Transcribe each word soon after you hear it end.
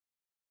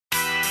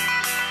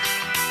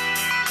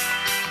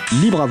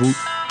Libre à vous.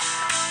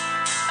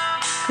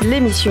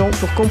 L'émission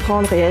pour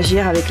comprendre et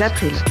agir avec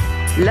l'April,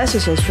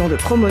 l'association de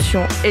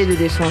promotion et de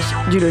défense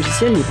du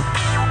logiciel libre.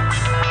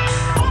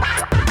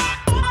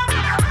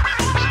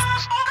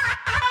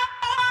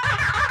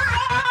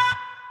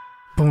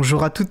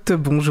 Bonjour à toutes,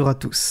 bonjour à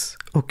tous.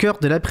 Au cœur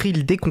de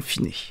l'April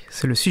déconfiné,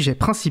 c'est le sujet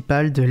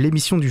principal de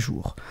l'émission du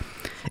jour.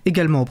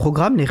 Également au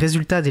programme, les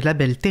résultats des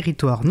labels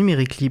Territoire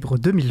numérique libre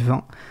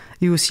 2020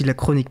 et aussi la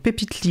chronique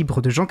Pépite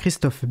libre de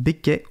Jean-Christophe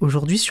Becquet,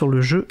 aujourd'hui sur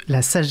le jeu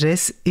La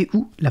sagesse et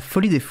ou la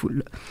folie des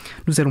foules.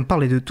 Nous allons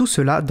parler de tout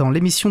cela dans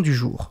l'émission du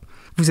jour.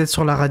 Vous êtes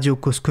sur la radio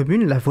Cause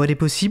Commune, la voix des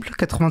possibles,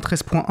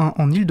 93.1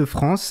 en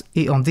Ile-de-France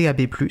et en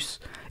DAB+,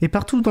 et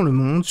partout dans le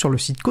monde sur le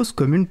site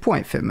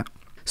causecommune.fm.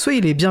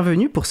 Soyez les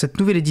bienvenus pour cette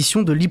nouvelle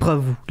édition de Libre à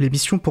vous,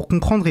 l'émission pour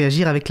comprendre et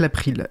agir avec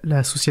l'April,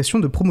 l'association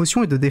de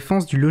promotion et de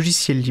défense du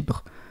logiciel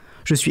libre.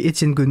 Je suis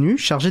Étienne Gonu,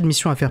 chargé de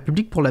mission affaires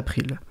publiques pour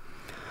l'April.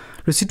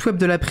 Le site web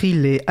de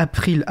l'April est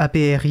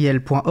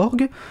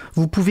april.org.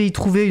 Vous pouvez y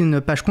trouver une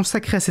page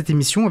consacrée à cette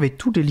émission avec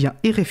tous les liens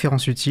et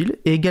références utiles,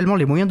 et également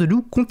les moyens de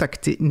nous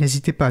contacter.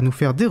 N'hésitez pas à nous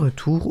faire des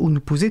retours ou nous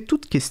poser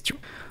toutes questions.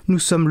 Nous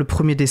sommes le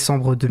 1er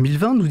décembre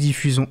 2020, nous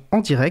diffusons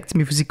en direct,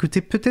 mais vous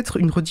écoutez peut-être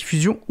une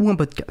rediffusion ou un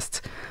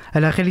podcast. À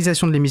la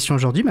réalisation de l'émission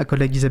aujourd'hui, ma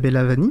collègue Isabelle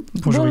Lavani.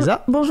 Bonjour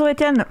Isa. Bonjour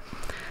Étienne.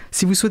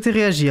 Si vous souhaitez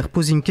réagir,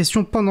 poser une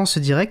question pendant ce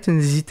direct,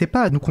 n'hésitez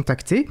pas à nous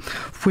contacter.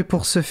 Vous pouvez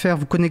pour ce faire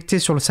vous connecter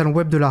sur le salon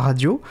web de la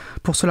radio.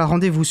 Pour cela,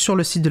 rendez-vous sur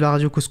le site de la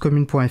radio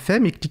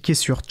causecommune.fm et cliquez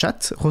sur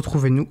chat.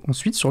 Retrouvez-nous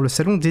ensuite sur le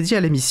salon dédié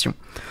à l'émission.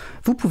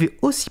 Vous pouvez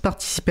aussi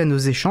participer à nos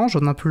échanges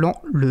en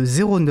appelant le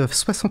 09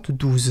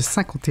 72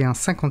 51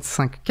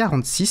 55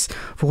 46.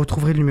 Vous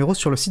retrouverez le numéro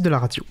sur le site de la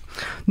radio.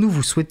 Nous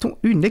vous souhaitons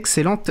une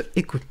excellente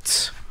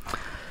écoute.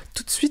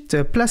 Tout de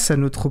suite, place à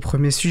notre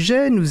premier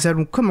sujet. Nous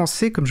allons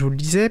commencer, comme je vous le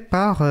disais,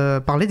 par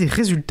parler des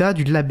résultats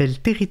du label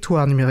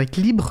Territoire numérique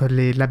libre,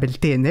 les labels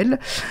TNL,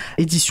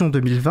 édition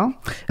 2020,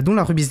 dont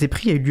la remise des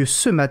prix a eu lieu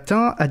ce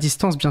matin, à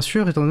distance bien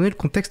sûr, étant donné le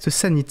contexte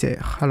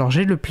sanitaire. Alors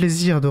j'ai le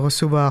plaisir de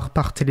recevoir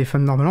par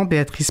téléphone normalement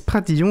Béatrice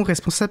Pradillon,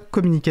 responsable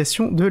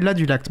communication de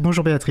l'Adulact.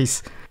 Bonjour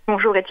Béatrice.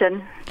 Bonjour Étienne.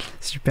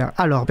 Super.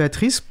 Alors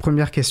Béatrice,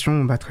 première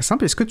question très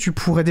simple. Est-ce que tu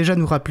pourrais déjà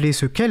nous rappeler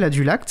ce qu'est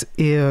l'Adulact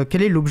et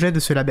quel est l'objet de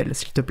ce label,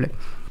 s'il te plaît ?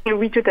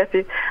 Oui, tout à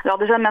fait. Alors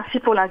déjà, merci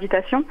pour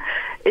l'invitation.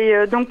 Et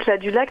donc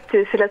l'Adulact,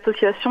 c'est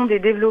l'association des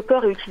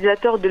développeurs et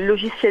utilisateurs de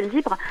logiciels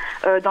libres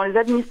dans les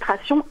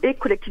administrations et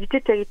collectivités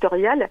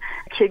territoriales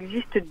qui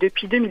existe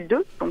depuis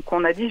 2002. Donc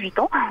on a 18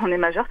 ans, on est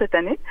majeur cette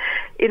année.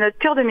 Et notre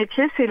cœur de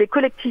métier, c'est les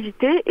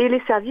collectivités et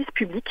les services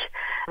publics.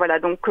 Voilà,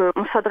 donc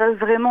on s'adresse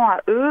vraiment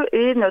à eux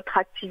et notre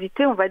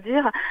activité, on va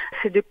dire,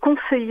 c'est de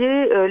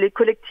conseiller les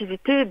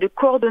collectivités,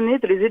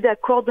 de les aider à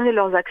coordonner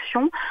leurs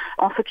actions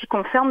en ce qui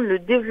concerne le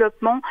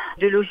développement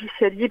de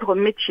logiciels libres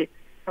métiers.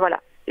 Voilà.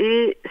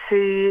 Et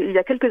il y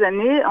a quelques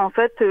années, en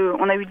fait,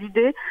 on a eu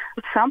l'idée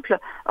toute simple,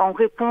 en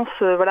réponse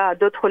à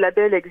d'autres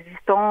labels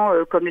existants,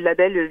 comme les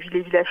labels Ville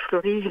et Village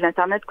Fleuris, Ville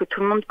Internet, que tout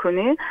le monde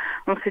connaît.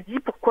 On s'est dit,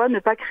 pourquoi ne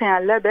pas créer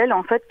un label,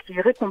 en fait, qui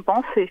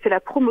récompense et fait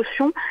la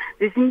promotion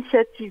des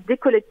initiatives des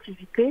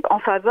collectivités en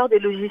faveur des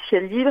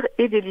logiciels libres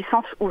et des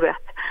licences ouvertes.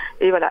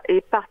 Et voilà.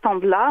 Et partant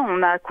de là,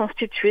 on a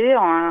constitué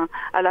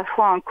à la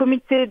fois un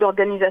comité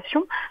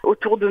d'organisation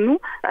autour de nous,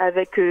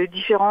 avec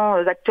différents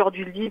acteurs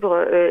du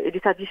libre et des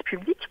services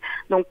publics.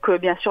 Donc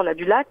bien sûr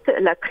l'Adulact,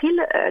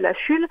 l'April, la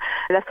FUL,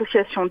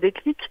 l'association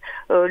Déclic,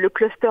 le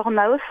cluster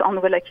Naos en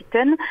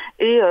Nouvelle-Aquitaine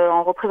et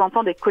en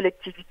représentant des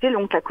collectivités,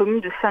 donc la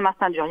commune de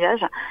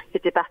Saint-Martin-du-Riage qui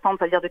était partante,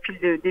 on va dire, depuis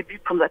le début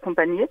pour nous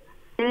accompagner.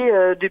 Et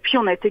depuis,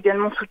 on a été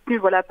également soutenu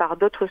par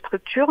d'autres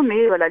structures,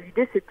 mais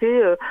l'idée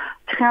c'était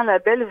créer un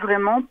label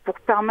vraiment pour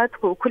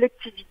permettre aux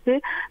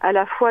collectivités à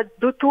la fois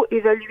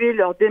d'auto-évaluer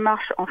leur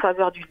démarche en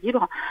faveur du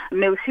libre,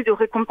 mais aussi de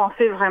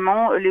récompenser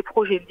vraiment les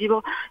projets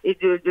libres et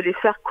de les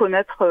faire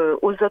connaître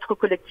aux autres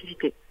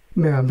collectivités.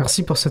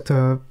 Merci pour cette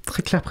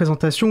très claire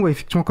présentation.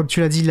 Effectivement, comme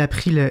tu l'as dit,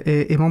 l'April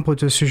est membre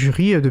de ce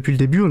jury. Depuis le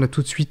début, on a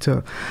tout de suite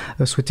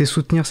souhaité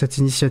soutenir cette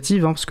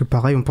initiative, parce que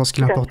pareil, on pense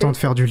qu'il est important de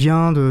faire du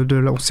lien.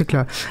 On sait que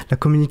la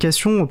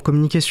communication,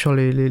 communiquer sur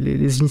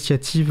les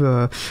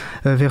initiatives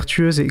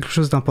vertueuses est quelque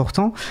chose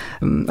d'important.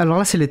 Alors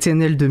là, c'est les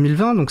TNL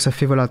 2020, donc ça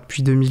fait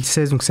depuis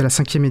 2016, donc c'est la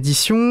 5e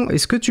édition.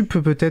 Est-ce que tu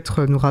peux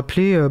peut-être nous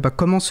rappeler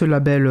comment ce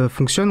label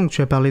fonctionne ? Donc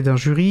tu as parlé d'un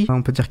jury,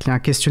 on peut dire qu'il y a un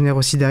questionnaire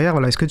aussi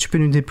derrière. Est-ce que tu peux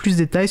nous donner plus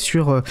de détails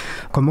sur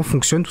comment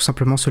fonctionne tout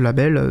simplement ce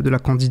label de la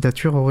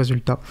candidature au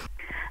résultat ?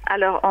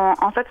 Alors,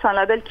 en fait, c'est un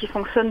label qui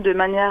fonctionne de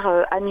manière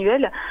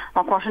annuelle.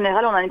 Donc, en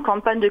général, on a une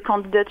campagne de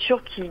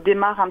candidature qui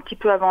démarre un petit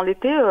peu avant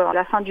l'été, à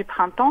la fin du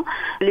printemps.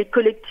 Les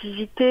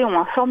collectivités ont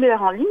un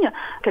formulaire en ligne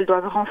qu'elles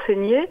doivent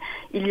renseigner.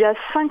 Il y a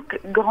 5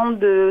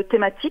 grandes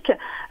thématiques.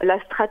 La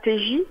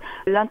stratégie,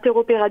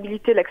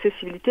 l'interopérabilité,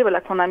 l'accessibilité,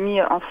 qu'on a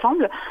mis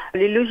ensemble.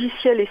 Les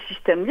logiciels et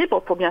systèmes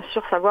libres, pour bien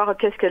sûr savoir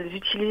qu'est-ce qu'elles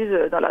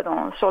utilisent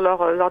sur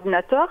leur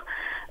ordinateur.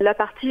 La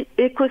partie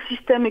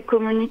écosystème et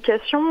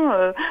communication,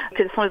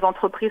 quelles sont les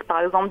entreprises utilisent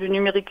par exemple du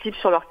numérique libre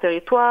sur leur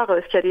territoire?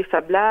 Est-ce qu'il y a des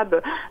Fab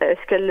Labs?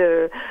 Est-ce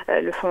qu'elles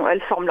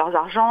elles forment leurs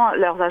agents,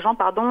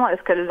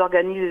 Est-ce qu'elles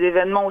organisent des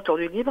événements autour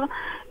du libre?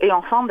 Et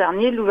enfin, en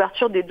dernier,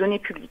 l'ouverture des données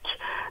publiques.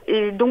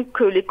 Et donc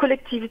les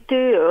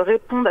collectivités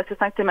répondent à ces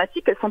 5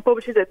 thématiques. Elles ne sont pas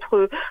obligées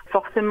d'être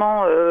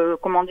forcément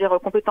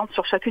compétentes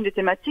sur chacune des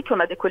thématiques. On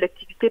a des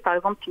collectivités par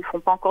exemple qui ne font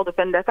pas encore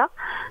d'open data,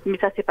 mais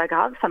ça c'est pas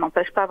grave, ça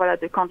n'empêche pas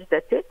de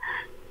candidater.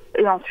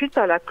 Et ensuite,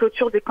 à la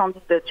clôture des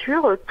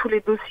candidatures, tous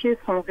les dossiers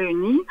sont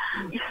réunis.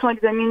 Ils sont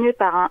examinés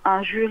par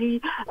un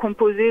jury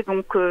composé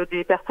donc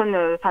des personnes,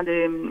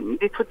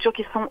 des structures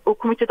qui sont au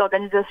comité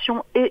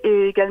d'organisation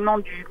et également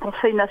du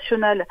Conseil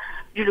national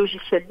du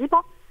logiciel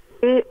libre.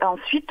 Et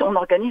ensuite, on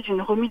organise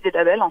une remise des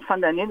labels en fin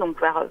d'année, donc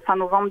vers fin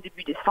novembre,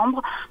 début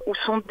décembre, où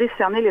sont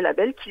décernés les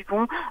labels qui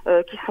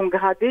sont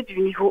gradés du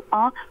niveau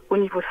 1 au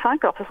niveau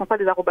 5. Alors, ce ne sont pas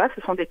des arrobas, ce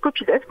sont des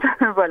copylefts,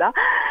 voilà.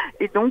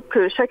 Et donc,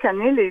 chaque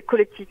année, les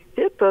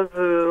collectivités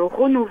peuvent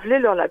renouveler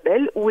leur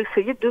label ou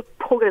essayer de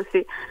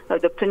progresser,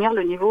 d'obtenir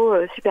le niveau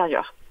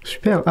supérieur.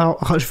 Super.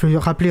 Alors, je vais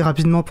rappeler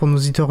rapidement pour nos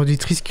auditeurs et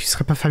auditrices qui ne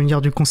seraient pas familiers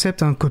du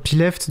concept, un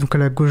copyleft, donc à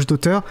la gauche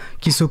d'auteur,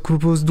 qui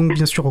s'oppose donc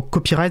bien sûr au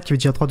copyright, qui veut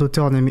dire droit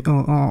d'auteur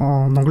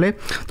en anglais,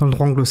 dans le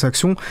droit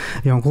anglo-saxon.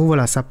 Et en gros,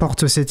 voilà, ça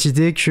porte cette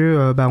idée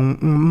que on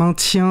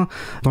maintient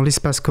dans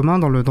l'espace commun,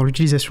 dans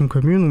l'utilisation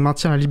commune, on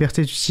maintient la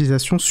liberté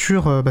d'utilisation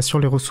sur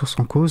les ressources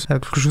en cause.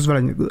 Quelque chose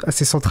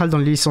assez central dans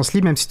les licences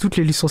libres, même si toutes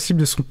les licences libres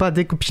ne sont pas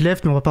des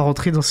copylefts, mais on ne va pas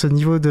rentrer dans ce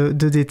niveau de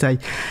détail.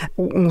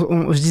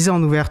 Je disais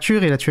en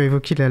ouverture, et là tu as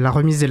évoqué la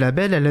remise des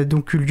labels, elle a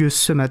donc eu lieu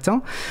ce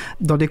matin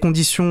dans des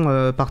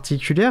conditions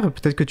particulières.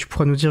 Peut-être que tu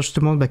pourras nous dire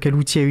justement quel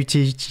outil a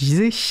été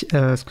utilisé,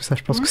 parce que ça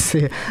je pense que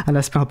c'est un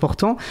aspect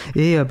important,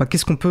 et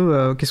qu'est-ce qu'on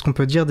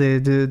peut dire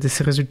de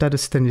ces résultats de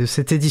cette année, de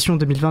cette édition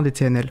 2020 des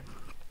TNL.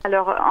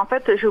 Alors, en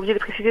fait, j'ai oublié de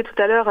préciser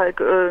tout à l'heure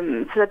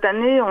que cette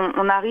année,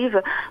 on arrive,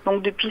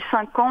 donc depuis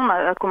 5 ans,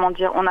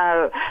 on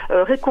a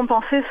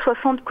récompensé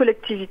 60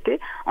 collectivités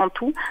en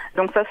tout.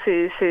 Donc ça,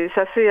 c'est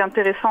assez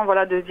intéressant,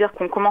 de dire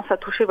qu'on commence à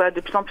toucher de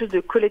plus en plus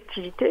de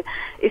collectivités.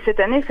 Et cette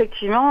année,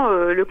 effectivement,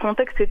 le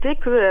contexte était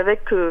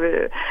qu'avec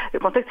le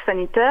contexte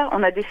sanitaire,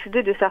 on a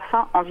décidé de faire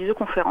ça en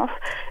visioconférence.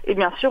 Et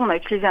bien sûr, on a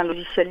utilisé un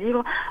logiciel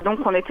libre. Donc,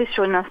 on était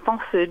sur une instance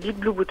Big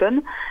Blue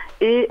Button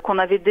et qu'on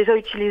avait déjà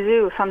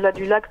utilisé au sein de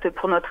du Lacte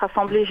pour notre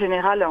assemblée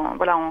générale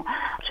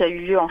qui a eu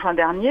lieu en juin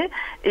dernier.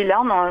 Et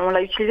là, on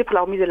l'a utilisé pour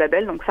la remise des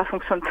labels, donc ça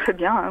fonctionne très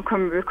bien,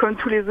 comme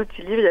tous les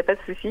outils libres, il n'y a pas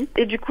de souci.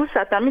 Et du coup,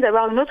 ça a permis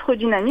d'avoir une autre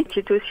dynamique qui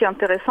était aussi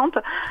intéressante.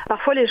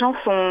 Parfois, les gens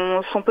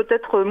sont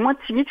peut-être moins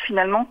timides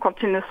finalement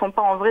quand ils ne sont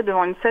pas en vrai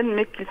devant une scène,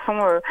 mais qu'ils sont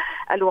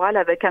à l'oral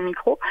avec un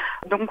micro.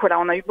 Donc voilà,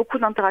 on a eu beaucoup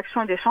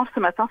d'interactions et d'échanges ce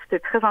matin, c'était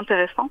très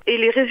intéressant. Et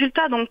les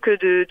résultats donc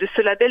de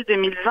ce label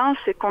 2020,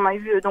 c'est qu'on a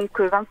eu donc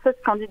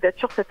 27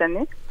 candidatures cette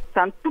année. C'est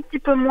un tout petit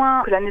peu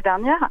moins que l'année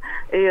dernière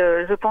et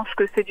je pense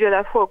que c'est dû à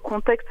la fois au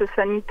contexte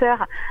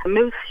sanitaire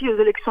mais aussi aux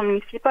élections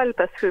municipales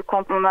parce que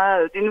quand on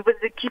a des nouvelles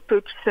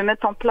équipes qui se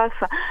mettent en place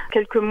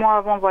quelques mois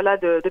avant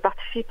de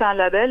participer à un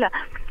label,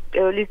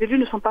 les élus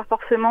ne sont pas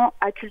forcément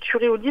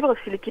acculturés au libre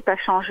si l'équipe a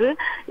changé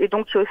et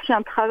donc il y a aussi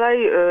un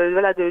travail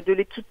de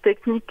l'équipe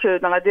technique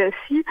dans la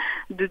DSI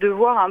de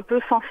devoir un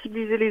peu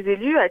sensibiliser les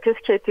élus à ce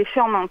qui a été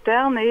fait en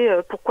interne et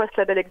pourquoi ce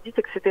label existe,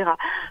 etc.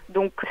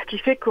 Donc ce qui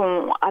fait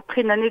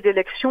qu'après une année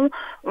d'élection,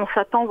 on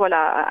s'attend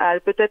à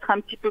peut-être un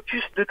petit peu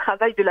plus de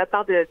travail de la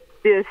part de la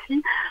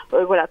DSI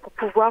pour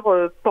pouvoir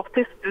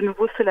porter de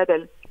nouveau ce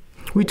label.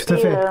 Oui, tout à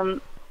fait.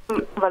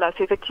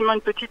 C'est effectivement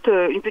une petite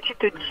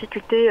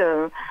difficulté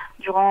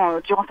durant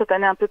cette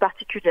année un peu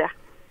particulière.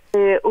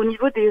 Et au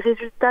niveau des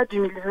résultats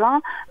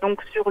 2020, donc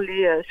sur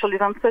les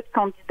 27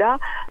 candidats,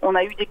 on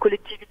a eu des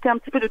collectivités un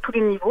petit peu de tous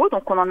les niveaux.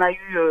 Donc on en a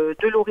eu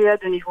 2 lauréats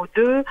de niveau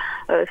 2,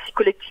 6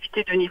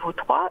 collectivités de niveau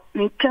 3,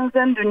 une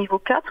quinzaine de niveau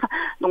 4.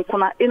 Donc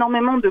on a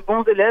énormément de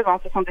bons élèves.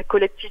 Ce sont des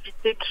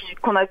collectivités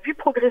qu'on a vu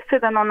progresser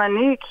d'année en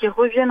année et qui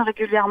reviennent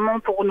régulièrement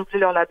pour renouveler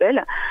leur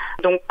label.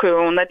 Donc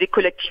on a des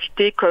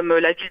collectivités comme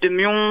la ville de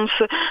Mions,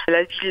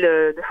 la ville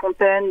de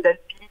Fontaine,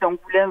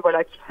 d'Angoulême,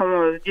 qui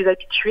sont des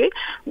habitués,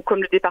 ou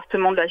comme le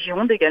département de la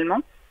Gironde également.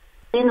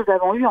 Et nous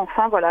avons eu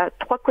enfin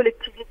 3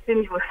 collectivités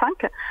niveau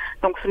 5.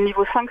 Donc ce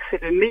niveau 5,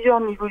 c'est le meilleur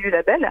niveau du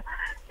label.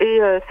 Et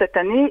cette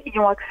année, y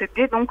ont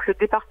accédé donc le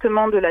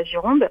département de la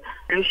Gironde,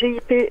 le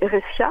GIP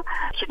Ressia,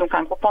 qui est donc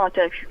un groupement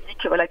d'intérêt public,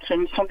 qui a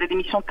une mission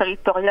d'émission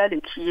territoriale et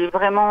qui est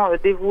vraiment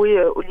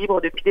dévoué au libre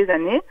depuis des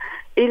années.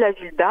 Et la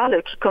ville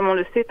d'Arles, qui, comme on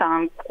le sait, est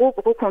un gros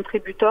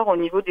contributeur au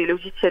niveau des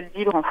logiciels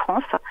libres en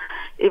France.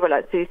 Et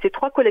ces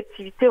 3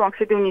 collectivités ont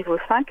accédé au niveau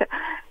 5.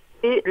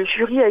 Et le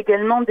jury a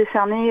également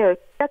décerné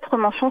 4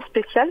 mentions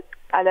spéciales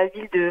à la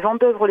ville de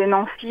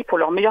Vendeuvre-les-Nancy pour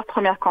leur meilleure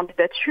première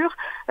candidature,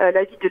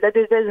 la ville de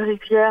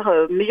Ladézès-Rivière,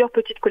 meilleure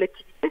petite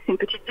collectivité, c'est une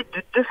petite ville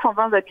de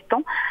 220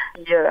 habitants,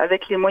 qui,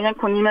 avec les moyens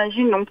qu'on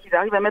imagine, donc ils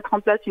arrivent à mettre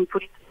en place une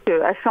politique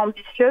assez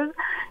ambitieuse.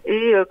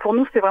 Et pour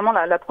nous, c'est vraiment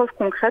la preuve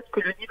concrète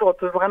que le livre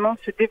peut vraiment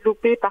se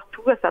développer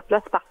partout, à sa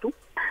place partout.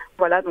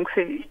 Donc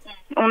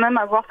on aime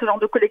avoir ce genre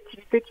de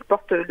collectivité qui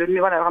porte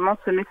vraiment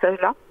ce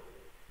message-là.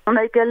 On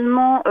a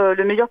également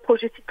le meilleur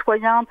projet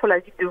citoyen pour la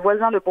ville de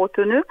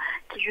Voisins-le-Bretonneux,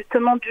 qui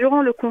justement,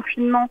 durant le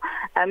confinement,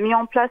 a mis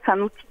en place un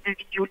outil de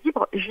vidéo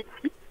libre,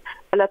 Jitsi,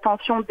 à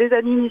l'attention des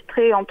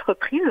administrés et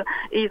entreprises.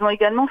 Et ils ont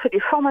également fait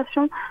des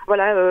formations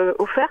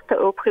offertes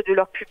auprès de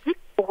leur public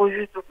pour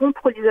juste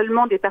rompre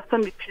l'isolement des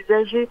personnes les plus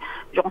âgées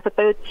durant cette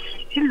période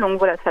difficile. Donc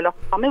voilà, ça leur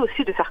permet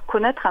aussi de faire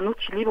connaître un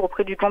outil libre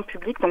auprès du grand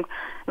public. Donc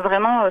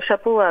vraiment,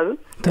 chapeau à eux.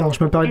 Alors,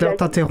 je me permets de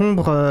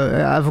t'interrompre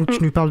avant que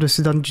tu nous parles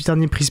du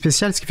dernier prix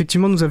spécial, parce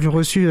qu'effectivement, nous avions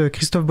reçu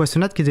Christophe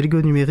Boissonnat, qui est délégué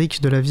au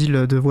numérique de la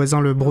ville de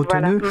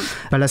Voisins-le-Bretonneux,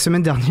 la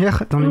semaine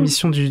dernière, dans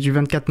l'émission du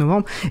 24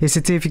 novembre. Et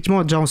c'était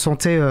effectivement, déjà, on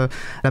sentait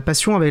la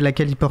passion avec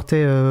laquelle il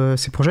portait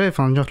ses projets,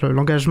 enfin,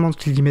 l'engagement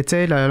qu'il y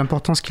mettait,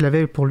 l'importance qu'il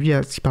avait pour lui,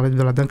 il parlait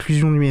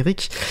d'inclusion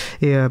numérique.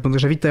 Et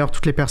j'invite d'ailleurs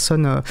toutes les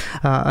personnes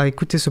à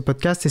écouter ce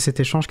podcast et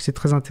cet échange qui est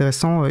très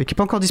intéressant et qui n'est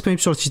pas encore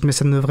disponible sur le site, mais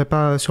ça ne devrait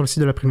pas sur le site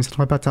de la Prime, ça ne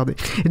devrait pas tarder.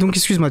 Et donc,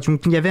 excuse-moi,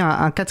 il y avait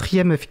un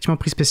quatrième effectivement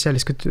prix spécial.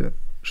 Est-ce que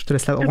je te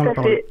laisse rendre la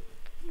parole?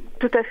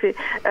 Tout à fait.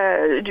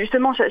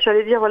 Justement,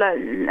 j'allais dire, voilà,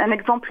 un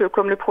exemple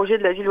comme le projet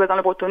de la ville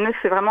Voisins-le-Bretonneux,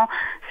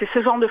 c'est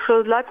ce genre de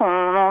choses-là qu'on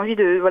a envie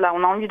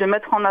de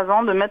mettre en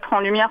avant, de mettre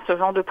en lumière ce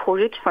genre de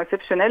projets qui sont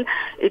exceptionnels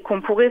et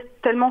qu'on pourrait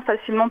tellement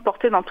facilement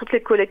porter dans toutes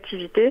les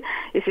collectivités.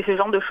 Et c'est ce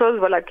genre de choses,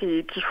 voilà,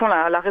 qui font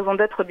la raison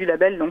d'être du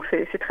label. Donc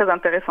c'est très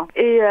intéressant.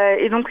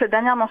 Et donc la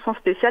dernière mention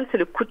spéciale, c'est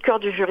le coup de cœur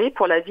du jury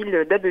pour la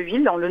ville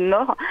d'Abbeville, dans le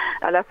Nord,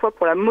 à la fois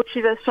pour la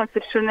motivation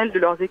exceptionnelle de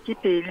leurs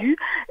équipes et élus,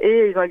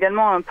 et ils ont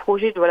également un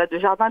projet de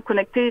jardin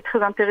connecté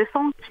très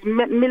intéressant qui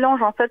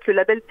mélange en fait le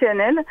label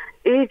TNL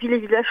et ville et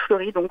village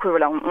fleuri. Donc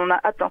voilà, on a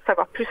hâte d'en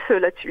savoir plus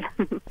là-dessus.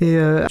 Et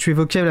tu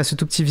évoquais ce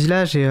tout petit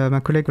village et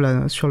ma collègue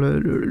sur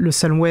le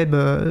salon web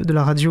de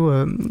la radio,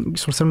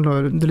 sur le salon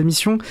de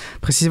l'émission,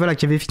 précisait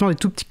qu'il y avait effectivement des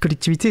tout petites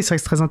collectivités et c'est vrai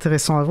que c'est très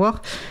intéressant à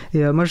voir.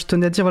 Et moi je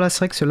tenais à dire, c'est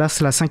vrai que là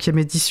c'est la 5e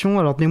édition.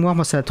 Alors de mémoire,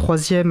 moi c'est la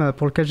 3e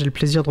pour laquelle j'ai le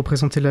plaisir de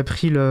représenter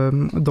l'April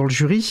dans le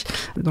jury,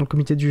 dans le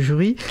comité du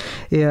jury.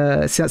 Et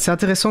c'est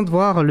intéressant de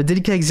voir le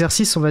délicat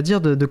exercice, on va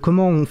dire, de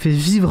comment on fait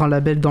vivre un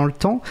label dans le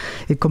temps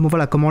et comment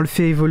on le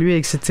fait évoluer,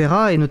 etc.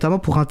 Et notamment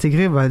pour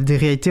intégrer des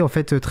réalités en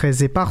fait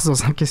très éparses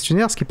dans un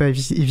questionnaire, ce qui n'est pas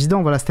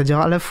évident. C'est-à-dire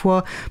à la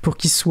fois pour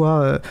qu'il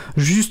soit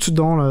juste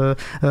dans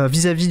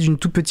vis-à-vis d'une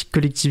toute petite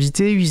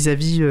collectivité,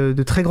 vis-à-vis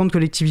de très grandes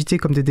collectivités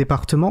comme des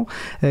départements,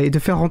 et de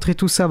faire rentrer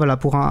tout ça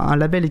pour un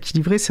label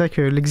équilibré. C'est vrai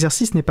que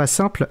l'exercice n'est pas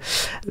simple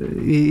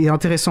et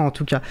intéressant en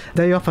tout cas.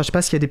 D'ailleurs, je ne sais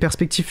pas s'il y a des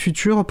perspectives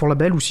futures pour le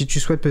label ou si tu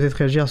souhaites peut-être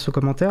réagir à ce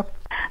commentaire.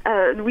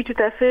 Oui,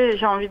 tout à fait.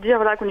 J'ai envie de dire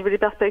qu'au niveau des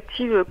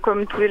perspectives,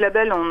 comme tous les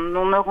labels,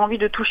 on aura envie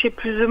de toucher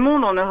plus de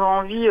monde. On aura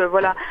envie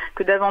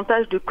que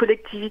davantage de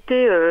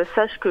collectivités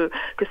sachent que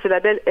ce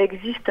label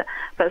existe,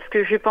 parce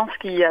que je pense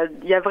qu'il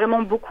y a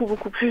vraiment beaucoup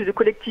plus de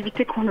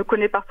collectivités qu'on ne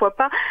connaît parfois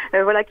pas,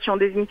 qui ont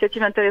des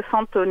initiatives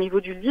intéressantes au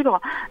niveau du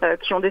libre,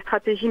 qui ont des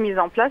stratégies mises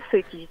en place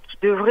et qui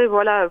devraient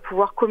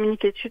pouvoir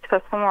communiquer dessus de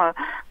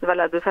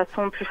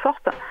façon plus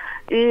forte.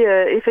 Et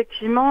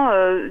effectivement,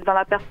 dans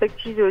la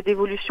perspective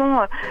d'évolution,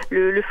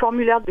 le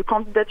formulaire de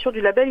candidature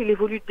du label, il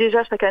évolue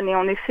déjà chaque année.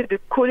 On essaie de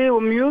coller au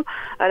mieux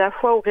à la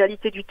fois aux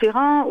réalités du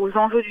terrain, aux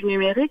enjeux du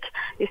numérique.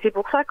 Et c'est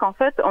pour ça qu'en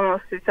fait,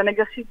 c'est un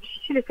exercice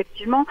difficile,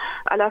 effectivement,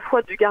 à la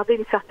fois de garder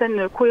une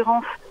certaine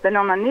cohérence d'année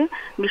en année,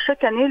 mais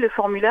chaque année, le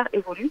formulaire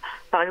évolue.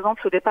 Par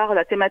exemple, au départ,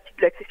 la thématique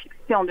de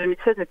l'accessibilité en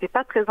 2016 n'était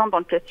pas présente dans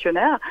le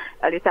questionnaire.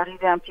 Elle est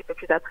arrivée un petit peu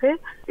plus après.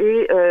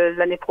 Et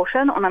l'année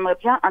prochaine, on aimerait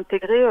bien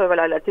intégrer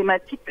la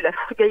thématique de la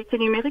frugalité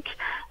numérique,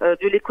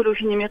 de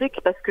l'écologie numérique,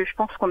 parce que je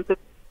pense qu'on ne peut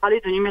parler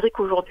de numérique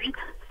aujourd'hui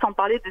sans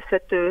parler de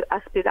cet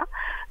aspect-là.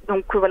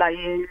 Donc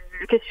et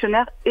le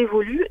questionnaire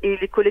évolue et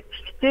les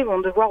collectivités vont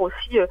devoir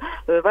aussi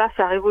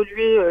faire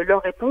évoluer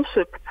leurs réponses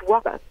pour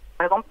pouvoir, par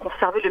exemple,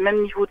 conserver le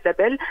même niveau de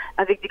label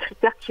avec des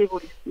critères qui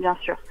évoluent, bien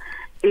sûr.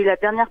 Et la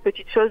dernière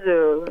petite chose,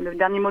 le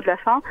dernier mot de la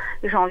fin,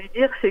 j'ai envie de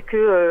dire, c'est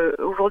que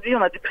aujourd'hui,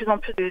 on a de plus en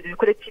plus de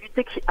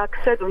collectivités qui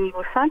accèdent au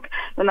niveau 5.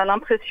 On a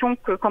l'impression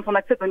que quand on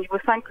accède au niveau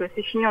 5,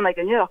 c'est fini, on a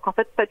gagné, alors qu'en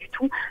fait, pas du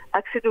tout.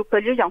 Accéder au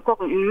palier, il y a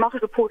encore une marge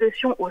de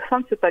progression au sein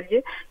de ce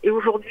palier. Et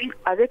aujourd'hui,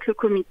 avec le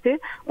comité,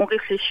 on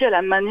réfléchit à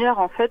la manière,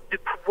 en fait, de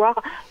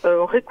pouvoir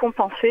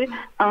récompenser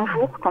un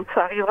jour, quand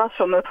ça arrivera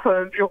sur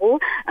notre bureau,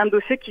 un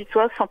dossier qui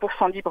soit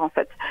 100% libre, en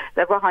fait.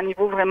 D'avoir un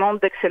niveau vraiment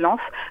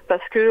d'excellence,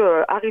 parce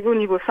que arriver au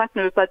niveau 5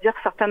 ne veut pas dire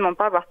certainement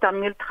pas avoir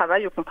terminé le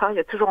travail. Au contraire, il y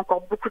a toujours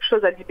encore beaucoup de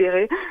choses à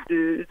libérer,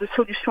 de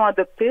solutions à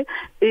adopter.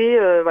 Et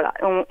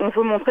on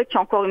veut montrer qu'il y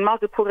a encore une marge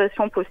de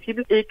progression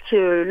possible et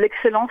que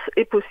l'excellence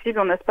est possible.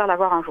 On espère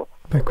l'avoir un jour.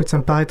 Écoute, ça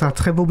me paraît être un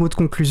très beau mot de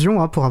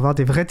conclusion pour avoir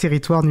des vrais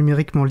territoires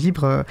numériquement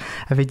libres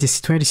avec des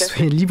citoyens et des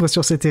citoyennes libres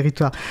sur ces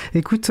territoires.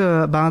 Écoute,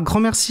 un grand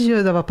merci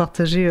d'avoir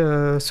partagé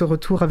ce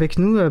retour avec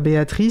nous,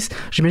 Béatrice.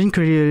 J'imagine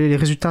que les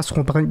résultats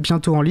seront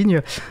bientôt en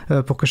ligne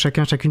pour que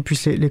chacune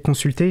puisse les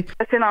consulter.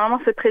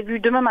 Normalement, c'est prévu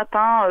demain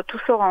matin. Tout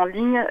sera en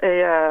ligne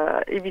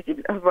et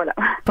visible. Voilà.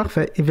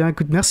 Parfait. Eh bien,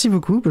 écoute, merci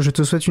beaucoup. Je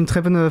te souhaite une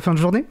très bonne fin de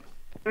journée.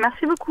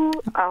 Merci beaucoup.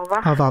 Au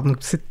revoir. Au revoir. Donc,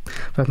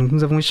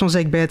 nous avons échangé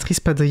avec Béatrice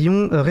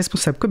Padrillon,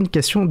 responsable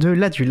communication de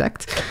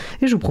l'Adulact.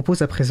 Et je vous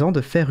propose à présent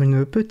de faire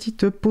une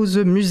petite pause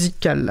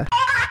musicale.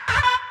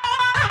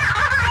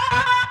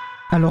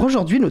 Alors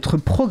aujourd'hui, notre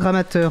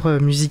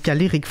programmateur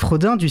musical Eric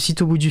Frodin du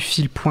site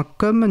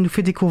au-bout-du-fil.com nous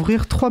fait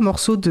découvrir 3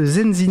 morceaux de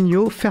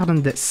Zenzinho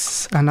Fernandes,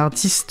 un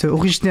artiste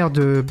originaire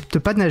de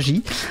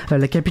Panaji,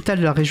 la capitale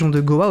de la région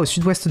de Goa au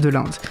sud-ouest de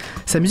l'Inde.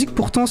 Sa musique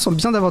pourtant semble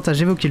bien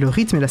davantage évoquer le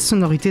rythme et la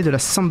sonorité de la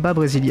samba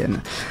brésilienne.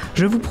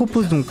 Je vous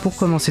propose donc pour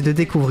commencer de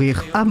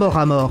découvrir Amor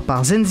Amor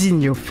par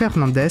Zenzinho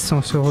Fernandes.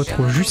 On se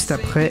retrouve juste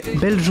après.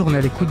 Belle journée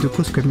à l'écoute de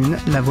Cause Commune,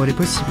 la voix est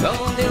possible.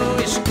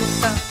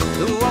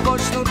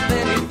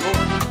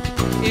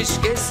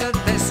 Esqueça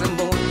desse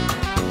amor,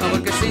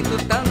 amor que sinto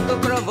tanto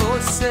pra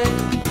você.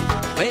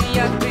 Vem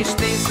a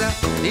tristeza,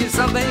 diz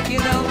também que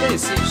não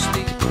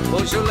desiste.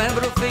 Hoje eu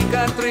lembro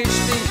ficar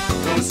triste,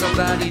 com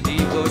saudade de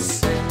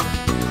você.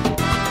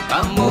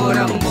 Amor,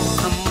 amor,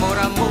 amor,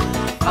 amor,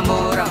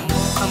 amor, amor,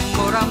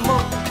 amor,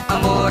 amor,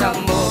 amor,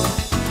 amor.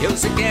 Eu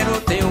se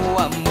quero teu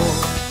amor.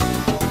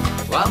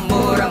 O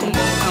amor, amor,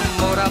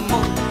 amor,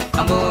 amor,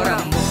 amor, amor,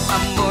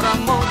 amor,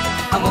 amor,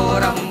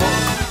 amor, amor.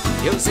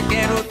 Eu se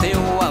quero teu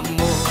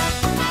amor.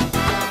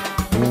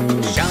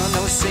 Já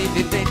não sei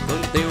viver com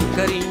teu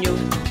carinho,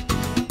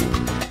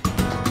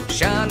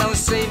 já não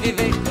sei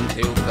viver com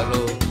teu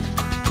calor.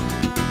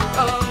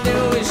 Quando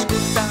eu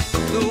escutar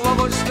tua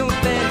voz no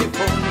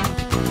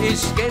telefone,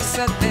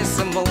 esqueça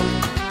desse amor,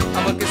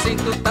 amor que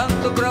sinto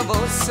tanto pra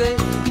você.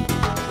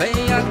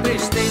 Vem a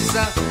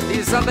tristeza,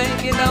 diz bem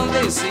que não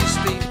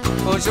desiste.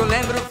 Hoje eu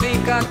lembro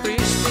ficar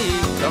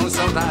triste, com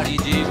saudade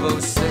de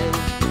você.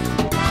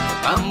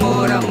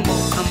 Amor, amor,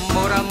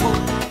 amor, amor,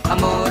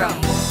 amor, amor,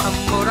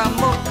 amor,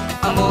 amor,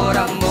 amor,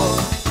 amor.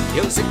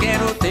 Eu se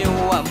quero teu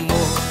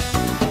amor.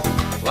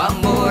 O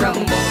amor,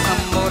 amor,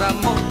 amor,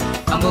 amor,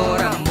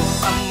 amor, amor,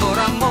 amor,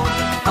 amor,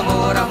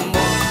 amor,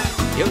 amor.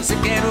 Eu se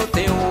quero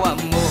teu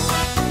amor.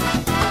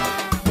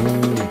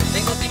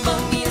 Tengo timbón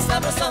y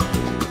sabrosón,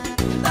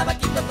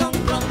 tabaquito con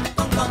ron,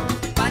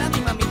 para mi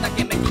mamita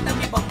que me quita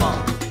mi bombón.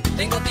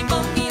 Tengo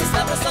timbón y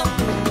sabrosón.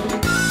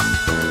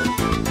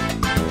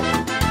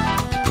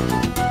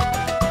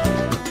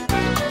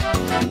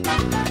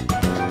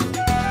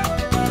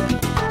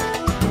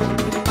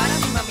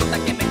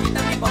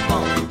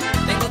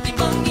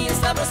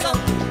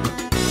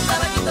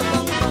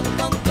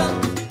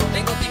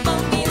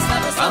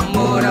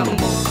 Amor, amor,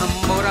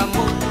 amor,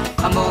 amor,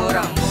 amor,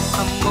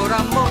 amor,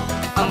 amor,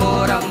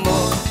 amor,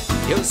 amor.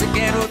 Eu se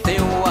quero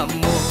teu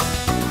amor.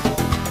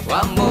 O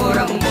amor,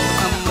 amor,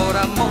 amor,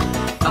 amor,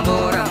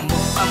 amor,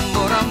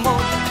 amor,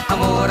 amor,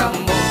 amor,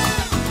 amor.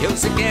 Eu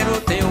se quero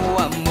teu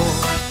amor.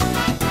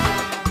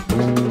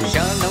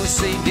 Já não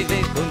sei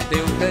viver com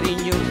teu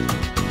carinho,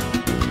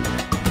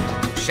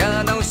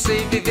 já não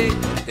sei viver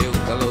com teu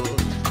calor.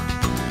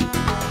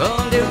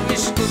 Quando eu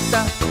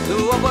escutar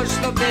tua voz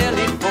no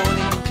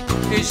telefone,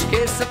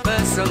 esqueça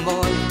esse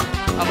amor,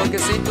 amor que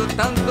sinto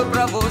tanto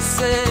pra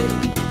você.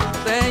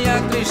 Tem a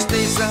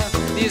tristeza,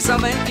 diz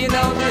também que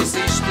não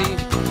desiste.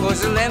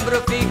 Hoje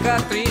lembro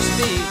ficar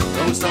triste,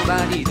 com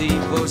saudade de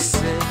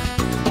você.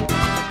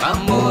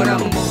 Amor,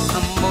 amor,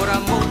 amor,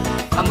 amor,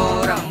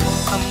 amor,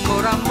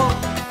 amor, amor,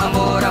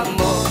 amor,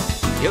 amor.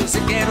 Eu se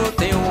quero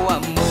teu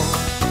amor.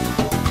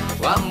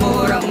 O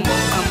amor, amor,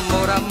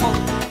 amor, amor,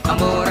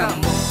 amor,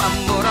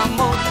 amor,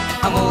 amor,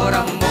 amor,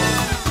 amor.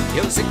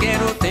 Eu se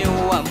quero teu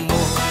amor.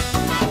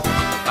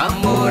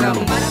 Amor, amor,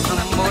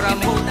 amor, amor,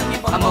 amor,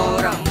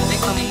 amor,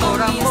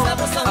 amor, amor,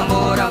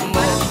 amor,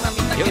 amor.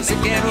 Eu se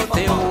quero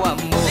teu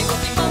amor.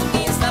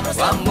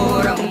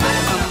 Amor, amor,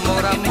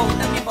 amor, amor,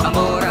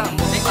 amor,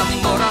 amor,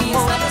 amor,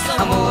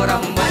 amor,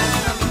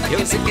 amor.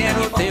 Eu se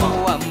quero teu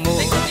amor.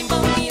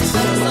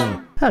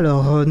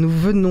 Alors, nous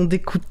venons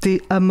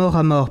d'écouter Amor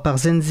Amor par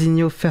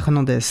Zenzinho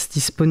Fernandes,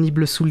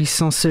 disponible sous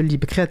licence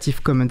libre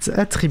Creative Commons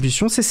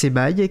Attribution CC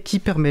BY, qui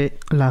permet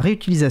la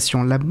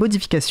réutilisation, la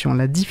modification,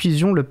 la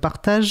diffusion, le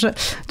partage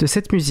de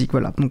cette musique.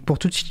 Voilà, donc pour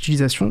toute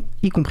utilisation,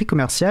 y compris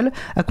commerciale,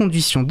 à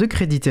condition de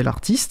créditer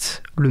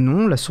l'artiste, le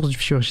nom, la source du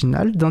fichier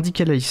original,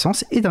 d'indiquer la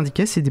licence et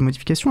d'indiquer si des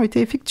modifications ont été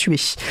effectuées.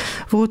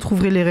 Vous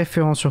retrouverez les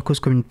références sur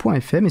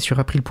causecommune.fm et sur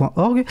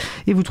april.org,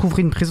 et vous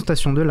trouverez une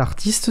présentation de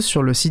l'artiste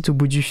sur le site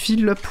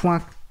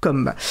au-bout-du-fil.com.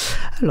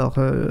 Alors,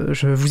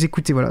 je vous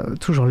écoutez, voilà,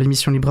 toujours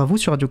l'émission Libre, vous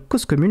sur Radio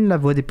Cause Commune, la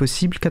voix des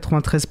possibles,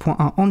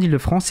 93.1 en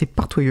Ile-de-France et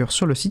partout ailleurs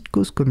sur le site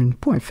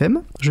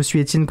causecommune.fm. Je suis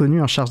Étienne Connu,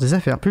 en charge des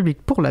affaires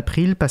publiques pour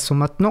l'April. Passons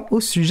maintenant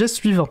au sujet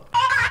suivant.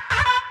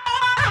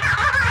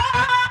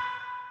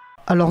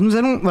 Alors nous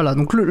allons, voilà,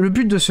 donc le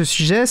but de ce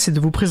sujet, c'est de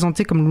vous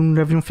présenter, comme nous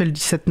l'avions fait le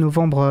 17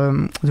 novembre,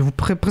 de vous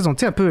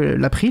présenter un peu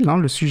l'April,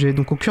 le sujet,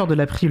 donc au cœur de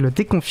l'April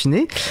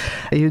déconfiné.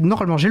 Et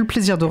normalement, j'ai le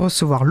plaisir de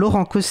recevoir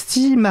Laurent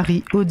Costi,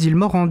 Marie-Odile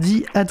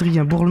Morandi,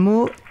 Adrien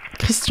Bourlemot,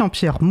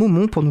 Christian-Pierre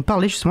Maumont pour nous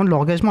parler justement de leur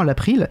engagement à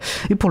l'April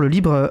et pour le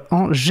Libre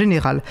en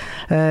général.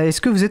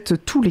 Est-ce que vous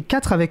êtes tous les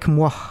 4 avec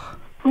moi ?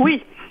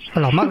 Oui.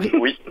 Alors Marie...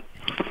 Oui.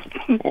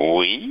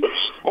 Oui.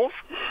 Bon.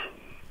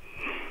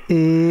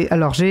 Et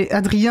alors j'ai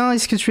Adrien,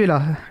 est-ce que tu es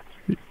là ?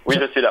 Oui,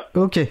 Oui, je suis là.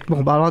 Ok,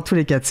 bon, bah alors à tous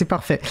les quatre, c'est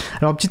parfait.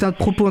 Alors, petit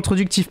propos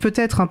introductif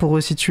peut-être, pour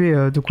resituer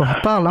de quoi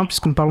on parle,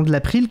 puisqu'on parle de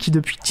l'April, qui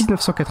depuis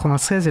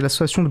 1996 est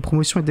l'association de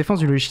promotion et de défense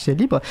du logiciel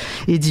libre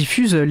et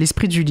diffuse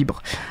l'esprit du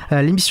libre.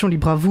 L'émission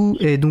Libre à vous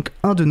est donc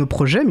un de nos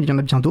projets, mais il y en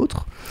a bien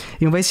d'autres.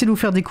 Et on va essayer de vous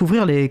faire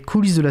découvrir les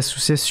coulisses de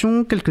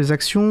l'association, quelques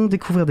actions,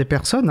 découvrir des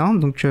personnes.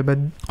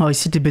 Alors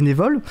ici, des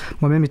bénévoles,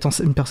 moi-même étant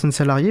une personne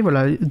salariée,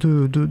 voilà,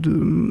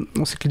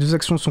 on sait que les deux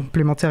actions sont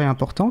complémentaires et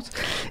importantes,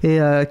 et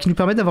qui nous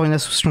permettent d'avoir une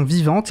association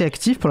vivante et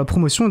active pour la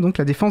promotion et donc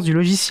la défense du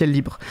logiciel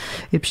libre.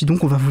 Et puis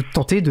donc on va vous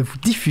tenter de vous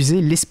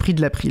diffuser l'esprit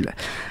de l'April.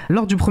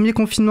 Lors du premier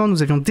confinement,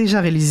 nous avions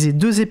déjà réalisé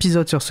 2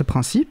 épisodes sur ce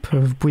principe.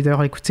 Vous pouvez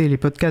d'ailleurs écouter les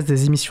podcasts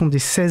des émissions des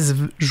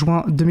 16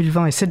 juin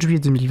 2020 et 7 juillet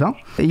 2020.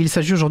 Et il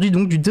s'agit aujourd'hui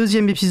donc du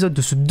 2e épisode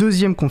de ce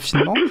 2e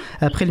confinement,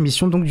 après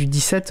l'émission donc du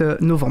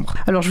 17 novembre.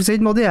 Alors je vous avais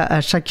demandé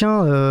à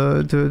chacun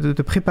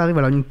de préparer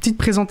une petite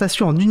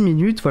présentation en 1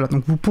 minute. Voilà,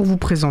 donc pour vous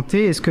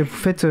présenter, est-ce que vous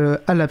faites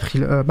à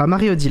l'April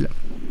Marie-Odile.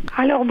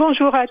 Alors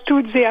bonjour à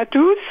toutes et à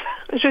tous,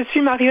 je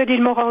suis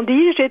Marie-Odile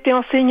Morandi, j'étais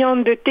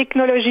enseignante de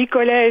technologie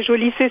collège au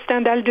lycée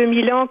Stendhal de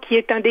Milan qui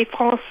est un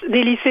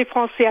des lycées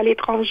français à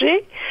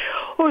l'étranger.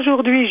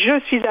 Aujourd'hui je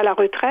suis à la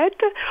retraite,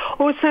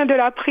 au sein de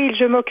l'April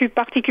je m'occupe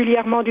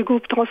particulièrement du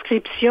groupe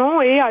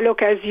transcription et à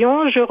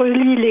l'occasion je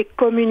relis les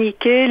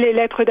communiqués, les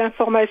lettres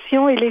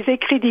d'information et les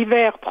écrits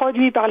divers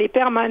produits par les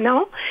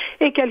permanents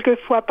et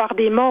quelquefois par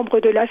des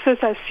membres de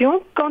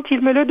l'association quand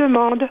ils me le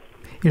demandent.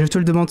 Et je te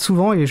le demande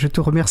souvent et je te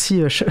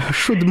remercie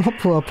chaudement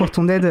pour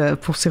ton aide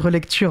pour ces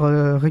relectures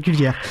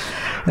régulières.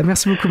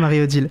 Merci beaucoup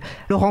Marie-Odile.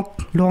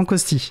 Laurent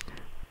Costi,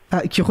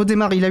 qui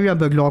redémarre, il a eu un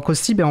bug. Laurent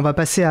Costi, on va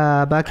passer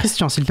à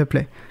Christian s'il te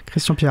plaît.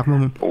 Christian Pierre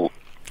Maumont.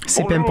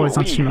 CPM pour les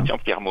intimes. Christian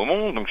Pierre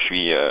Maumont, donc je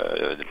suis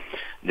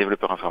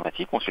développeur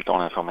informatique, consultant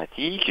en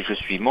informatique, je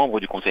suis membre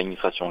du conseil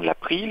d'administration de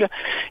l'April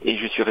et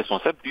je suis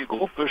responsable du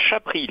groupe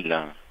Chapril.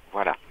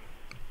 Voilà.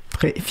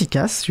 Très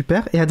efficace,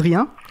 super. Et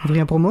Adrien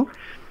Promo?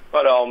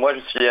 Alors, moi,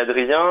 je suis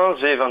Adrien,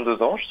 j'ai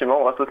 22 ans, je suis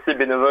membre associé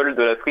bénévole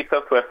de la Free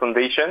Software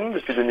Foundation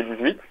depuis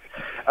 2018,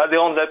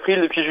 adhérent de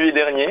l'April depuis juillet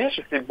dernier.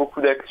 J'ai fait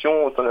beaucoup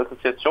d'actions au sein de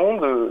l'association,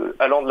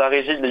 allant de la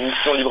régie de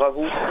l'émission Libre à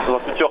vous dans un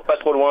futur pas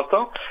trop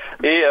lointain,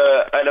 et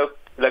à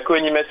la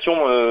co-animation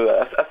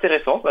assez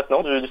récente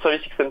maintenant du service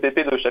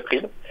XMPP de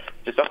Chapril.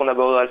 J'espère qu'on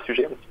abordera le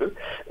sujet un petit peu.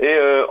 Et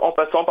en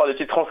passant par des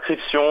petites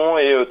transcriptions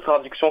et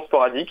traductions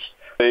sporadiques,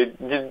 et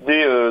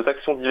des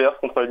actions diverses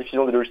contre la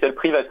diffusion des logiciels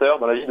privateurs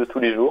dans la vie de tous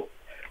les jours.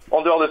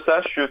 En dehors de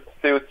ça, je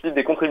fais aussi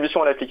des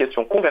contributions à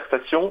l'application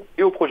Conversation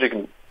et au projet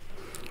GNU.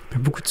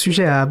 Beaucoup de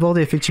sujets à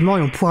aborder effectivement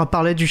et on pourra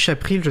parler du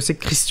Chapril, je sais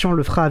que Christian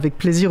le fera avec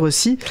plaisir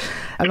aussi.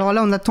 Alors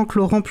là on attend que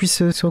Laurent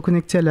puisse se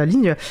reconnecter à la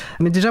ligne,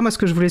 mais déjà moi ce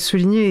que je voulais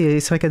souligner, et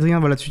c'est vrai qu'Adrien,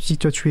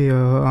 tu es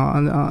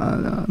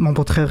un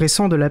membre très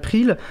récent de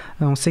l'April,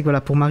 on sait que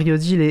pour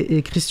Marie-Odile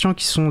et Christian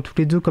qui sont tous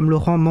les deux comme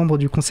Laurent membres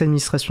du conseil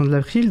d'administration de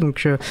l'April,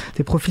 donc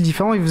des profils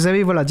différents, et vous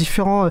avez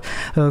différents,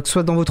 que ce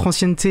soit dans votre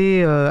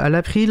ancienneté à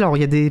l'April, alors il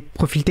y a des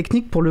profils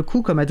techniques pour le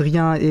coup comme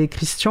Adrien et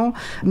Christian,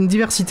 une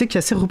diversité qui est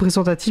assez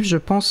représentative je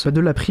pense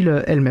de l'April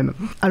elle-même.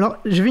 Alors,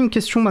 j'avais une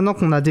question maintenant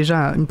qu'on a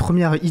déjà une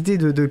première idée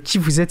de qui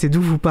vous êtes et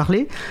d'où vous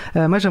parlez.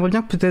 Moi, j'aimerais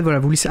bien que peut-être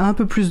vous laisser un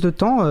peu plus de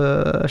temps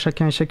à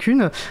chacun et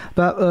chacune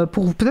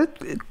pour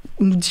peut-être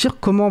nous dire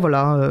comment,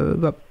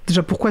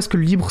 déjà pourquoi est-ce que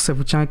le libre ça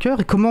vous tient à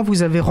cœur et comment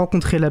vous avez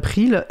rencontré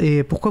l'April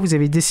et pourquoi vous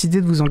avez décidé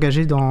de vous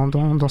engager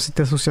dans cette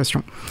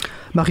association.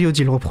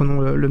 Marie-Odile, reprenons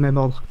le même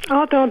ordre.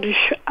 Entendu.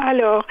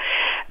 Alors,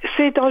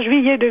 c'est en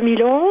juillet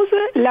 2011,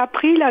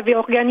 l'April avait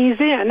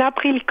organisé un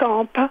April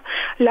Camp.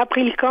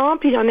 L'April Camp,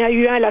 il y en a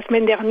eu un la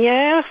semaine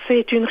dernière,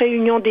 c'est une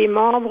réunion des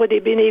membres, des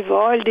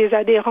bénévoles, des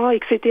adhérents,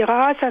 etc.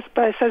 Ça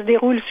se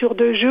déroule sur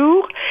 2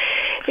 jours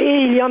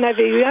et il y en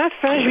avait eu un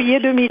fin juillet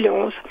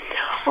 2011.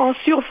 En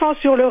surfant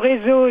sur le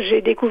réseau,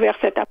 j'ai découvert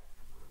cette April.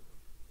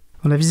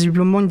 On a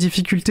visiblement une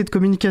difficulté de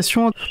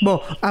communication. Bon,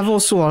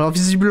 avançons. Alors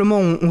visiblement,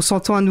 on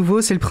s'entend à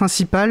nouveau, c'est le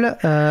principal.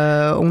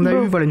 On a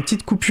eu une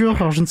petite coupure.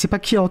 Alors je ne sais pas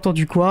qui a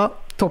entendu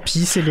quoi. Tant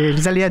pis, c'est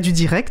les aléas du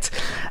direct.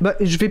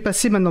 Je vais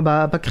passer maintenant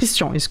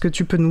Christian. Est-ce que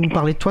tu peux nous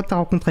parler de toi, de ta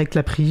rencontre avec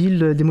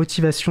l'April, des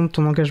motivations de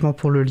ton engagement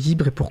pour le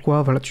libre et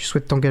pourquoi tu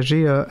souhaites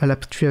t'engager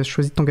tu as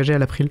choisi de t'engager à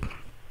l'April?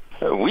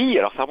 Oui,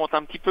 alors ça remonte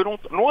un petit peu loin,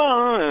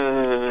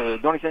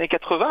 dans les années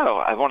 80,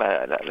 alors avant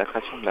la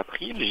création de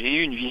l'April, j'ai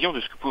eu une vision de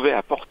ce que pouvait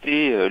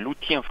apporter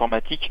l'outil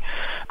informatique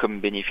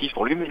comme bénéfice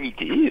pour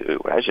l'humanité.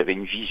 J'avais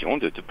une vision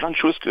de plein de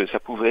choses que ça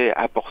pouvait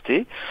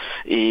apporter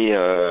et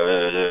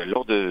à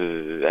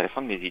la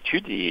fin de mes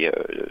études,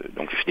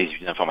 donc je fais des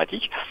études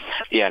informatiques,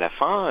 et à la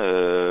fin,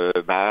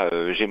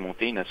 j'ai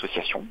monté une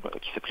association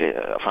qui s'appelait,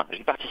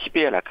 j'ai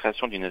participé à la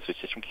création d'une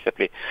association qui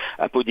s'appelait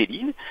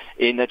Apodéline,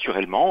 et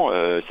naturellement,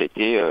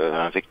 c'était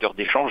un vecteur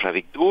d'échange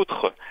avec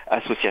d'autres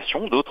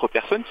associations, d'autres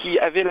personnes qui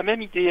avaient la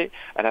même idée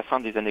à la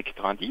fin des années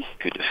 90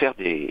 que de faire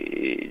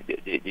des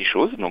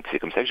choses. Donc c'est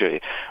comme ça que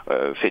j'avais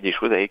fait des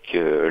choses avec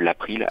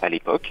l'April à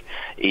l'époque.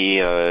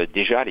 Et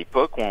déjà à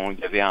l'époque, il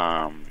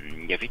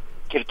y avait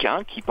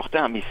quelqu'un qui portait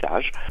un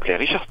message, s'appelait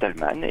Richard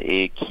Stallman,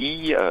 et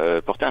qui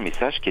portait un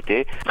message qui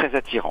était très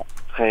attirant.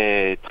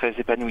 très très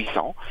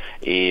épanouissant.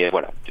 Et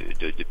voilà,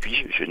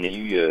 depuis, je n'ai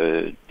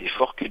eu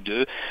d'effort que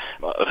de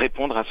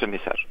répondre à ce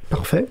message.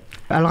 Parfait.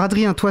 Alors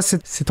Adrien, toi,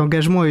 cet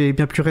engagement est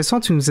bien plus récent.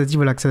 Tu nous as dit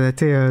voilà, que ça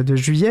datait de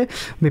juillet.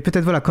 Mais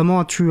peut-être, voilà, comment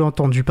as-tu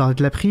entendu parler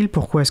de l'April?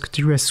 Pourquoi est-ce que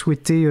tu as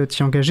souhaité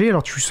t'y engager?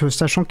 Alors,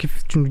 sachant que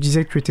tu nous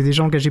disais que tu étais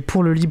déjà engagé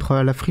pour le Libre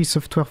à la Free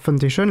Software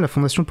Foundation, la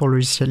fondation pour le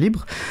logiciel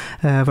libre.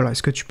 Voilà,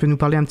 est-ce que tu peux nous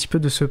parler un petit peu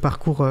de ce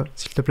parcours,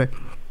 s'il te plaît?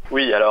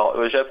 Oui, alors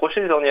j'ai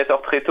approché les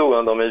ordinateurs très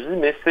tôt dans ma vie,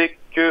 mais c'est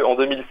qu'en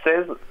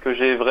 2016 que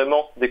j'ai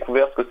vraiment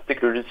découvert ce que c'était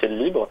que le logiciel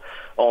libre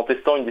en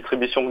testant une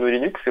distribution GNU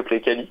Linux qui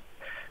s'appelait Kali.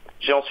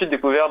 J'ai ensuite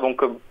découvert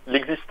donc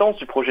l'existence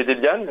du projet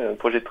Debian, un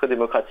projet très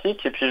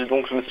démocratique, et puis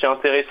donc je me suis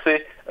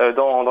intéressé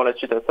dans la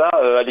suite à ça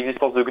à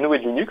l'existence de GNU et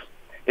de Linux.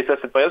 Et c'est à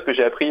cette période que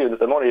j'ai appris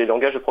notamment les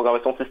langages de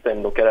programmation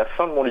système, donc à la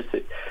fin de mon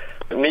lycée.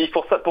 Mais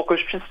pour que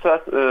je puisse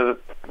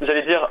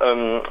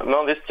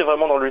m'investir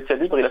vraiment dans le logiciel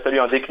libre, il a fallu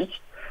un déclic.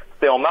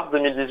 C'était en mars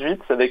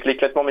 2018, avec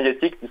l'éclatement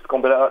médiatique du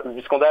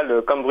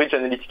scandale Cambridge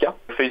Analytica.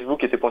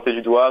 Facebook était pointé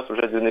du doigt sur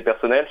le jet de données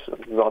personnelles,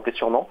 vous vous rappelez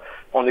sûrement,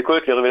 en écho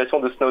avec les révélations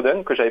de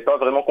Snowden, que j'avais pas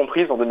vraiment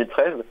comprises en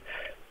 2013.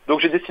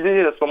 Donc j'ai décidé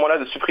à ce moment-là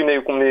de supprimer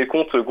mes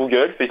comptes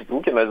Google,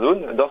 Facebook,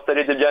 Amazon,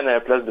 d'installer Debian à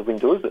la place de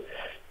Windows.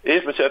 Et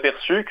je me suis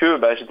aperçu que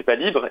j'étais pas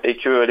libre et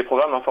que les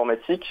programmes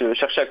informatiques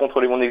cherchaient à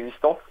contrôler mon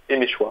existence et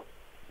mes choix.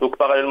 Donc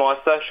parallèlement à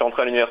ça, je suis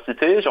entré à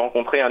l'université, j'ai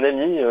rencontré un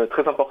ami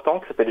très important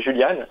qui s'appelle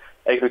Julian,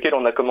 avec lequel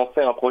on a commencé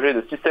un projet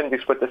de système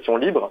d'exploitation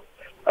libre,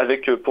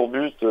 avec pour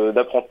but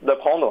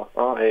d'apprendre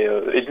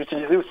et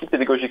d'utiliser aussi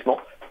pédagogiquement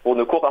pour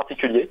nos cours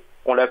particuliers.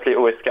 On l'a appelé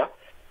OSK.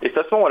 Et c'est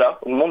à ce moment-là,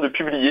 au moment de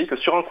publier, que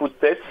sur un coup de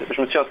tête,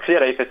 je me suis inscrit à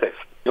la FSF.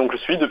 Donc je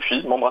suis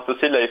depuis membre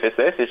associé de la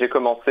FSF et j'ai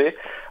commencé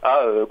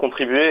à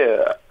contribuer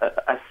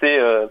assez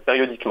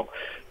périodiquement.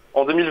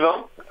 En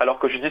 2020, alors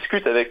que je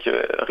discute avec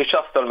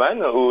Richard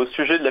Stallman au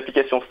sujet de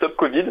l'application Stop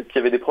Covid, qui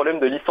avait des problèmes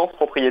de licence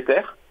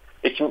propriétaire,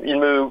 et il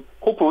me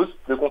propose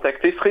de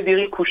contacter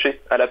Frédéric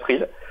Couchet à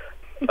l'April.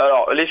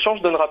 Alors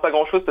l'échange donnera pas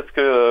grand-chose parce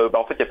que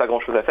en fait il n'y a pas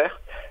grand-chose à faire.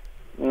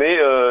 Mais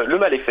le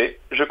mal est fait.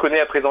 Je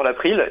connais à présent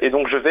l'April et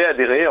donc je vais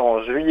adhérer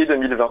en juillet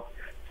 2020.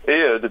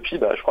 Et depuis,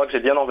 je crois que j'ai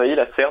bien envahi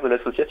la sphère de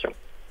l'association.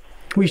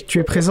 Oui, tu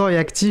es présent et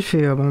actif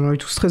et on est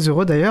tous très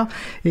heureux d'ailleurs.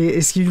 Et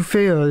ce qui nous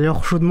fait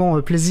d'ailleurs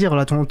chaudement plaisir,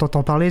 là on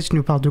t'entend parler, tu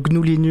nous parles de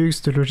GNU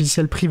Linux, de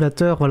logiciels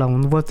privateurs, voilà, on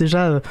voit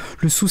déjà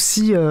le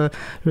souci,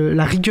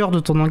 la rigueur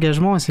de ton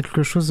engagement et c'est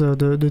quelque chose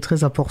de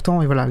très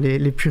important. Et voilà,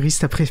 les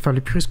puristes,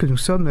 les puristes que nous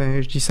sommes,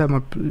 et je dis ça,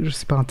 moi,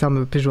 c'est pas un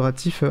terme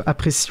péjoratif,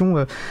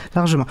 apprécions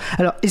largement.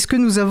 Alors, est-ce que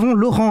nous avons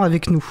Laurent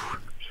avec nous ?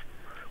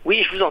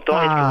 Oui, je vous entends.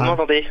 Est-ce que vous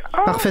m'entendez ?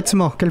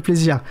 Parfaitement, quel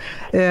plaisir.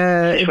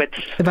 C'est chouette.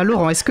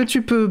 Laurent, est-ce que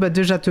tu peux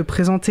déjà te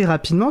présenter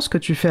rapidement ce que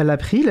tu fais à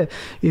l'April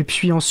et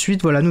puis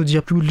ensuite nous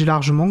dire plus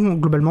largement,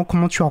 globalement,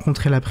 comment tu as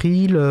rencontré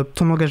l'April,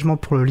 ton engagement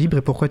pour le Libre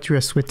et pourquoi tu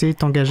as souhaité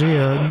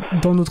t'engager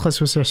dans notre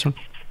association ?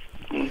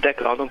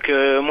 D'accord, donc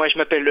moi je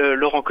m'appelle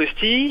Laurent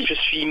Costi, je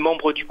suis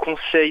membre du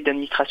conseil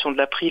d'administration de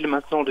l'April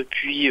maintenant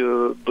depuis,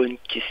 bonne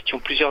question,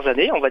 plusieurs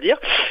années on va dire,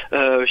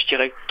 je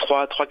dirais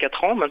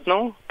 3-4 ans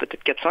maintenant,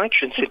 peut-être 4-5,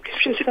 je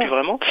ne sais plus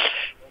vraiment.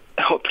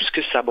 Oh, plus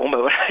que ça,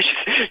 voilà,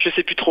 je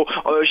sais plus trop.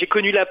 J'ai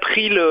connu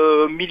l'April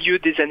milieu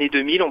des années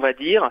 2000, on va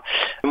dire.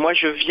 Moi,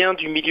 je viens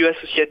du milieu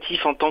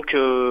associatif en tant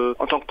que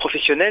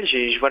professionnel.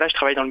 Je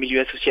travaille dans le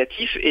milieu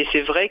associatif et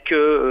c'est vrai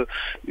que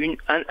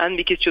un de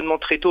mes questionnements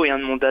très tôt et un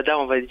de mon dada,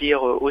 on va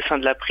dire, au sein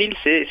de l'April,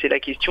 c'est la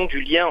question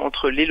du lien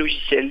entre les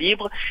logiciels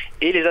libres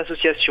et les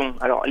associations.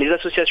 Alors, les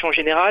associations en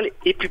général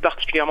et plus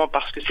particulièrement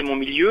parce que c'est mon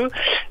milieu,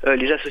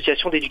 les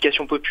associations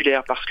d'éducation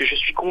populaire, parce que je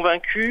suis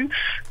convaincu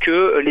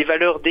que les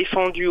valeurs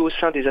défendues au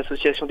sein des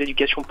associations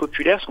d'éducation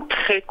populaire sont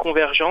très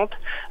convergentes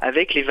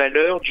avec les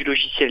valeurs du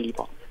logiciel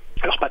libre.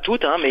 Alors pas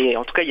toutes, mais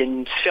en tout cas il y a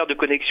une sphère de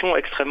connexion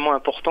extrêmement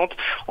importante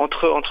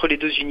entre les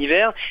deux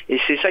univers et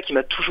c'est ça qui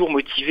m'a toujours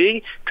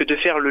motivé que de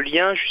faire le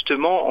lien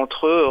justement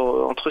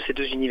entre ces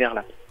deux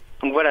univers-là.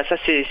 Donc voilà, ça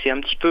c'est un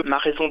petit peu ma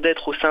raison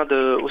d'être au sein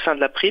de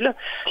l'April.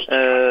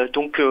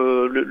 Donc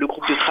le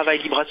groupe de travail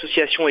Libre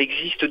Association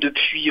existe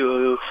depuis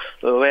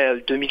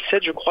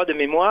 2007 je crois de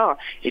mémoire.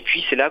 Et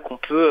puis c'est là qu'on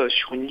peut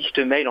sur une liste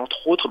mail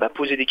entre autres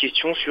poser des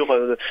questions sur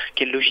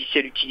quel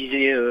logiciel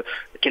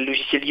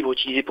libre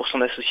utiliser pour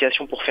son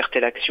association pour faire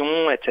telle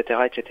action, etc.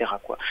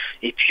 quoi.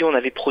 Et puis on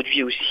avait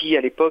produit aussi à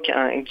l'époque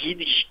un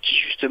guide qui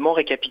justement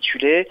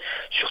récapitulait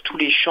sur tous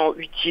les champs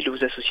utiles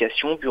aux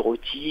associations,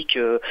 bureautique,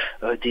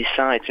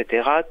 dessin, etc.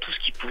 Tout ce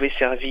qui pouvait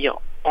servir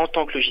en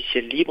tant que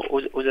logiciel libre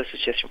aux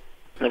associations.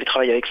 On avait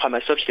travaillé avec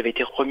Framasoft, qui avait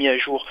été remis à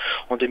jour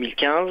en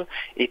 2015,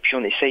 et puis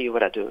on essaye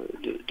de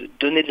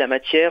donner de la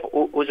matière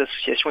aux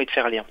associations et de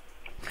faire lien.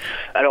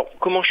 Alors,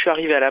 comment je suis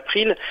arrivé à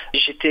l'April ?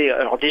 J'étais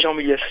déjà en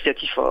milieu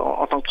associatif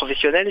en tant que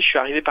professionnel. Je suis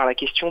arrivé par la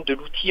question de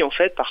l'outil en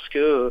fait, parce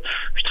que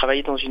je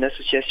travaillais dans une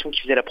association qui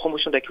faisait la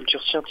promotion de la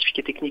culture scientifique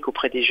et technique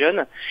auprès des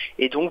jeunes.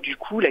 Et donc, du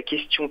coup, la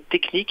question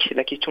technique,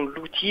 la question de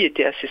l'outil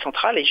était assez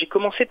centrale. Et j'ai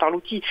commencé par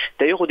l'outil.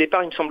 D'ailleurs, au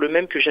départ, il me semble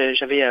même que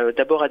j'avais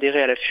d'abord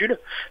adhéré à la FUL,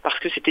 parce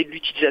que c'était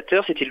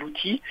l'utilisateur, c'était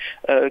l'outil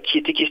qui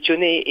était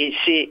questionné.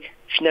 Et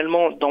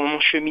finalement dans mon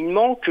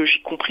cheminement que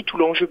j'ai compris tout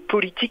l'enjeu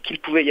politique qu'il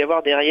pouvait y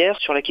avoir derrière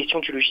sur la question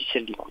du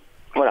logiciel libre.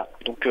 Voilà,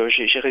 donc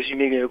j'ai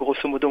résumé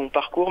grosso modo mon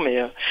parcours, mais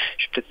je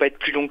vais peut-être pas être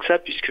plus long que ça,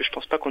 puisque je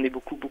pense pas qu'on ait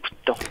beaucoup de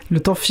temps. Le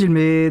temps file,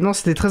 mais non,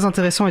 c'était très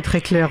intéressant et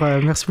très clair.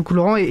 Merci beaucoup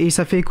Laurent, et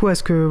ça fait écho à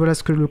ce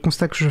que le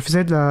constat que je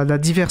faisais de la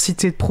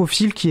diversité de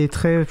profils qui est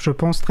très, je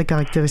pense, très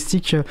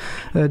caractéristique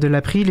de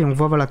l'April, et on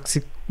voit que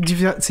cette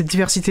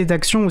diversité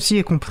d'actions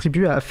aussi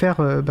contribue à faire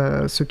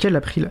ce qu'est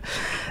l'April.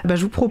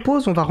 Je vous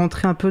propose, on va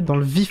rentrer un peu dans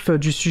le vif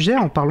du sujet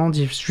en parlant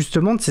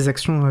justement de ces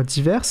actions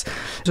diverses.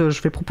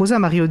 Je vais proposer à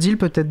Marie-Odile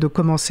peut-être de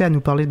commencer à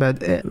nous parler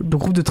du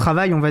groupe de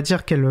travail, on va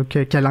dire,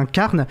 qu'elle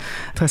incarne,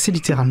 assez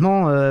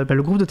littéralement,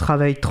 le groupe de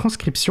travail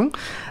transcription.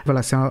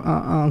 Voilà, c'est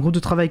un groupe de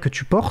travail que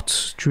tu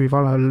portes. Tu es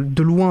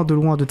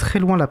de très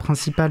loin la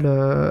principale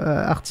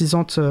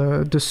artisante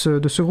de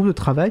ce groupe de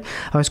travail.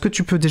 Alors, est-ce que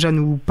tu peux déjà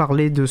nous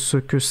parler de ce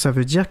que ça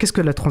veut dire? Qu'est-ce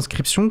que la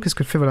transcription? Qu'est-ce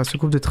que fait ce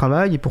groupe de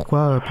travail, et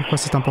pourquoi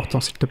c'est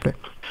important, s'il te plaît?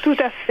 Tout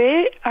à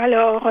fait.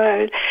 Alors,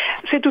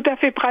 c'est tout à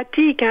fait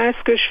pratique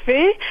ce que je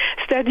fais.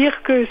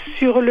 C'est-à-dire que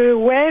sur le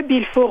web,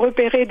 il faut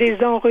repérer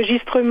des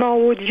enregistrements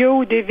audio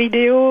ou des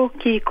vidéos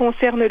qui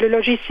concernent le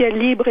logiciel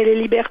libre et les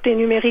libertés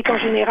numériques en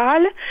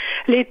général,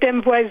 les thèmes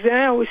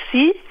voisins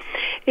aussi.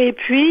 Et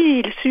puis,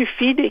 il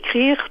suffit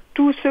d'écrire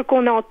tout ce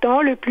qu'on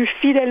entend le plus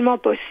fidèlement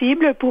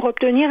possible pour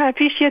obtenir un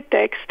fichier de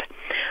texte.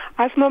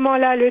 À ce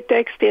moment-là, le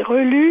texte est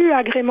relu,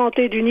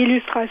 agrémenté d'une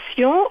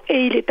illustration,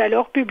 et il est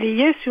alors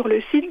publié sur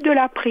le site de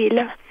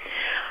l'April.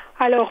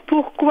 Alors,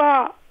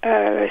 pourquoi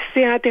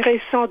c'est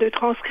intéressant de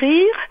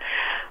transcrire?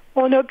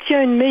 On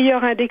obtient une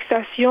meilleure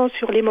indexation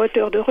sur les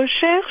moteurs de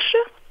recherche,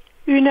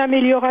 une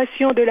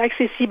amélioration de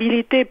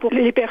l'accessibilité pour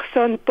les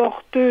personnes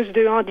porteuses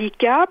de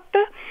handicap,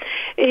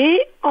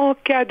 et en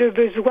cas de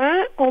besoin,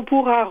 on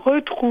pourra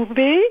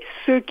retrouver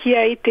ce qui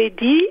a été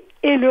dit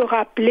et le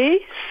rappeler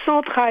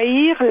sans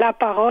trahir la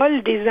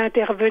parole des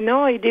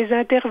intervenants et des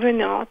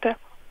intervenantes.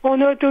 On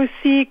note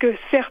aussi que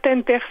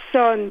certaines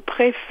personnes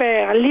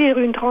préfèrent lire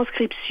une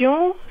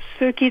transcription,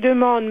 ce qui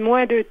demande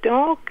moins de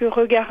temps que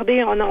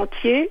regarder en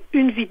entier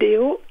une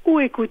vidéo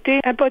ou écouter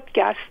un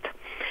podcast.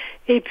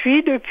 Et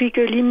puis, depuis que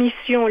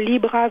l'émission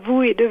Libre,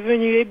 vous est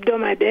devenue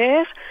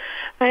hebdomadaire,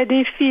 un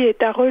défi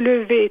est à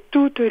relever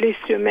toutes les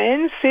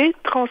semaines, c'est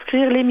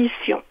transcrire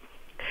l'émission.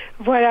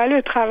 Voilà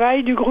le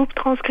travail du groupe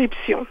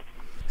transcription.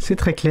 C'est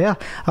très clair.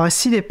 Alors,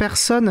 si les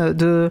personnes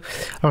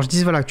Alors, je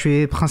dis, que tu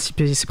es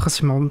c'est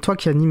principalement toi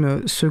qui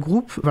anime ce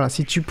groupe. Voilà,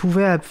 si tu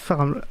pouvais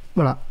faire...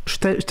 je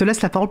te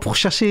laisse la parole pour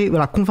chercher,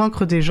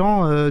 convaincre des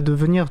gens de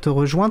venir te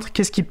rejoindre.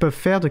 Qu'est-ce qu'ils peuvent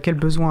faire? De quels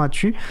besoins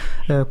as-tu?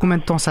 Combien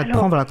de temps ça te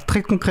prend?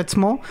 Très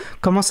concrètement,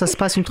 comment ça se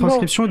passe une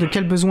transcription et de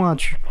quels besoins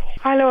as-tu?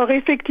 Alors,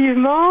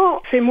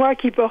 effectivement, c'est moi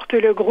qui porte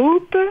le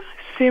groupe.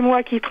 C'est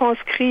moi qui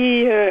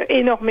transcris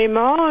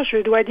énormément. Je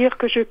dois dire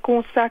que je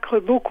consacre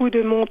beaucoup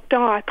de mon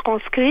temps à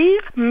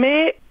transcrire,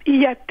 mais il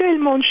y a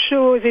tellement de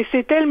choses et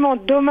c'est tellement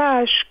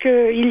dommage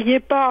qu'il n'y ait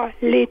pas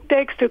les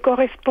textes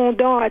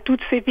correspondant à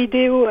toutes ces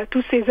vidéos, à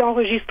tous ces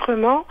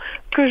enregistrements,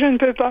 que je ne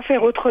peux pas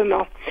faire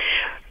autrement.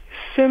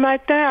 Ce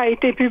matin a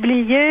été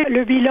publié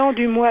le bilan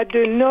du mois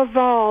de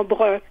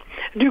novembre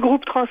du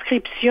groupe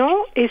transcription,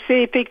 et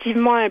c'est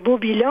effectivement un beau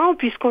bilan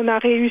puisqu'on a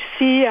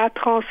réussi à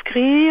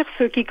transcrire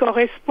ce qui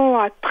correspond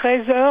à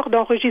 13 heures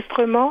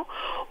d'enregistrement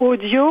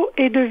audio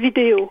et de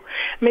vidéo.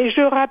 Mais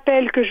je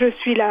rappelle que je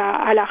suis là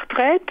à la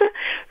retraite,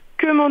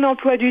 que mon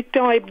emploi du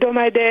temps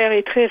hebdomadaire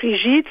est très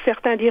rigide,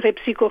 certains diraient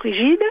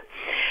psychorigide.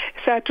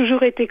 Ça a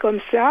toujours été comme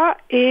ça,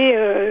 et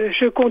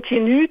je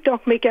continue tant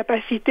que mes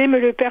capacités me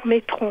le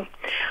permettront.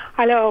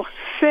 Alors,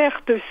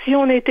 certes, si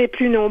on était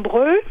plus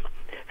nombreux,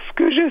 ce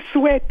que je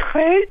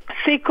souhaiterais,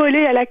 c'est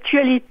coller à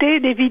l'actualité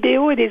des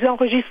vidéos et des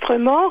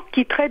enregistrements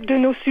qui traitent de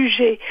nos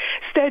sujets.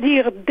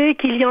 C'est-à-dire, dès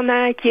qu'il y en a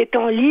un qui est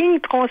en ligne,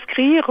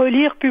 transcrire,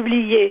 relire,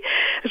 publier.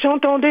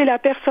 J'entendais la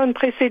personne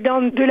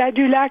précédente de la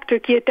Dulacte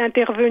qui est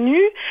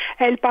intervenue.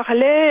 Elle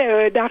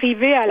parlait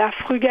d'arriver à la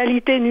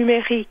frugalité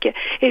numérique.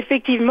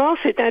 Effectivement,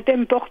 c'est un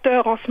thème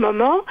porteur en ce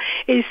moment.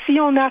 Et si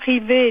on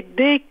arrivait,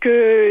 dès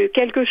que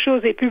quelque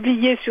chose est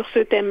publié sur ce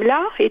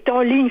thème-là, est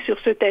en ligne sur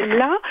ce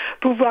thème-là,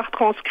 pouvoir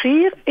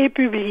transcrire et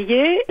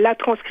publier la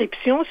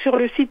transcription sur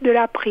le site de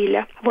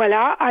l'April.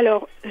 Voilà,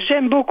 alors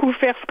j'aime beaucoup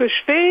faire ce que je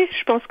fais,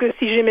 je pense que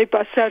si j'aimais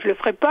pas ça, je le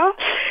ferais pas.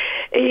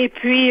 Et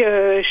puis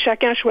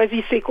chacun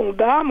choisit ses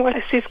combats. Moi,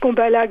 c'est ce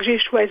combat-là que j'ai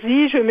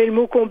choisi, je mets le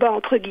mot combat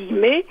entre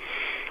guillemets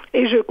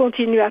et je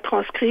continue à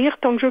transcrire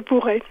tant que je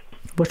pourrai.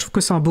 Moi, je trouve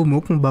que c'est un beau mot,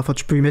 combat. Enfin,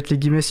 tu peux y mettre les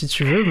guillemets si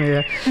tu veux,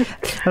 mais...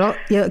 Alors,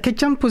 il y a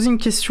quelqu'un me posait une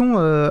question,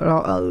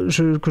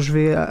 que je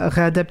vais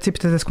réadapter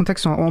peut-être à ce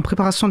contexte, en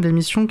préparation de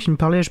l'émission, qui me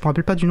parlait, je ne me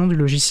rappelle pas du nom du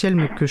logiciel,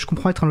 mais que je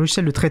comprends être un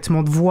logiciel de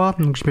traitement de voix.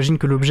 Donc, j'imagine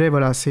que l'objet,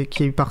 c'est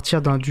qui est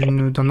partir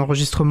d'un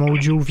enregistrement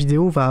audio ou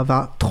vidéo,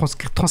 va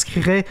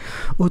transcrire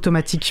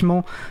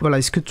automatiquement. Voilà,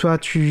 est-ce que toi,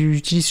 tu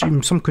utilises... Il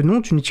me semble que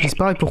non, tu n'utilises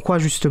pas. Et pourquoi,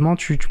 justement,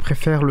 tu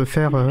préfères le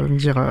faire,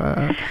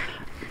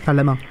 à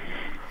la main?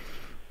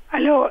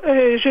 Alors,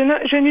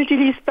 je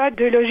n'utilise pas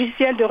de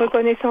logiciel de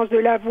reconnaissance de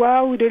la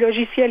voix ou de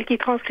logiciel qui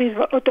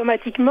transcrivent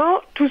automatiquement.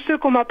 Tous ceux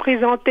qu'on m'a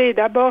présentés,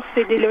 d'abord,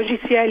 c'est des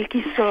logiciels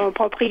qui sont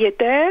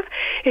propriétaires.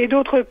 Et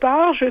d'autre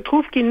part, je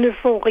trouve qu'ils ne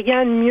font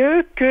rien de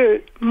mieux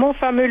que mon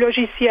fameux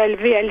logiciel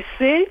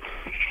VLC.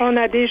 On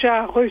a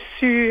déjà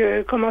reçu,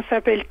 comment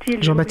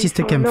s'appelle-t-il?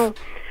 Jean-Baptiste Kempf.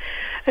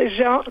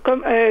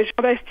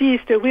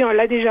 Jean-Baptiste, oui, on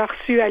l'a déjà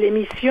reçu à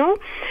l'émission.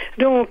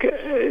 Donc,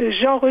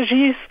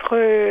 j'enregistre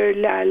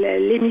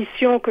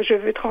l'émission que je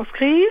veux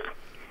transcrire.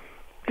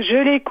 Je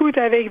l'écoute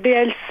avec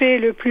VLC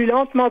le plus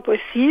lentement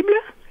possible.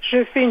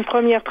 Je fais une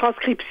première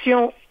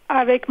transcription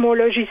avec mon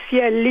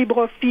logiciel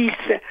LibreOffice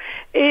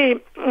et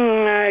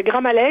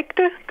Grammalect,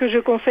 que je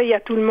conseille à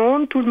tout le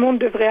monde. Tout le monde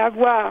devrait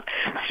avoir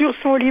sur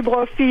son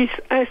LibreOffice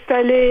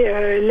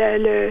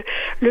installé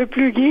le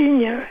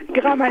plugin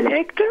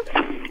Grammalect.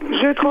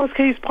 Je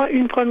transcris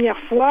une première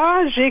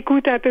fois,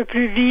 j'écoute un peu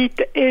plus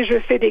vite et je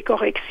fais des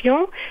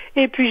corrections,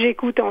 et puis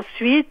j'écoute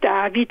ensuite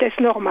à vitesse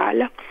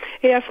normale.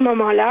 Et à ce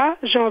moment-là,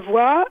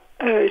 j'envoie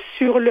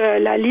sur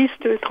la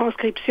liste de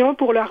transcription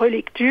pour la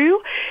relecture,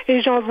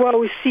 et j'envoie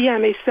aussi un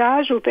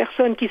message aux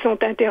personnes qui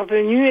sont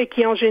intervenues et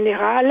qui en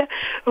général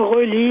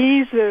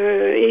relisent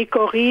et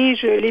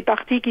corrigent les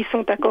parties qui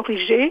sont à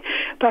corriger,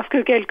 parce que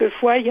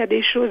quelquefois il y a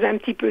des choses un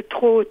petit peu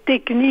trop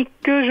techniques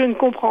que je ne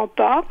comprends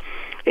pas.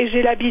 Et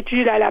j'ai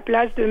l'habitude à la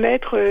place de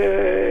mettre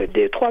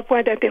des 3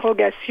 points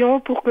d'interrogation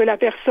pour que la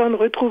personne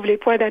retrouve les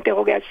points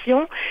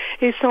d'interrogation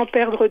et sans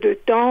perdre de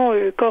temps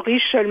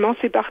corrige seulement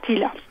ces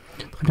parties-là.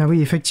 Très bien,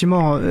 oui,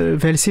 effectivement,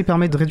 VLC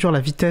permet de réduire la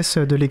vitesse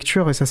de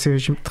lecture et ça c'est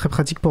très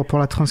pratique pour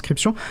la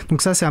transcription.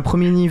 Donc ça c'est un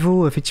premier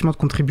niveau effectivement de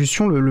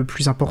contribution, le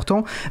plus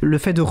important. Le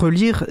fait de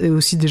relire est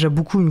aussi déjà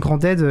une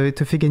grande aide et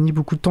te fait gagner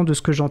beaucoup de temps de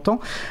ce que j'entends.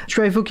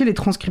 Tu as évoqué les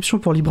transcriptions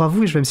pour Libre,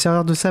 vous, et je vais me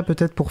servir de ça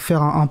peut-être pour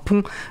faire un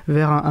pont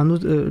vers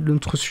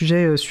notre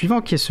sujet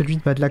suivant qui est celui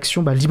de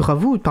l'action Libre,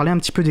 vous, de parler un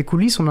petit peu des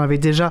coulisses. On en avait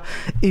déjà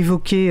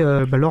évoqué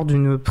lors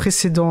d'une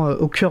précédente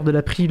au cœur de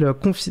l'April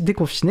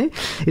déconfiné.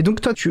 Et donc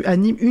toi tu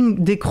animes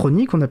une des chroniques.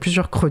 On a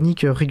plusieurs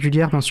chroniques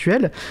régulières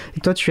mensuelles et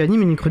toi tu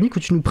animes une chronique où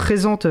tu nous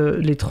présentes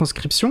les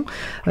transcriptions.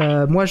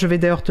 Moi je vais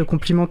d'ailleurs te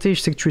complimenter,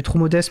 je sais que tu es trop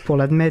modeste pour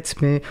l'admettre,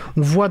 mais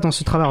on voit dans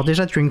ce travail, alors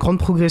déjà tu as une grande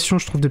progression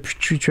je trouve depuis que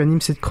tu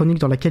animes cette chronique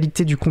dans la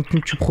qualité du contenu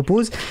que tu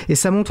proposes, et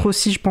ça montre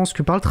aussi je pense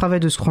que par le travail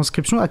de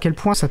transcription à quel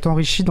point ça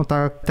t'enrichit dans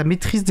ta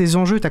maîtrise des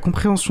enjeux, ta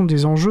compréhension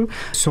des enjeux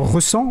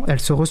elle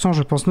se ressent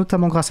je pense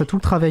notamment grâce à tout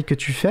le travail que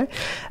tu fais.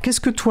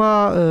 Qu'est-ce que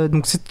toi,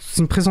 donc c'est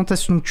une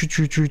présentation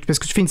parce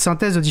que tu fais une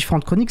synthèse de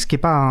différentes chroniques, ce qui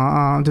n'est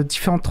pas de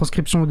différentes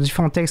transcriptions, de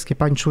différents textes, qui n'est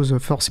pas une chose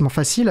forcément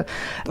facile.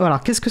 Voilà,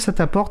 qu'est-ce que ça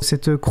t'apporte,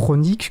 cette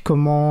chronique?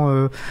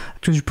 Comment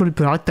tu peux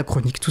parler de ta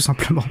chronique, tout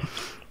simplement?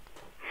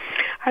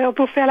 Alors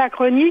pour faire la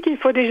chronique, il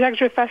faut déjà que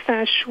je fasse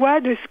un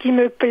choix de ce qui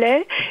me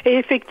plaît et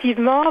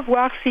effectivement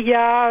voir s'il y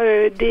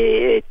a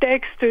des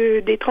textes,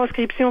 des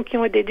transcriptions qui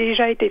ont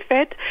déjà été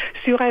faites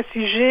sur un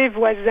sujet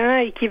voisin,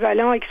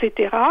 équivalent,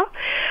 etc.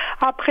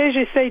 Après,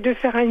 j'essaye de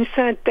faire une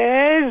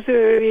synthèse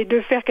et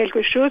de faire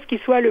quelque chose qui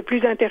soit le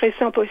plus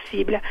intéressant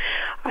possible.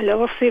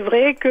 Alors c'est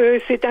vrai que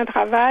c'est un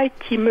travail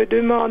qui me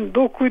demande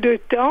beaucoup de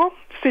temps.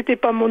 C'était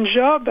pas mon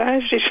job,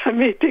 j'ai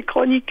jamais été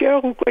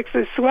chroniqueur ou quoi que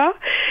ce soit,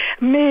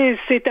 mais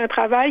c'est un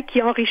travail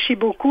qui enrichit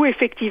beaucoup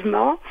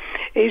effectivement,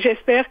 et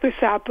j'espère que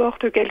ça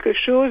apporte quelque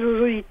chose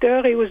aux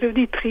auditeurs et aux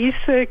auditrices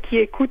qui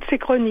écoutent ces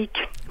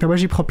chroniques. Moi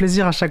j'y prends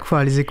plaisir à chaque fois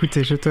à les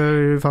écouter, je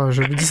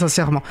le dis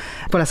sincèrement.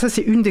 Voilà, ça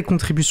c'est une des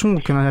contributions,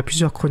 donc il y en a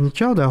plusieurs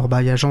chroniqueurs. D'ailleurs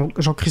il y a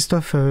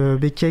Jean-Christophe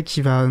Becquet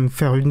qui va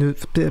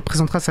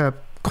présentera sa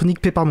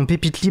chronique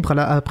Pépite libre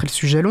après le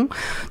sujet long.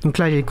 Donc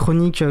là, il y a les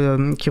chroniques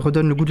qui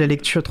redonnent le goût de la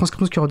lecture,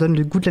 transcriptions qui redonnent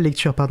le goût de la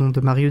lecture,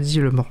 de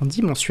Marie-Odile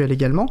Morandi, mensuel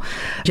également.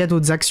 Il y a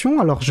d'autres actions.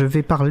 Alors, je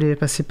vais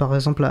passer par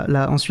exemple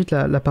ensuite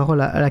la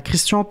parole à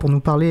Christian pour nous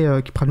parler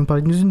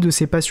d'une de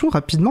ses passions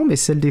rapidement, mais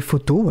celle des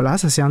photos. Voilà,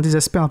 ça c'est un des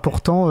aspects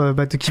importants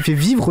qui fait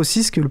vivre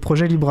aussi ce que le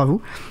projet Libre à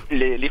vous.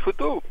 Les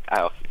photos.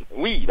 Alors,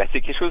 oui,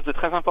 c'est quelque chose de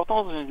très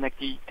important dans une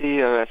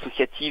activité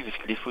associative, parce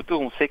que les photos,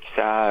 on sait que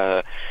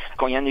ça,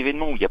 quand il y a un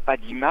événement où il n'y a pas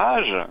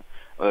d'image,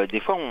 des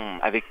fois,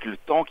 avec le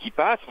temps qui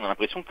passe, on a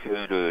l'impression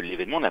que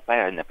l'événement n'a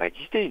pas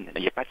existé.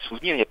 Il n'y a pas de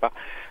souvenir, il n'y a pas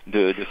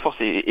de force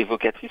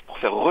évocatrice pour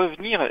faire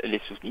revenir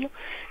les souvenirs.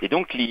 Et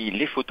donc,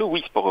 les photos,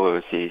 oui,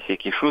 c'est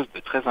quelque chose de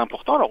très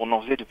important. Alors, on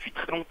en faisait depuis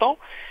très longtemps.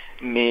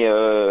 Mais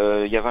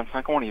il y a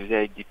 25 ans, on les faisait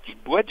avec des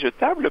petites boîtes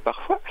jetables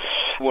parfois,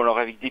 ou alors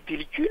avec des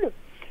pellicules.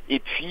 Et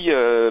puis,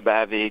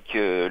 avec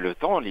le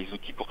temps, les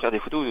outils pour faire des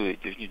photos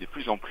est devenu de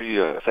plus en plus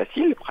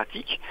faciles,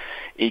 pratiques.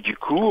 Et du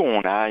coup,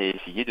 on a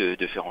essayé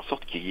de faire en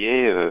sorte qu'il y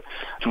ait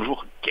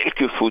toujours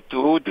quelques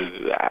photos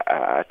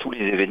à tous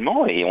les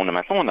événements. Et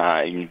maintenant, on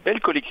a une belle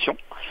collection.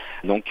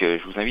 Donc,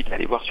 je vous invite à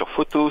aller voir sur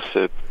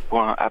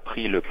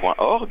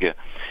photos.april.org.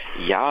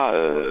 Il y a,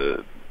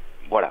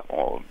 voilà.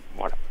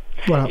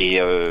 Et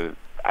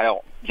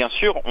alors, bien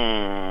sûr,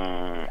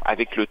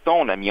 avec le temps,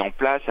 on a mis en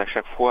place à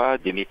chaque fois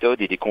des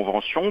méthodes et des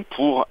conventions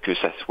pour que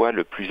ça soit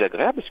le plus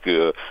agréable, parce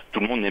que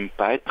tout le monde n'aime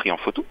pas être pris en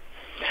photo.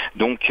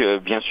 Donc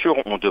bien sûr,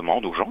 on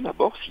demande aux gens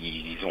d'abord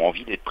s'ils ont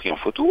envie d'être pris en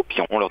photo, puis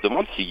on leur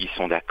demande s'ils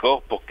sont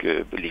d'accord pour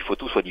que les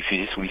photos soient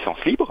diffusées sous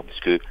licence libre, parce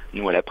que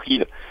nous à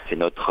l'April, c'est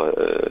notre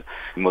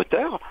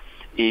moteur.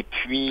 Et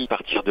puis, à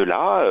partir de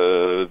là,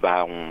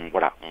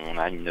 on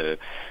a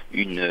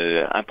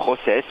un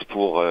process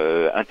pour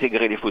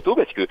intégrer les photos,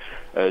 parce que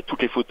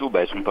toutes les photos,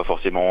 elles sont pas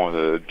forcément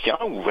bien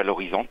ou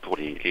valorisantes pour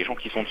les gens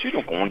qui sont dessus.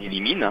 Donc, on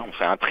élimine, on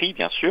fait un tri,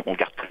 bien sûr, on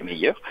garde que le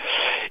meilleur.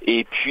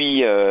 Et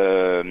puis,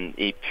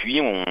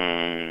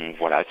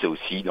 c'est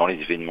aussi dans les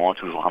événements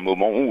toujours un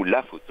moment où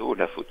la photo.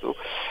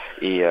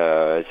 Et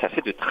ça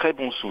fait de très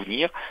bons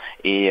souvenirs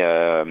et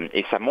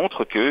ça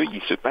montre que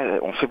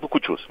on fait beaucoup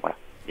de choses. Voilà.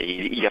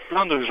 Et il y a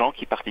plein de gens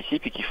qui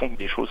participent et qui font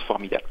des choses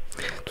formidables.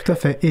 Tout à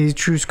fait. Et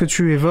ce que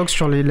tu évoques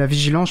sur la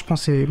vigilance, je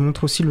pense,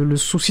 montre aussi le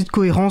souci de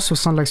cohérence au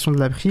sein de l'action de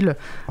l'April.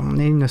 On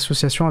est une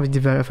association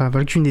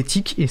avec une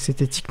éthique, et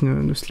cette éthique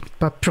ne se limite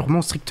pas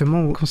purement,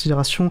 strictement aux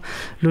considérations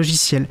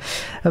logicielles.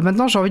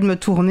 Maintenant, j'ai envie de me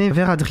tourner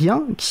vers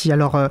Adrien, qui,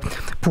 alors,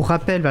 pour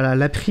rappel,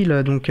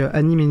 l'April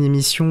anime une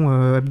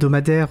émission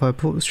hebdomadaire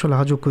sur la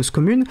radio Cause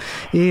Commune.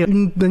 Et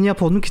une manière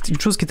pour nous,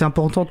 une chose qui était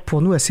importante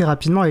pour nous assez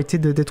rapidement, a été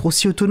d'être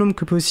aussi autonome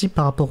que possible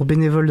par rapport aux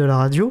bénévoles de la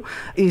radio,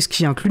 et ce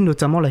qui inclut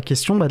notamment la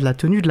question de la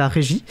tenue de la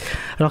régie,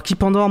 alors qui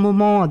pendant un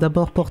moment a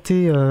d'abord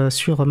porté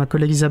sur ma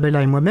collègue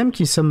Isabella et moi-même,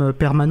 qui sommes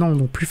permanents,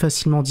 donc plus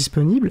facilement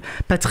disponibles.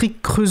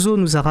 Patrick Creusot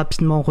nous a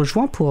rapidement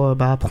rejoint pour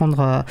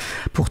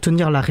pour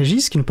tenir la régie,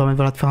 ce qui nous permet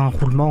de faire un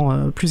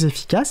roulement plus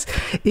efficace.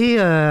 Et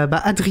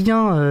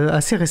Adrien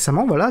assez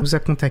récemment nous a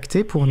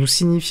contacté pour nous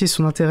signifier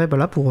son intérêt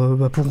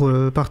pour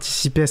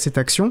participer à cette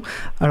action.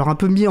 Alors un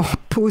peu mis en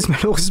pause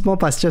malheureusement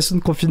par la situation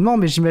de confinement,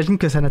 mais j'imagine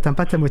que ça n'atteint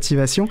pas ta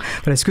motivation.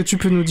 Est-ce que tu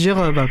peux nous dire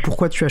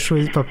pourquoi tu as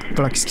choisi,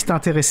 qu'est-ce qui t'a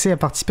intéressé à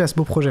participer à ce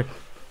beau projet?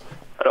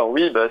 Alors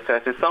oui, c'est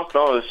assez simple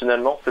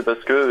finalement, c'est parce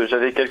que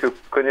j'avais quelques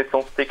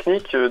connaissances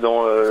techniques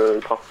dans le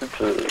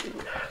principe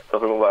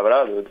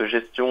de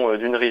gestion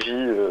d'une régie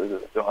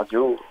de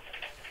radio,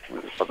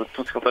 de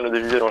tout ce qui concerne le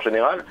visuel en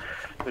général.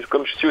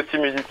 Comme je suis aussi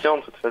musicien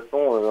de toute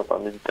façon,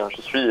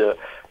 je suis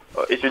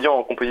étudiant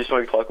en composition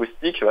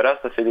électroacoustique,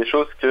 ça c'est des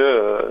choses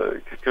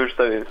que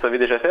je savais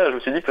déjà faire. Je me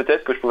suis dit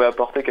peut-être que je pouvais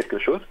apporter quelque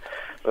chose,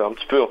 un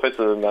petit peu en fait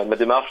ma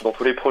démarche dans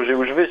tous les projets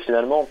où je vais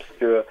finalement,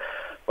 puisque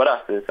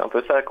c'est un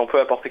peu ça, qu'on peut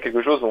apporter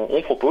quelque chose,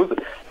 on propose.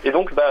 Et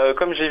donc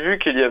comme j'ai vu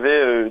qu'il y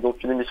avait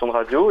une émission de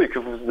radio et que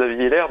vous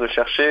aviez l'air de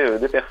chercher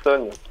des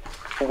personnes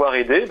pour pouvoir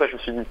aider, je me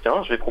suis dit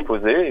tiens, je vais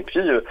proposer. Et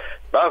puis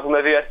vous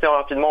m'avez assez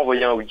rapidement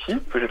envoyé un wiki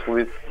que j'ai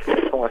trouvé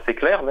assez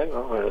clair même,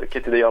 qui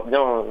était d'ailleurs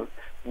bien.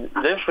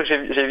 D'ailleurs, je crois que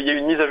il y a eu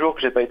une mise à jour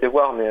que j'ai pas été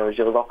voir, mais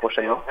j'irai voir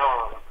prochainement.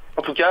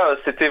 En tout cas,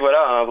 c'était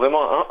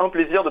vraiment un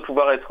plaisir de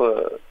pouvoir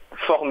être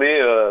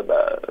formé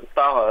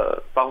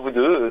par vous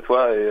deux,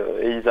 toi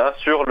et Isa,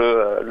 sur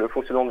le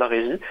fonctionnement de la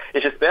régie.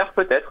 Et j'espère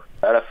peut-être,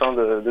 à la fin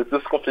de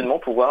ce confinement,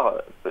 pouvoir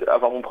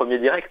avoir mon premier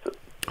direct.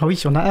 Ah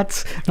oui, on a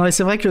hâte. Non, et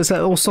c'est vrai que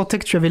on sentait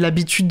que tu avais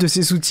l'habitude de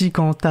ces outils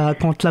quand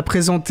on te l'a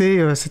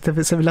présenté, ça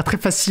avait l'air très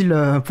facile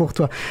pour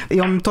toi. Et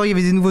en même temps, il y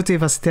avait des nouveautés,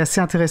 c'était assez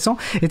intéressant.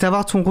 Et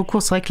d'avoir ton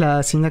recours, c'est vrai que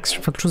c'est une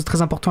action, quelque chose de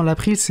très important de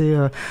l'April, c'est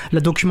la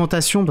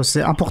documentation.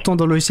 C'est important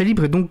dans le logiciel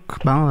libre et donc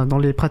dans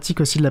les pratiques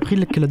aussi de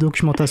l'April, que la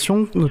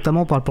documentation,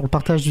 notamment pour le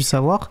partage du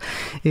savoir.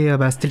 Et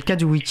c'était le cas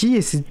du wiki,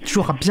 et c'est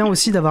toujours bien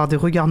aussi d'avoir des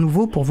regards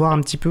nouveaux pour voir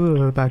un petit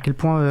peu à quel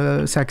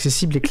point c'est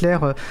accessible et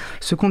clair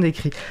ce qu'on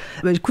écrit.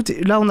 Écoute,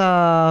 là on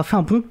a fait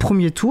un bon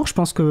premier tour. Je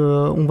pense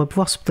qu'on va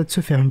pouvoir peut-être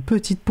se faire une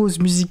petite pause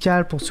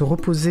musicale pour se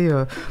reposer,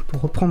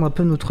 pour reprendre un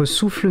peu notre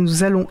souffle.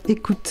 Nous allons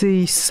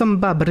écouter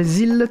Samba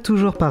Brésil,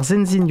 toujours par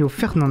Zenzinho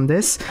Fernandes.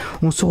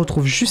 On se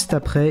retrouve juste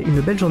après.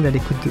 Une belle journée à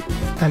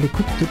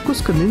l'écoute de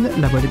Cause Commune,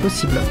 la voix des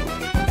possibles.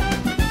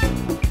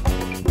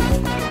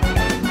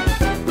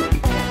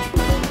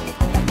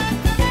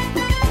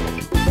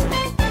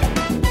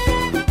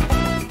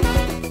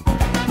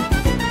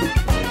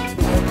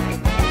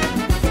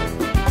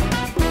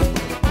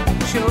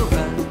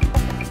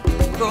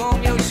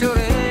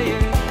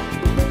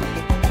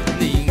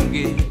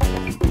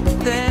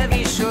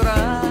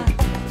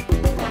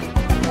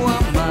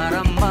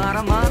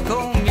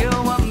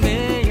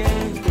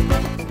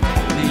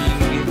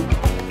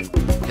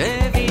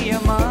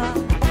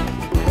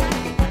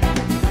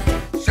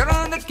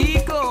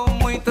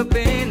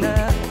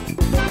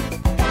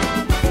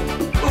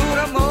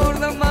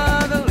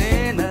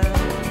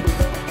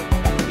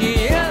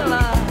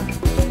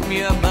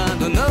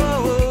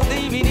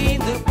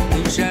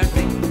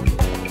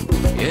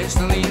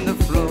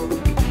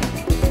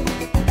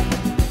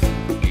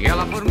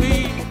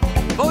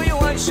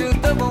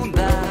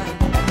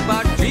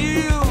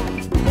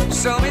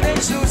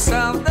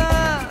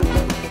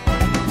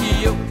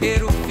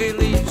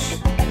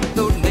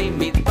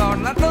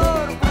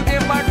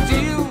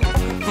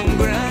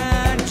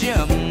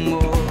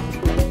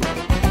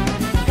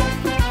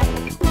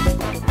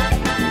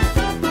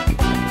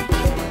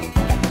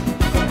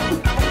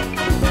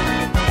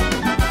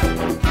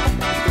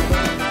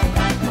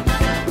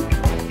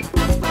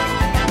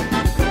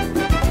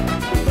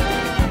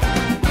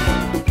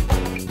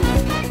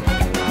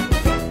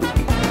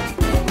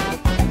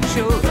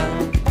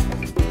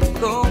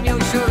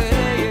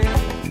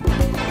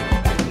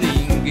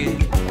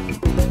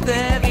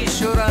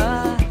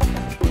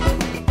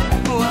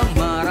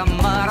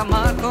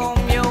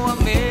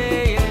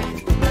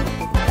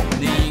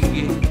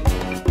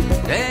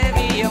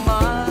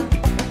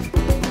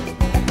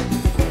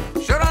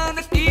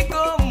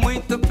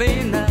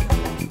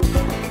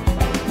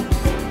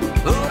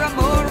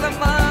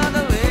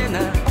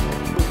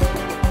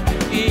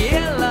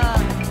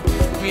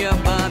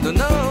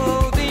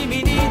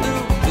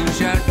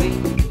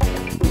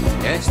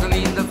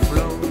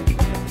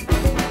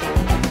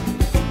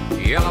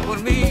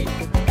 Ele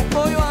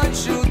foi o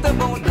anjo da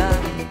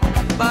bondade.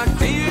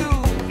 Partiu,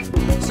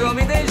 só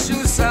me deixo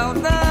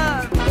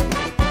saudade.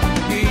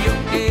 E eu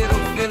quero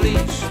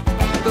feliz,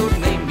 dor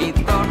nem me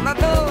torna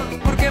dor,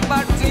 porque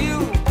partiu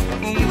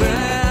um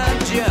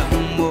grande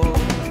amor.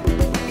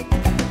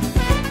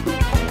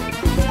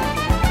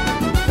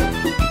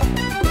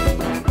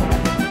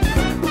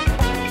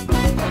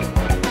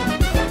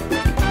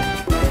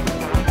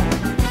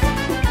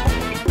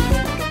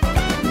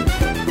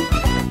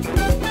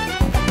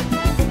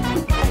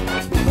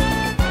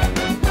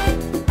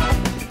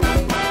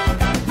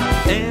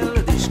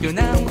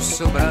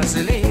 Sou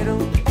brasileiro,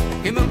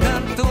 que meu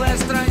canto é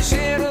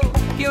estrangeiro,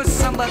 que o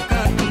samba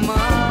canto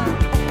mal.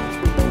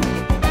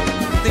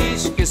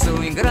 Diz que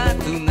sou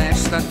ingrato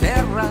nesta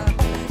terra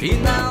e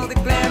não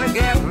declara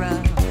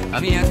guerra à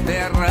minha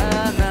terra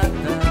natal.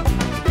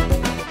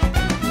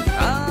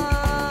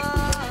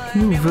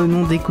 Nous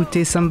venons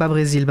d'écouter Samba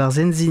Brésil par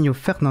Zenzinho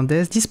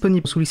Fernandez,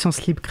 disponible sous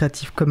licence libre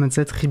Creative Commons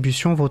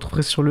Attribution. Vous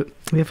retrouverez sur le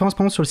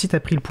référencement sur le site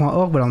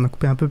april.org. Voilà, on a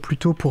coupé un peu plus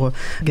tôt pour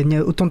gagner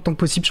autant de temps que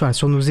possible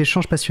sur nos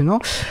échanges passionnants.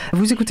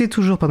 Vous écoutez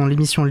toujours pendant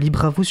l'émission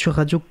Libre à vous sur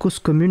Radio Cause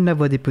Commune, la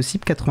voix des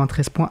possibles,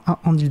 93.1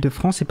 en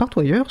Ile-de-France et partout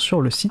ailleurs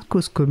sur le site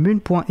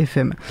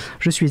causecommune.fm.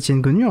 Je suis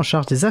Étienne Gonu, en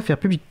charge des affaires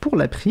publiques pour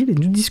l'April, et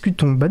nous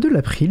discutons de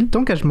l'April,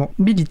 d'engagement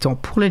militant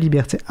pour la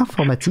liberté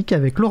informatique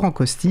avec Laurent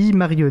Costi,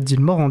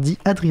 Marie-Odile Morandi,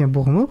 Adrien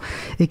Bourneau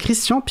et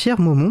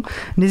Christian-Pierre Maumont.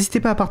 N'hésitez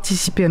pas à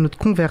participer à notre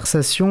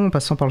conversation en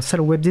passant par le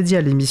salon web dédié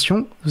à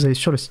l'émission. Vous allez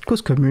sur le site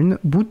Cause Commune,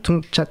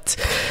 bouton chat.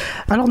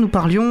 Alors nous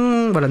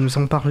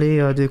avons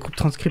parlé des groupes de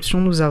transcription,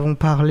 nous avons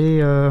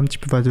parlé un petit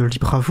peu de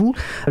Libre à vous.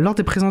 Lors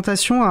des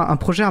présentations, un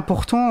projet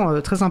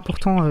important, très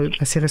important,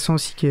 assez récent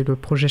aussi, qui est le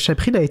projet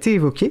Chapril, a été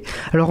évoqué.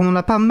 Alors on en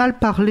a pas mal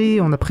parlé,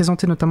 on a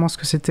présenté notamment ce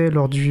que c'était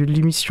lors de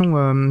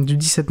l'émission du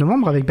 17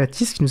 novembre avec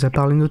Baptiste, qui nous a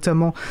parlé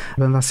notamment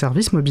d'un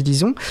service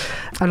Mobilisons.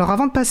 Alors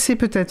avant de passer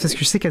peut-être, parce que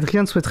je sais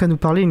qu'Adrien souhaiterait nous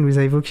parler, il nous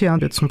a évoqué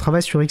de son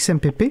travail sur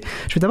XMPP,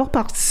 je vais d'abord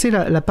passer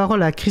la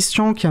parole à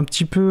Christian, qui est un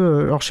petit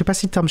peu, alors je sais pas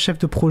si le terme chef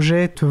de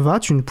projet te va,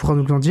 tu pourras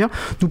nous en dire,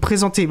 nous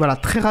présenter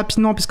très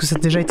rapidement, puisque ça a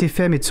déjà été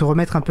fait, mais de se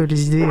remettre un peu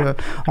les idées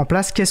en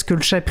place. Qu'est-ce que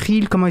le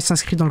Chapril, comment il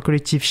s'inscrit dans le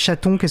collectif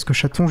Chaton, qu'est-ce que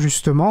Chaton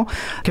justement,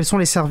 quels sont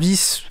les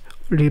services,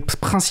 les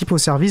principaux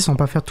services, on va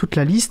pas faire toute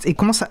la liste, et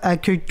comment ça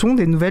accueille-t-on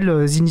des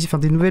nouvelles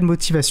des nouvelles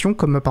motivations,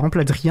 comme par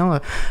exemple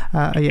Adrien,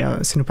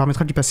 ça nous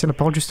permettra de lui passer la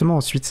parole justement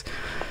ensuite.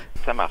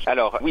 Ça marche.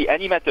 Alors oui,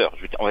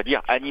 on va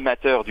dire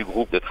animateur du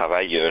groupe de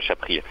travail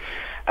Chapril.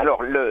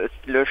 Alors,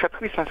 le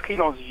Chapril s'inscrit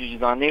dans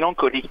un élan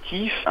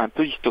collectif un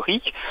peu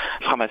historique.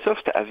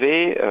 Framasoft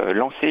avait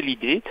lancé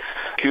l'idée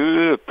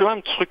que plein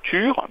de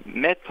structures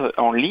mettent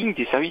en ligne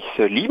des services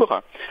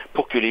libres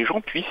pour que les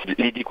gens puissent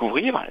les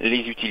découvrir,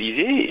 les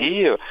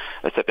utiliser et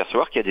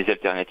s'apercevoir qu'il y a des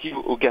alternatives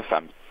aux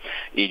GAFAM.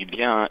 Et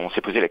bien, on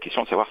s'est posé la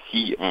question de savoir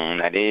si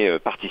on allait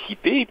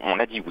participer. On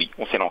a dit oui,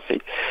 on s'est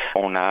lancé.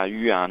 On a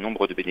eu un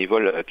nombre de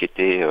bénévoles qui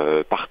était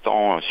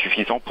partant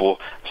suffisant pour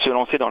se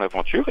lancer dans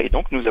l'aventure. Et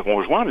donc, nous avons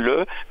rejoint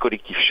le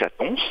collectif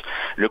Chatons,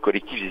 le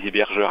collectif des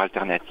hébergeurs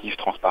alternatifs,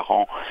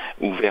 transparents,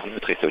 ouverts,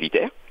 neutres et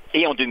solitaires.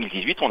 Et en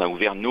 2018, on a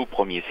ouvert nos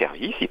premiers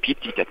services et puis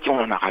petit à petit, on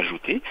en a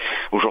rajouté.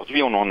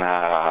 Aujourd'hui, on en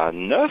a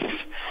 9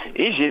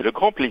 et j'ai le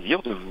grand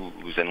plaisir de vous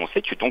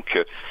annoncer que donc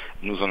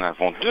nous en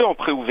avons 2 en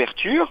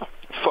préouverture.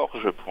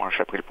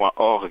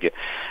 forge.chapril.org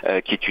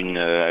qui est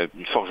une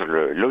forge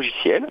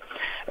logicielle.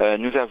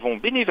 Nous avons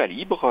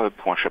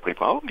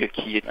bénévalibre.chapril.org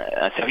qui est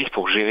un service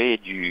pour gérer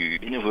du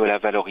bénévolat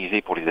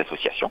valorisé pour les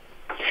associations.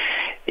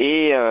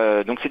 Et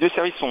donc ces 2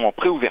 services sont en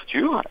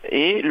préouverture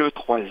et le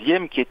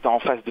 3e qui est en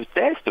phase de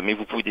test, mais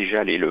vous pouvez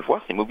déjà aller le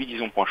voir, c'est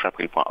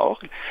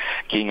mobilisons.chapril.org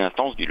qui est une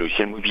instance du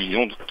logiciel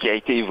Mobilisons qui a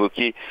été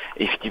évoqué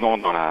effectivement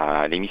dans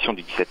l'émission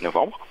du 17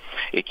 novembre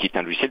et qui est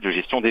un logiciel de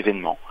gestion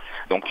d'événements.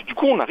 Donc du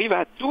coup on arrive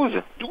à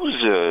 12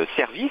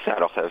 services,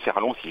 alors ça va faire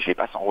long si je les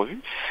passe en revue,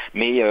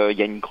 mais il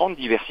y a une grande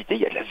diversité,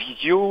 il y a de la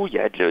visio, il y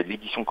a de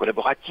l'édition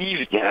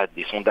collaborative, il y a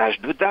des sondages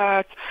de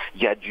dates,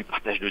 il y a du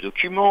partage de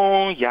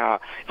documents, il y a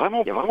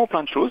vraiment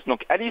plein de choses.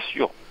 Donc allez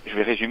sur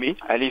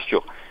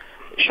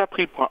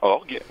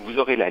chapril.org, vous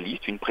aurez la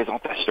liste, une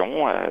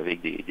présentation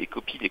avec des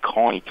copies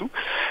d'écran et tout,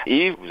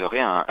 et vous aurez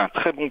un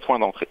très bon point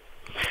d'entrée.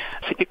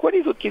 C'était quoi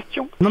les autres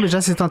questions ? Non,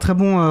 déjà c'est un très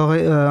bon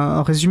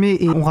résumé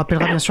et on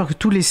rappellera bien sûr que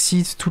tous les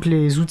sites, tous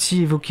les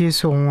outils évoqués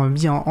seront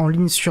mis en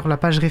ligne sur la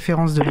page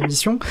référence de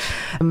l'émission.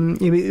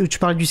 Et tu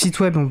parlais du site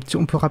web,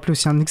 on peut rappeler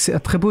aussi un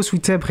très beau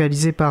site web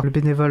réalisé par le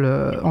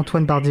bénévole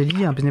Antoine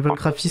Bardelli, un bénévole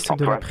graphiste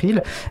de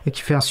l'April et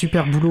qui fait un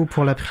super boulot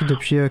pour l'April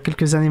depuis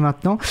quelques années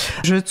maintenant.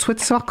 Je souhaite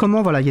savoir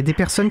comment, il y a des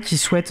personnes qui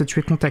souhaitent, tu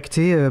es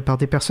contacté par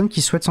des personnes qui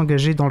souhaitent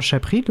s'engager dans le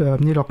Chapril,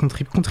 amener leur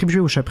contribuer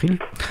au Chapril.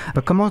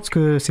 Comment est-ce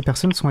que ces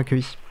personnes sont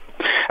accueillies ?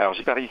 Alors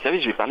j'ai parlé du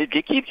service, je vais parler de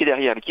l'équipe qui est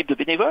derrière, l'équipe de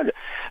bénévoles,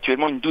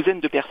 actuellement une 12aine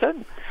de personnes.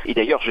 Et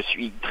d'ailleurs je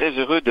suis très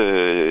heureux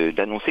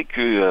d'annoncer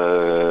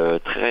que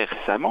très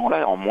récemment,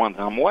 là, en moins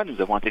d'un mois, nous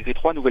avons intégré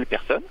 3 nouvelles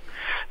personnes.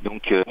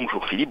 Donc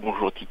bonjour Philippe,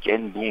 bonjour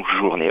Tiken,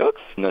 bonjour Néox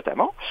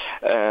notamment.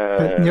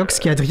 Néox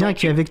qui est Adrien et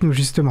qui est avec nous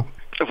justement.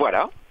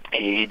 Voilà,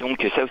 et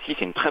donc ça aussi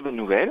c'est une très bonne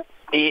nouvelle.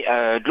 Et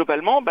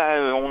globalement,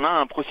 on a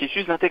un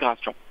processus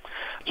d'intégration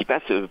qui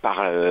passe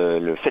par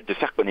le fait de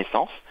faire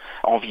connaissance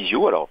en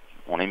visio. Alors,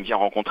 on aime bien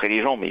rencontrer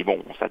les gens, mais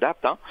bon, on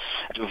s'adapte,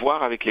 de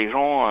voir avec les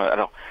gens,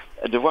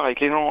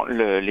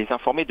 les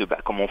informer de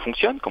comment on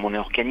fonctionne, comment on est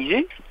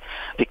organisé,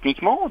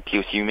 techniquement, puis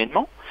aussi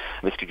humainement,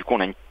 parce que du coup on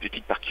a une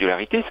petite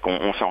particularité, c'est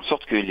qu'on fait en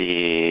sorte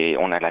que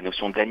on a la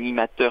notion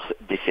d'animateur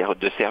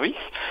de service,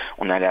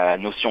 on a la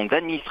notion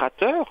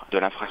d'administrateur de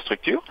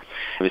l'infrastructure,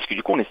 parce que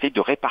du coup on essaie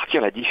de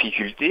répartir la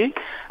difficulté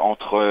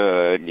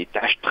entre les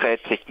tâches très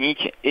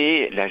techniques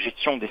et la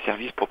gestion des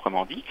services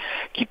proprement dit,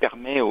 qui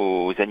permet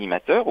aux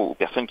animateurs, aux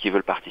personnes qui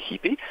veulent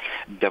participer,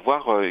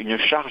 d'avoir une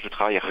charge de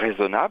travail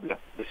raisonnable,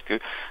 parce que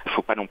il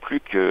faut pas non plus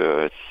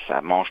que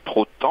ça mange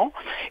trop de temps,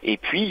 et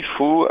puis il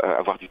faut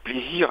avoir du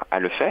plaisir à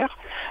le faire,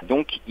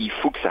 donc il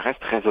faut que ça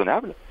reste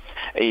raisonnable.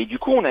 Et du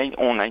coup, on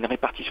a une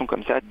répartition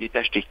comme ça des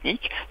tâches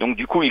techniques. Donc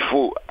du coup, il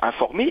faut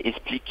informer,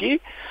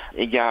 expliquer.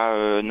 Et il y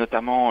a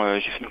notamment,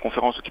 j'ai fait une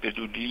conférence au s'appelle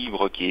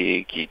Libre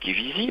qui est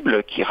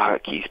visible, qui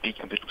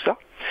explique un peu tout ça.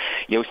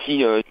 Il y a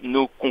aussi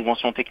nos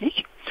conventions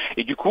techniques.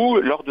 Et du coup,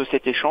 lors de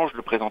cet échange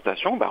de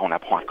présentation, on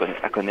apprend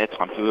à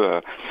connaître un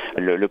peu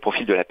le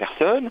profil de la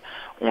personne.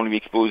 On lui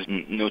expose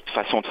notre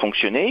façon de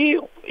fonctionner,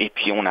 et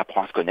puis on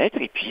apprend à se connaître.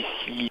 Et puis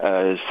si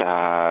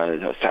ça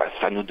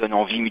nous donne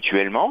envie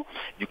mutuellement,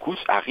 du coup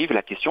arrive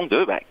la question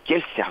de à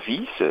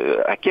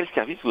quel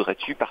service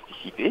voudrais-tu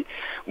participer,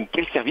 ou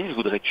quel service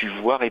voudrais-tu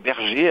voir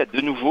hébergé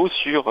de nouveau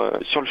sur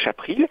le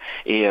Chapril.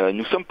 Et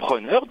nous sommes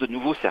preneurs de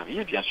nouveaux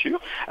services, bien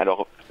sûr.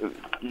 Alors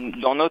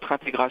dans notre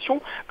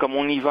intégration, comme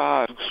on y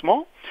va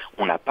doucement,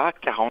 on n'a pas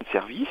 40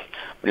 services,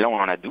 là on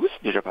en a 12,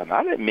 déjà pas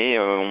mal, mais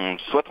on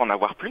souhaite en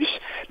avoir plus,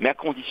 mais à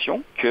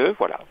condition que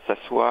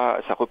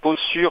ça repose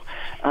sur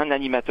un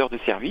animateur de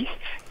service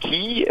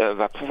qui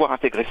va pouvoir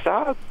intégrer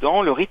ça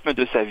dans le rythme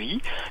de sa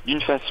vie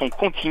d'une façon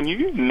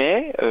continue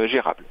mais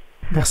gérable.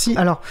 Merci.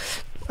 Alors,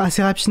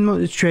 assez rapidement,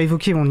 tu as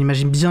évoqué, on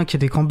imagine bien qu'il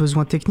y a des grands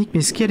besoins techniques, mais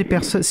est-ce qu'il y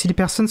a si les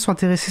personnes sont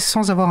intéressées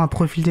sans avoir un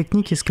profil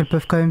technique, est-ce qu'elles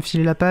peuvent quand même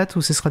filer la patte,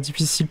 ou ce sera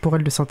difficile pour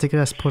elles de s'intégrer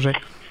à ce projet ?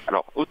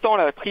 Alors, autant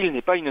l'April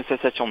n'est pas une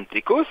association de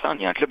techos,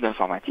 il y a un club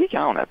d'informatique,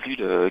 on a plus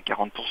de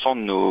 40%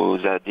 de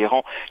nos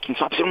adhérents qui ne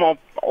sont absolument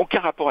aucun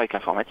rapport avec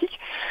l'informatique.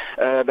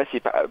 C'est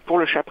pas pour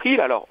le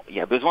Chapril, alors il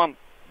y a besoin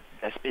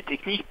d'aspects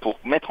techniques pour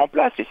mettre en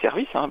place les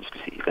services, parce que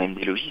c'est quand même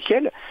des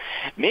logiciels.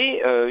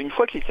 Mais une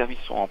fois que les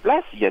services sont en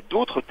place, il y a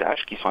d'autres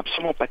tâches qui sont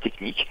absolument pas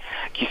techniques,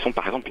 qui sont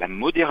par exemple la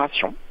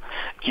modération,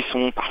 qui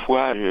sont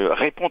parfois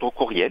répondre aux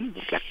courriels,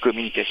 donc la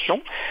communication,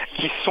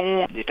 qui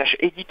sont des tâches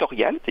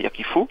éditoriales, c'est-à-dire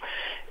qu'il faut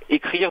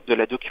écrire de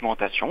la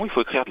documentation, il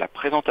faut écrire de la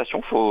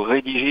présentation, il faut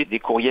rédiger des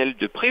courriels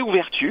de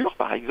préouverture,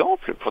 par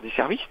exemple, pour des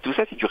services. Tout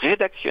ça, c'est du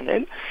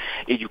rédactionnel.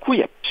 Et du coup, il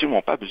n'y a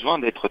absolument pas besoin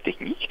d'être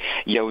technique.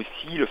 Il y a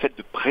aussi le fait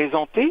de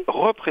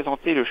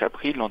représenter le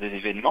Chapril dans des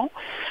événements.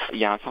 Il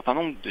y a un certain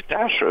nombre de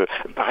tâches.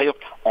 Par ailleurs,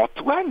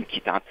 Antoine, qui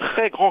est un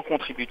très grand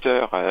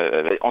contributeur,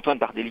 Antoine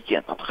Bardelli, qui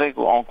est un très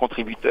grand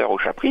contributeur au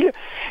Chapril,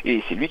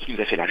 et c'est lui qui nous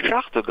a fait la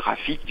charte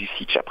graphique du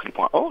site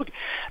chapril.org.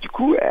 Du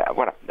coup,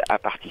 a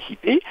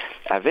participé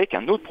avec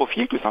un autre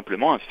profil que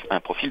simplement un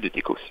profil de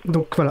techos.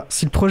 Donc voilà,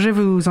 si le projet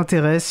vous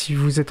intéresse, si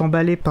vous êtes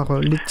emballé par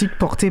l'éthique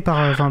portée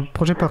par le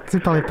projet porté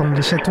par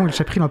les chatons et le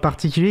Chapril en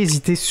particulier,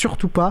 n'hésitez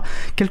surtout pas,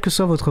 quel que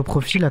soit votre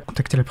profil, à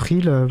contacter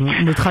l'April.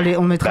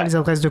 On mettra les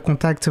adresses de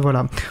contact,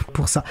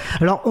 pour ça.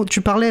 Alors,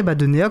 tu parlais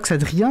de Néox,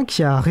 Adrien,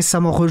 qui a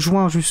récemment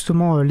rejoint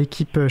justement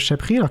l'équipe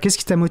Chapril. Alors, qu'est-ce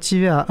qui t'a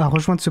motivé à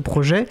rejoindre ce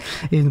projet ?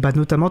 Et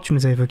notamment, tu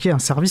nous as évoqué un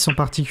service en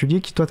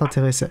particulier qui, toi,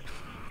 t'intéressait.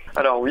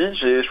 Alors oui,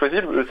 j'ai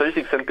choisi le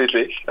service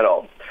XMPP.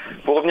 Alors,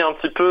 pour revenir un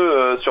petit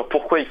peu sur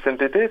pourquoi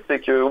XMPP,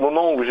 c'est qu'au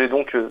moment où j'ai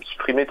donc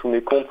supprimé tous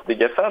mes comptes des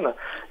GAFAM,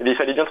 il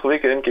fallait bien trouver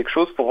quand même quelque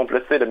chose pour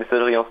remplacer la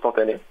messagerie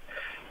instantanée.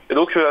 Et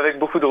donc avec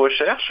beaucoup de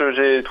recherches,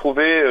 j'ai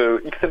trouvé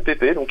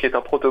XMPP, donc qui est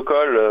un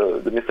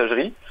protocole de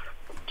messagerie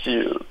qui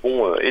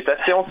est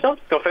assez ancien,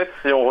 parce qu'en fait,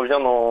 si on revient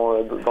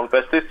dans le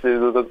passé, c'est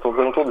aux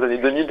alentours des années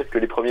 2000 que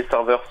les premiers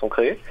serveurs sont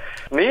créés.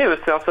 Mais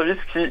c'est un service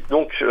qui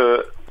donc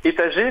est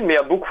âgé, mais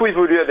a beaucoup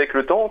évolué avec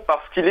le temps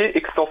parce qu'il est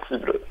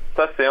extensible.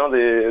 Ça, c'est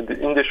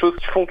une des choses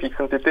qui font que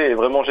XMPP est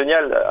vraiment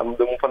génial,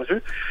 de mon point de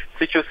vue,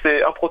 c'est que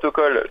c'est un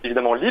protocole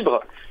évidemment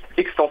libre,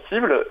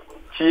 extensible,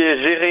 qui est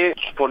géré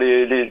pour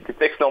les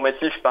textes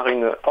normatifs par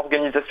une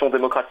organisation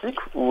démocratique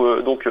où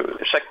donc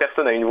chaque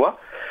personne a une voix.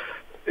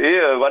 Et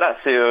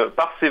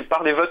c'est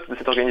par les votes de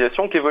cette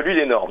organisation qu'évoluent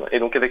les normes. Et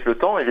donc avec le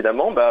temps,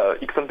 évidemment,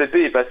 XMPP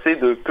est passé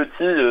de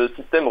petits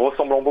systèmes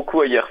ressemblant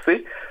beaucoup à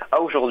IRC à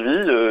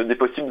aujourd'hui des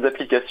possibles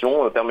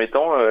applications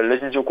permettant la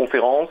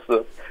visioconférence,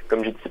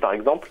 comme Jitsi par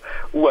exemple,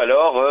 ou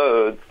alors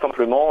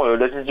simplement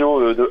la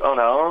visio de 1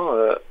 à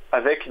 1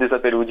 avec des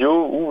appels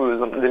audio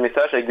ou des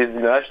messages avec des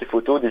images, des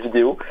photos, des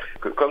vidéos,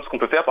 comme ce qu'on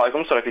peut faire par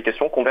exemple sur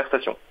l'application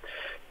Conversation.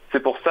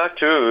 C'est pour ça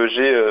que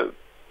j'ai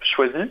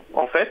choisi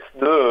en fait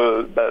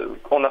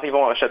en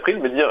arrivant à Chapril,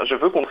 me dire je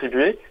veux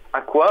contribuer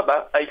à quoi ?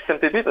 À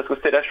XMPP, parce que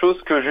c'est la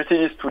chose que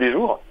j'utilise tous les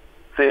jours.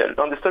 C'est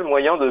l'un des seuls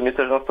moyens de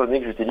messagerie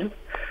instantanée que j'utilise.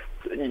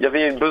 il y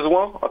avait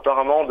besoin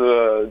apparemment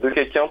de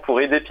quelqu'un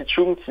pour aider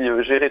Pitchoum qui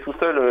gérait tout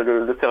seul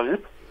le service.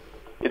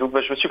 Et donc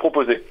je me suis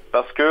proposé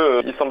parce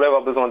que il semblait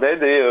avoir besoin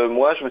d'aide et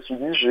moi je me suis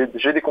dit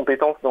j'ai des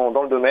compétences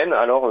dans le domaine,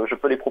 alors je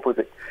peux les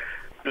proposer.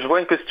 Je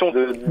vois une question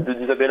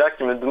d'Isabella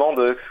qui me demande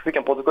ce que c'est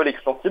qu'un protocole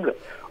extensible.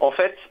 En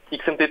fait,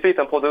 XMPP est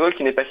un protocole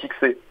qui n'est pas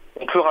fixé.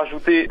 On peut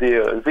rajouter des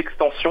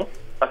extensions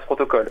à ce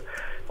protocole.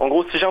 En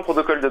gros, si j'ai un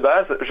protocole de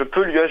base, je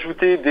peux lui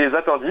ajouter des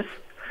appendices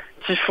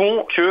qui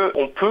font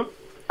qu'on peut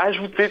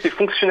ajouter des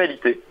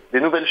fonctionnalités, des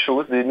nouvelles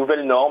choses, des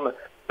nouvelles normes,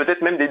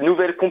 peut-être même des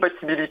nouvelles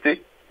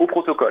compatibilités au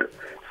protocole.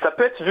 Ça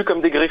peut être vu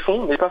comme des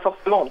greffons, mais pas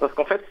forcément, parce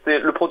qu'en fait, c'est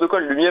le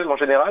protocole lui-même en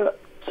général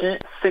qui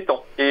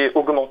s'étend et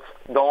augmente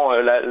dans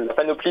la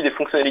panoplie des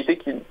fonctionnalités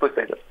qu'il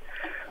possède.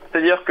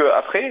 C'est-à-dire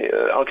qu'après,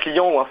 un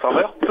client ou un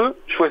serveur peut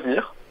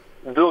choisir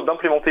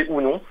d'implémenter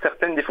ou non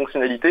certaines des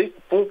fonctionnalités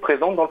qui sont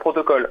présentes dans le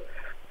protocole.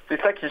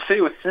 C'est ça qui fait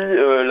aussi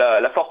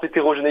la forte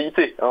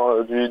hétérogénéité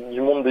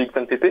du monde de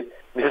XMPP,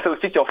 mais c'est ça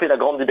aussi qui en fait la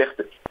grande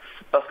liberté.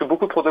 Parce que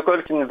beaucoup de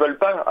protocoles qui ne veulent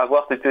pas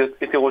avoir cette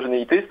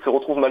hétérogénéité se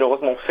retrouvent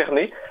malheureusement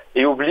fermés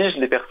et obligent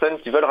les personnes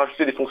qui veulent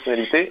rajouter des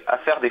fonctionnalités à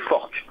faire des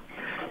forks.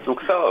 Donc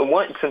ça, au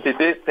moins,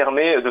 XMPP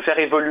permet de faire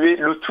évoluer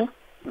le tout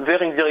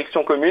vers une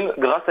direction commune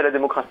grâce à la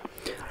démocratie.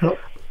 Alors,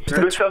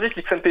 le service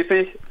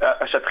XMPP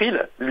à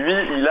Chapril, lui,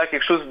 il a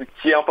quelque chose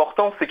qui est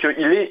important, c'est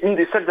qu'il est une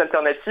des seules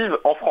alternatives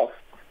en France.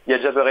 Il y a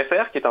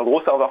JabberFR qui est un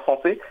gros serveur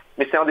français,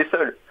 mais c'est un des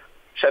seuls.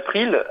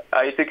 Chapril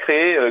a été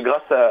créé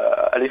grâce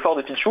à l'effort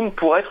de Pitchoum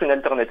pour être une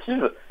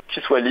alternative qui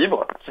soit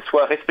libre, qui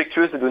soit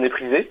respectueuse des données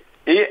privées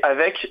et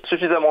avec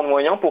suffisamment de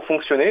moyens pour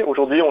fonctionner.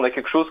 Aujourd'hui, on a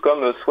quelque chose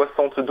comme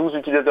 72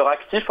 utilisateurs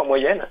actifs en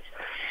moyenne,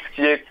 ce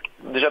qui est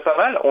déjà pas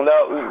mal. On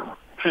a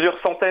plusieurs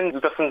centaines de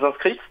personnes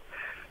inscrites.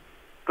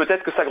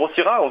 Peut-être que ça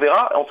grossira, on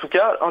verra. En tout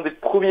cas, un des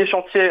premiers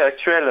chantiers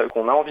actuels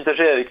qu'on a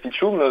envisagé avec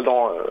Pitchoum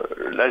dans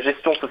la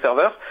gestion de ce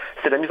serveur,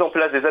 c'est la mise en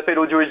place des appels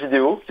audio et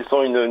vidéo, qui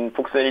sont une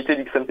fonctionnalité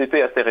d'XMPP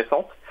assez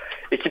récente,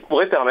 et qui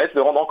pourrait permettre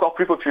de rendre encore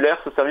plus populaire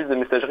ce service de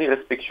messagerie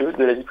respectueux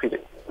de la vie privée.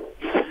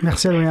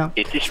 Merci Adrien.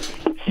 Et si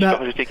je peux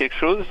rajouter quelque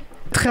chose ?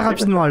 Très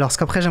rapidement alors, parce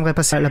qu'après j'aimerais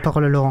passer la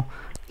parole à Laurent.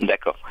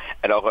 D'accord.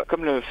 Alors,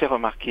 comme le fait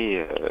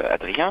remarquer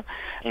Adrien,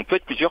 on peut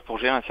être plusieurs pour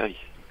gérer un service.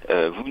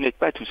 Vous n'êtes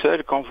pas tout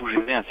seul quand vous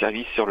gérez un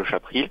service sur le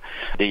Chapril.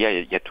 Il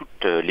y a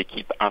toute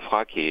l'équipe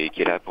infra qui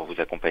est là pour vous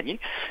accompagner.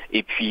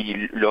 Et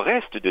puis le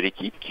reste de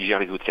l'équipe qui gère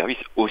les autres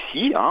services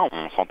aussi,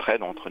 on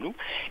s'entraide entre nous.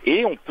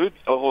 Et on peut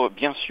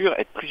bien sûr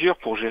être plusieurs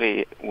pour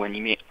gérer ou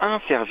animer un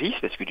service,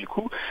 parce que du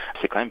coup,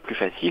 c'est quand même plus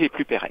facile et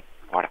plus pérenne.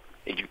 Voilà.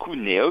 Et du coup,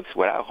 Neox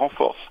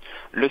renforce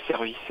le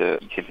service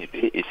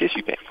XMPP et c'est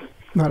super.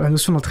 Voilà, la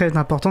notion d'entrée est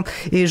importante.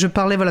 Et je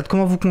parlais de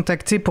comment vous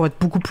contacter pour être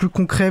beaucoup plus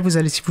concret.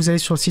 Si vous allez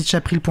sur le site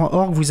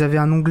chapril.org, vous avez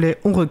un onglet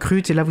 « On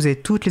recrute » et là, vous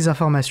avez toutes les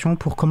informations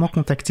pour comment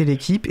contacter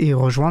l'équipe et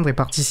rejoindre et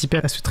participer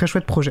à ce très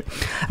chouette projet.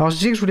 Alors, je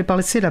disais que je voulais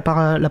laisser la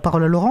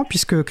parole à Laurent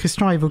puisque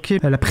Christian a évoqué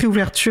la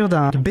préouverture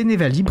d'un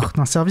bénévolat libre,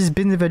 d'un service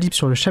bénévolat libre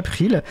sur le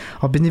Chapril.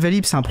 Alors, bénévolat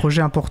libre, c'est un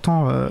projet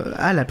important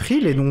à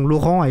l'April et dont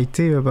Laurent a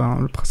été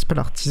le principal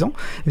artisan.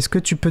 Est-ce que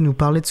tu peux nous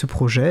parler de ce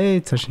projet,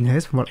 de sa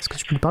genèse ? Voilà. Est-ce que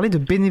tu peux nous parler de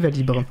bénévolat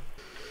libre ?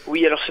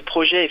 Oui, alors ce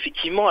projet,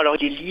 effectivement, alors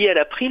il est lié à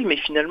l'April, mais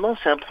finalement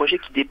c'est un projet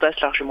qui dépasse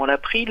largement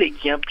l'April et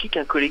qui implique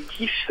un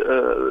collectif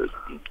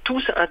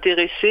tous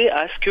intéressés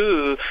à ce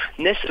que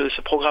naisse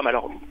ce programme.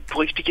 Alors,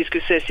 pour expliquer ce que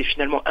c'est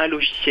finalement un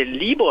logiciel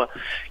libre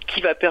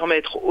qui va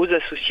permettre aux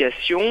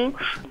associations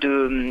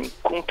de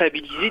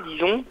comptabiliser,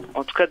 disons,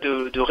 en tout cas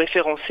de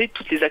référencer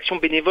toutes les actions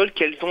bénévoles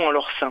qu'elles ont en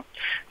leur sein.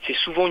 C'est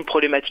souvent une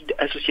problématique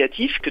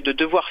associative que de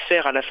devoir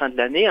faire à la fin de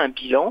l'année un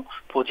bilan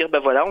pour dire,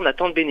 voilà, on a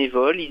tant de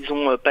bénévoles, ils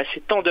ont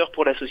passé tant d'heures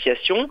pour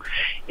l'association,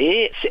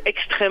 et c'est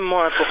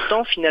extrêmement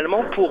important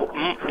finalement pour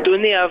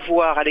donner à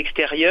voir à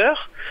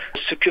l'extérieur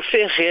ce que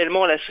fait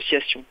réellement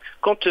l'association.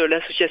 Quand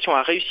l'association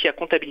a réussi à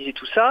comptabiliser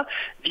tout ça,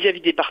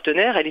 vis-à-vis des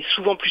partenaires, elle est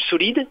souvent plus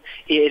solide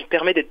et elle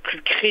permet d'être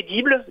plus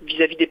crédible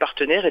vis-à-vis des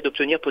partenaires et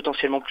d'obtenir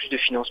potentiellement plus de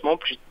financement,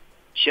 plus de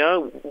soutien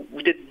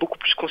ou d'être beaucoup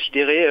plus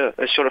considéré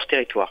sur leur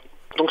territoire.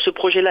 Donc ce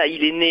projet-là,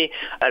 il est né,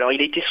 alors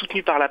il a été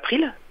soutenu par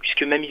l'April,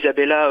 puisque même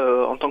Isabella,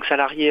 en tant que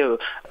salariée,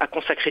 a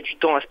consacré du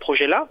temps à ce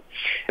projet-là.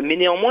 Mais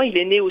néanmoins, il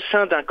est né au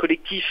sein d'un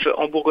collectif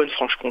en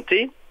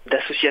Bourgogne-Franche-Comté,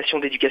 d'associations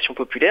d'éducation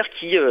populaire,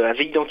 qui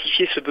avait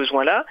identifié ce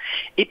besoin-là,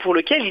 et pour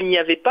lequel il n'y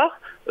avait pas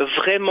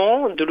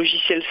vraiment de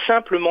logiciel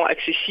simplement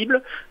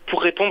accessible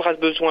pour répondre à ce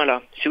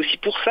besoin-là. C'est aussi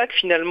pour ça que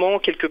finalement,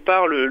 quelque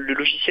part, le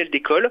logiciel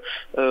d'école,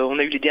 on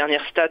a eu les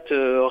dernières stats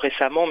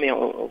récemment, mais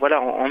en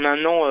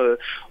un an,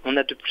 on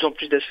a de plus en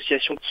plus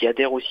d'associations qui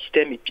adhèrent au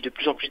système et puis de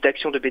plus en plus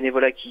d'actions de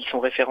bénévolat qui y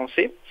sont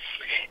référencées.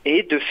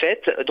 Et de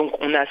fait, donc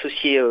on a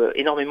associé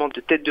énormément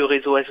de têtes de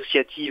réseau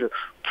associatives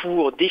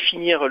pour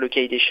définir le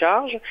cahier des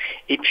charges.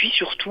 Et puis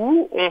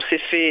surtout, on s'est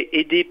fait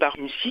aider par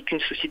une SIC, une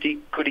société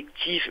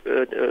collective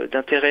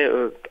d'intérêt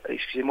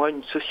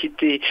une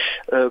société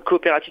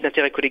coopérative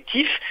d'intérêt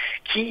collectif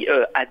qui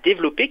a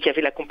développé, qui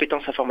avait la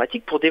compétence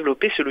informatique pour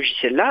développer ce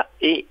logiciel-là,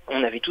 et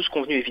on avait tous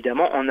convenu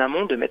évidemment en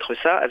amont de mettre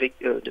ça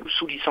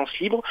sous licence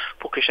libre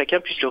pour que chacun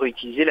puisse le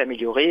réutiliser,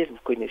 l'améliorer. Vous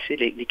connaissez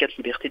les 4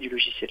 libertés du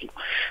logiciel libre.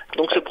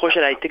 Donc ce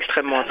projet-là est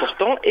extrêmement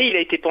important, et il a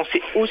été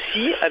pensé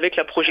aussi avec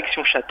la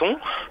projection chaton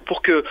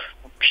pour que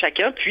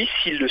chacun puisse,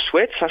 s'il le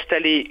souhaite,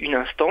 s'installer une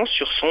instance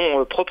sur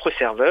son propre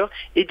serveur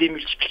et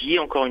démultiplier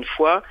encore une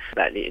fois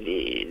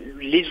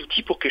les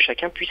outils pour que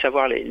chacun puisse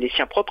avoir les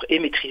siens propres et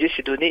maîtriser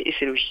ses données et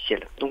ses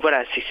logiciels. Donc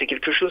voilà, c'est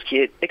quelque chose qui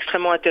est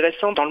extrêmement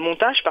intéressant dans le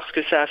montage parce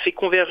que ça a fait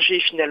converger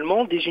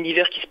finalement des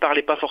univers qui se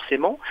parlaient pas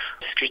forcément.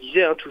 C'est ce que je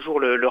disais, toujours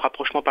le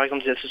rapprochement par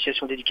exemple des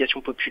associations d'éducation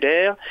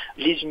populaire,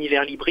 les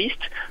univers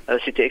libristes.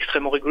 C'était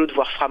extrêmement rigolo de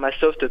voir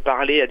Framasoft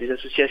parler à des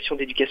associations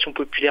d'éducation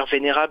populaire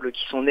vénérables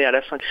qui sont nées à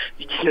la fin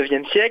du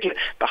 19e siècle,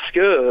 parce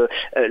que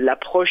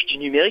l'approche du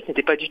numérique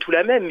n'était pas du tout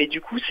la même, mais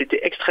du coup c'était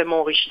extrêmement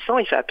enrichissant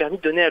et ça a permis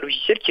de donner un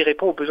logiciel qui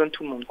répond aux besoins de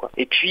tout le monde, quoi.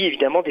 Et puis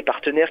évidemment des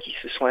partenaires qui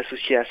se sont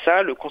associés à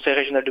ça, le Conseil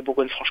régional de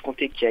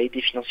Bourgogne-Franche-Comté qui a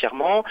aidé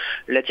financièrement,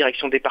 la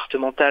direction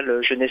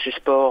départementale jeunesse et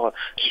sport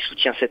qui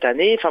soutient cette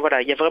année. Enfin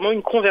voilà, il y a vraiment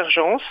une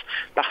convergence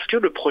parce que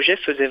le projet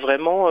faisait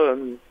vraiment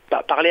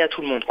parler à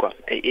tout le monde, quoi.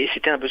 Et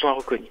c'était un besoin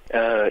reconnu.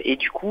 Et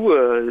du coup,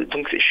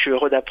 donc je suis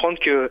heureux d'apprendre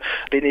que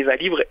Bénéva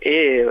Libre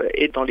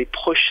est dans les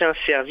prochains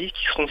services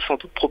qui seront sans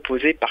doute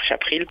proposés par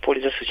Chapril pour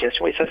les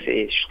associations. Et ça,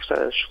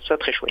 je trouve ça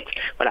très chouette.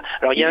 Voilà.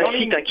 Alors il y a un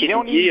site qui est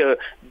dédié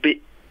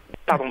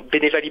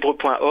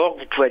bénévalibre.org.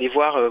 Vous pouvez aller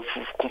voir,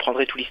 vous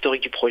comprendrez tout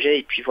l'historique du projet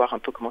et puis voir un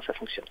peu comment ça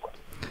fonctionne, quoi.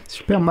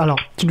 Super. Alors,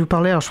 tu nous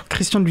parlais, je crois que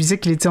Christian nous disait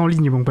qu'il était en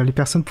ligne. Bon, les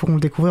personnes pourront le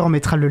découvrir. On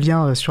mettra le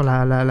lien sur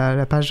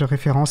la page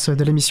référence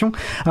de l'émission.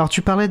 Alors,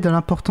 tu parlais de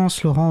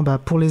l'importance, Laurent,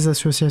 pour les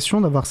associations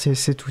d'avoir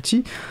cet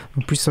outil.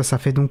 En plus, ça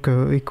fait donc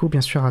écho,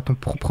 bien sûr, à ton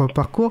propre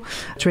parcours.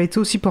 Tu as été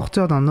aussi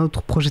porteur d'un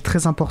autre projet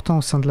très important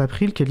au sein de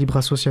l'April, qui est Libre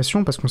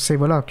Association, parce qu'on sait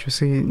que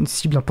c'est une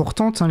cible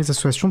importante, les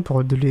associations,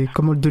 pour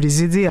de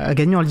les aider à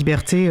gagner en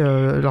liberté,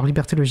 leur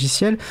liberté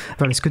logicielle.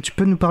 Voilà, est-ce que tu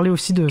peux nous parler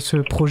aussi de ce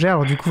projet?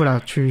 Alors, du coup, voilà,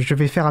 je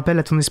vais faire appel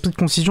à ton esprit de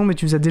concision, mais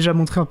tu nous as déjà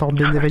montré par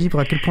Bénéva Libre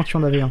à quel point tu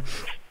en avais un.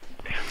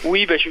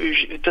 Oui,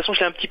 de toute façon,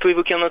 je l'ai un petit peu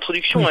évoqué en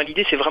introduction. Oui.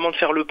 L'idée, c'est vraiment de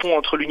faire le pont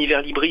entre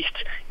l'univers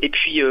libriste et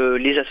puis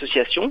les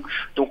associations.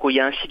 Donc, il y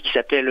a un site qui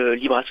s'appelle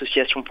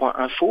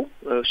libreassociation.info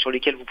sur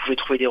lequel vous pouvez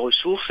trouver des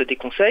ressources, des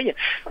conseils.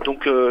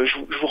 Donc,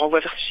 je vous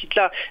renvoie vers ce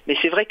site-là. Mais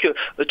c'est vrai que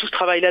tout ce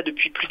travail-là,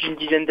 depuis plus d'une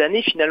dizaine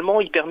d'années,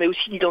 finalement, il permet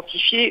aussi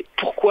d'identifier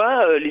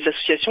pourquoi les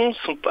associations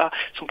sont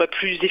pas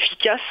plus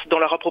efficaces dans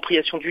leur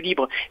appropriation du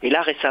libre. Et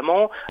là,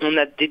 récemment, on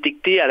a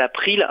détecté à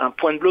l'April un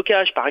point de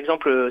blocage. Par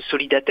exemple,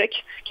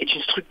 Solidatech, qui est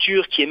une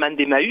structure qui émane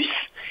d'Emmaüs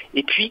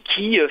et puis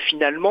qui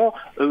finalement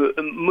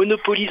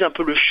monopolise un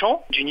peu le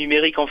champ du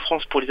numérique en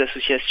France pour les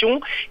associations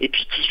et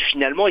puis qui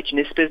finalement est une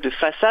espèce de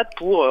façade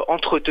pour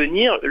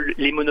entretenir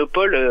les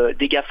monopoles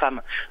des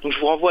GAFAM. Donc je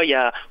vous renvoie,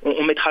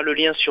 on mettra le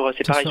lien sur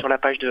la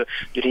page de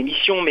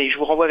l'émission, mais je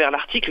vous renvoie vers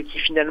l'article qui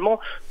finalement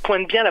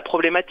pointe bien la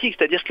problématique,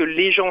 c'est-à-dire que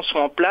les gens sont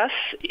en place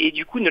et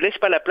du coup ne laissent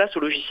pas la place au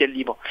logiciel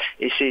libre.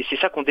 Et c'est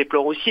ça qu'on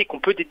déplore aussi et qu'on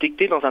peut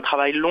détecter dans un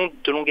travail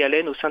de longue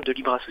haleine au sein de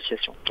Libre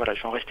Association. Voilà,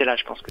 je vais en rester là,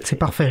 je pense que c'est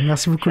parfait.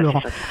 Merci beaucoup,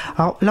 Laurent.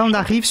 Alors là, on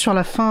arrive sur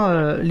la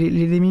fin,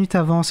 les minutes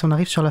avancent, on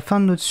arrive sur la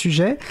fin de notre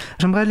sujet.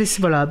 J'aimerais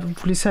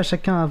vous laisser à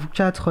chacun, à vous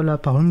quatre, là,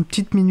 par une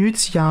petite minute,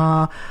 s'il y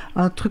a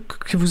un truc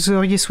que vous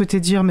auriez souhaité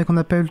dire, mais qu'on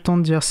n'a pas eu le temps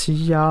de dire,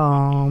 s'il y a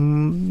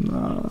un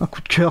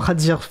coup de cœur à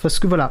dire, parce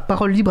que voilà,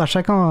 parole libre à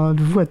chacun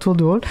de vous à tour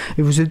de rôle,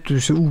 et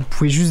vous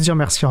pouvez juste dire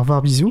merci, au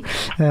revoir, bisous.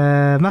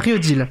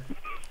 Marie-Odile.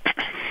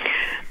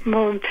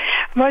 Bon,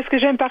 moi, ce que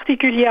j'aime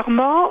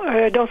particulièrement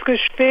dans ce que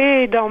je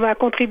fais, dans ma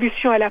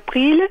contribution à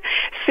l'April,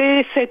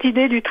 c'est cette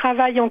idée du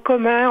travail en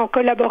commun, en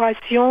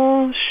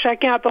collaboration,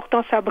 chacun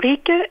apportant sa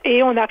brique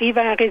et on arrive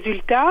à un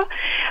résultat.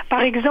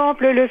 Par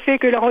exemple, le fait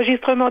que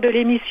l'enregistrement de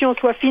l'émission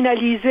soit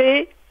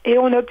finalisé et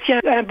on obtient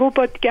un beau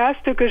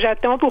podcast que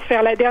j'attends pour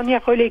faire la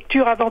dernière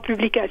relecture avant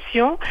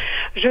publication.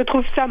 Je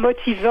trouve ça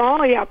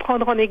motivant et à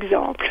prendre en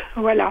exemple.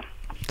 Voilà.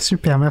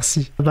 Super,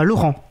 merci.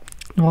 Laurent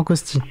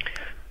Costi.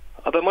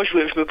 Moi, je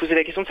me posais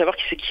la question de savoir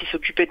qui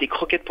s'occupait des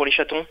croquettes pour les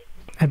chatons.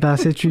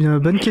 C'est une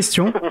bonne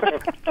question.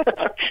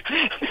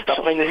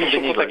 Une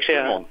émission consacrée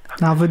à...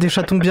 On veut des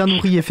chatons bien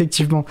nourris,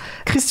 effectivement.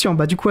 Christian,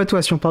 du coup à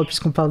toi,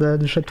 puisqu'on parle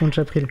de chatons de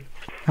Chapril.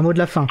 Un mot de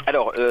la fin.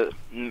 Alors,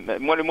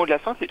 moi, le mot de la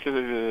fin, c'est que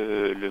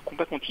le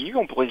combat continue.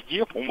 On pourrait se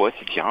dire,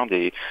 c'est bien,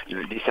 des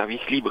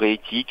services libres et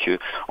éthiques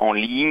en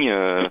ligne,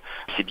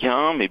 c'est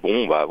bien, mais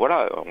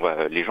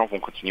les gens vont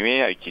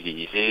continuer à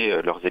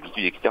utiliser leurs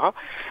habitudes, etc.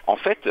 En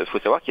fait, il faut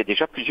savoir qu'il y a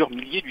déjà plusieurs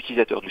milliers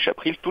d'utilisateurs du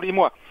Chapril tous les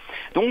mois.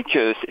 Donc,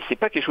 c'est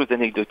pas quelque chose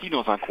d'anecdotique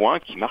dans un coin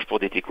qui marche pour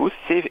des techos,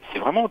 c'est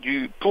vraiment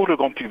pour le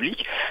grand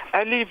public.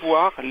 Allez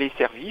voir les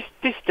services,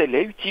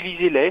 testez-les,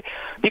 utilisez-les,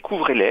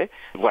 découvrez-les.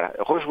 Voilà,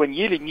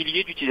 rejoignez les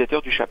milliers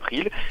d'utilisateurs du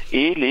Chapril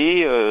et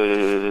les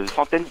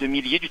centaines de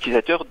milliers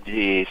d'utilisateurs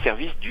des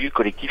services du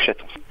collectif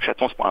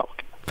chatons.org.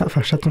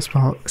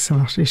 Chatons.org, ça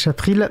marche, et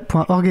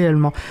chapril.org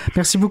également.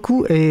 Merci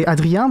beaucoup. Et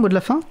Adrien, mot de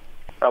la fin ?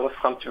 alors moi ce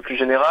sera un petit peu plus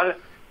général,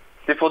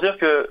 c'est pour dire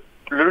que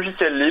le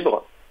logiciel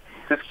libre,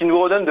 c'est ce qui nous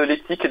redonne de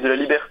l'éthique et de la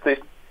liberté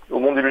au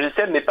monde du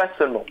logiciel, mais pas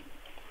seulement.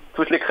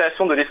 Toutes les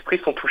créations de l'esprit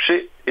sont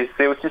touchées, et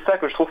c'est aussi ça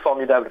que je trouve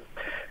formidable.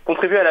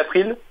 Contribuer à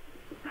l'April,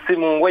 c'est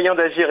mon moyen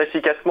d'agir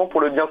efficacement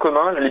pour le bien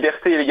commun, la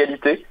liberté et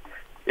l'égalité.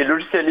 Et le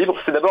logiciel libre,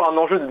 c'est d'abord un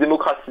enjeu de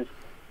démocratie,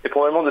 et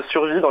probablement de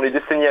survie dans les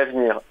décennies à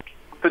venir.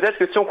 Peut-être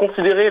que si on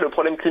considérait le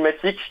problème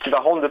climatique qui va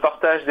rendre le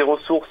partage des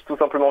ressources tout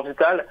simplement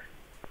vital,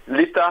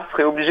 l'État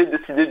serait obligé de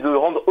décider de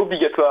rendre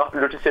obligatoire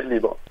le logiciel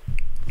libre.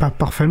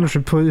 Parfait,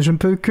 je ne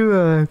peux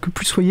que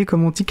plus soyer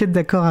comme mon ticket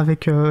d'accord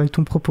avec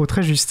ton propos,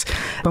 très juste.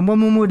 Moi,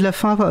 mon mot de la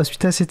fin,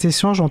 suite à cet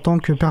échange, en tant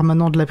que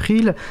permanent de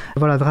l'April,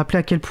 voilà, de rappeler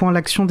à quel point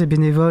l'action des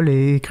bénévoles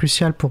est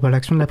cruciale pour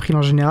l'action de l'April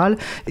en général,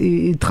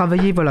 et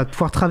travailler, voilà,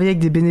 pouvoir travailler avec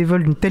des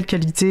bénévoles d'une telle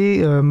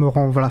qualité me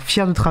rend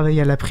fier de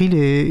travailler à l'April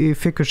et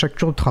fait que chaque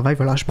jour de travail,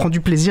 je prends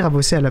du plaisir à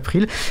bosser à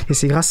l'April, et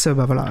c'est grâce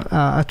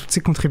à toutes ces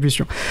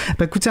contributions.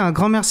 Écoutez, un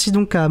grand merci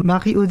donc à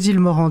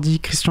Marie-Odile Morandi,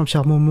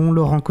 Christian-Pierre Maumont,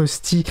 Laurent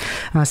Costi,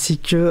 ainsi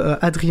que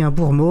Adrien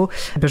Bourmeau.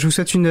 Je vous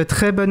souhaite une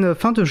très bonne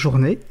fin de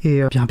journée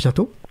et bien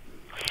bientôt.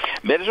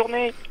 Belle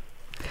journée.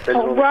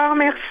 Au revoir,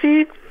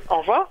 merci. Au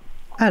revoir.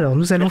 Alors,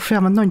 nous allons faire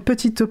maintenant une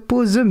petite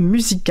pause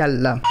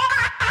musicale.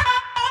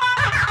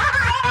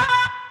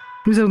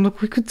 Nous allons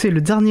donc écouter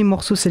le dernier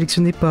morceau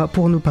sélectionné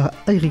pour nous par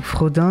Eric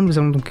Frodin. Nous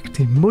allons donc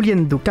écouter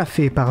Moliendo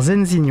Café par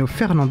Zenzinho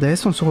Fernandez.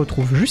 On se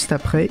retrouve juste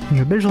après.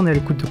 Une belle journée à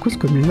l'écoute de Cause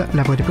Commune,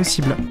 la voix des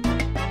possibles.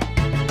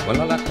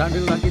 Quando la tarde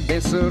lá que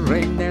desce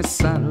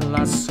nessa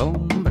las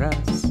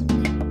sombras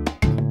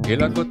e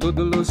lá com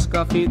todos los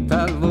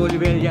cafetal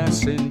volver a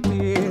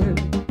sentir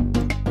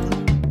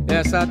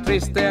essa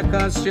triste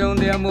canção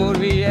de amor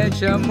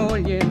vieja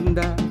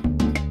molienda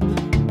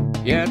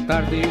e é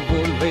tarde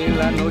volver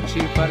la noche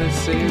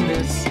parece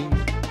decir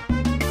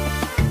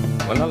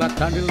quando la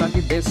tarde lá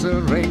que desce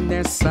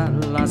nessa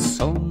las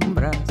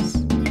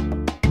sombras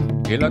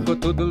e lá com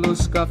todos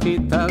los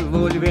cafetal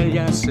volver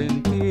a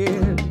sentir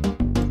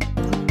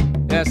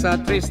essa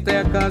triste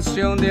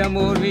canção de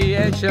amor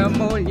vieja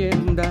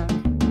molienda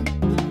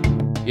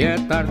e é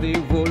tarde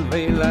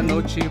volver la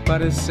noche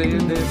parece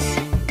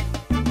decir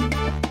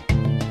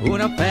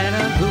una pena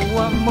do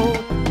amor,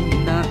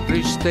 una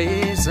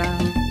tristeza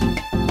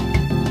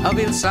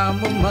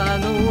avversamo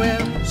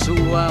Manuel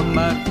sua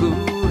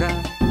amargura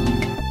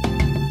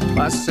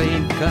passa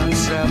em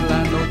casa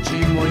la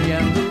noche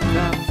molhando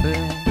café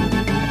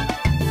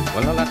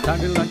quando la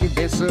tarde lá que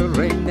desce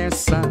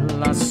nessa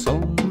las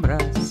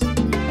sombras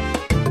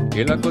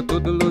e lá com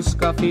todos os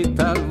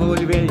cafetal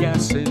volver a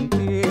sentir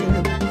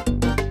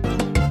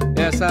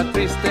essa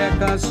triste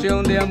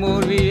canção de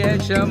amor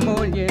vieja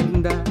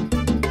molienda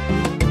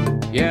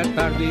e é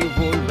tarde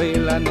volver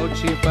la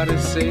noche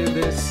parece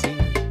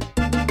decir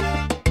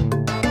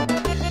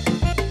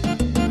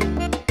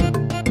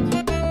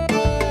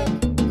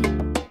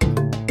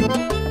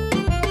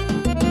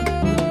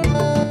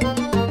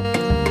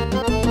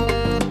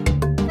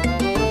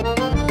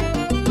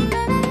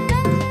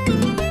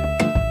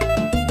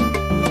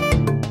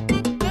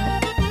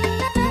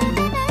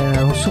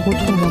On se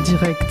retrouve en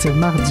direct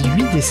mardi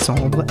 8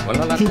 décembre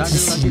et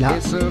d'ici là,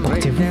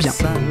 portez-vous bien.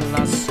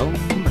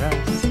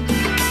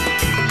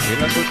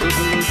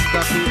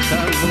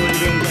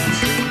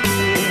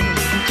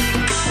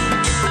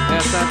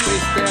 Essa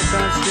triste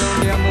canção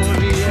de amor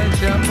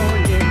vieja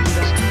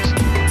molienda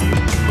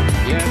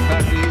e é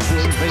tarde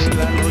volver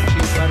la noche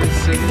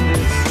parece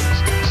decir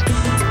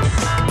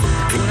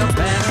una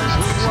pena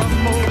do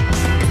amor,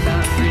 da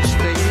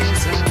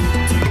tristeza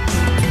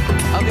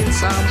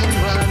avversamo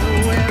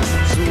Manuel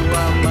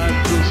sua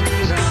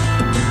amargura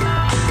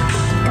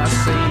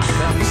passa em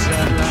casa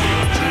la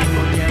noche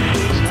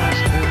molhando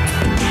café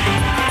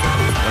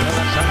quando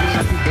la tarde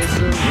lá que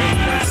desce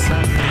nessa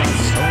las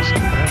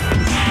sombras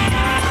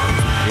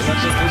e lá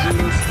com todos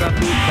os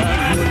cafetal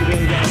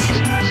volver a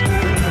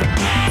sentir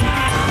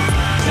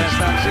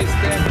essa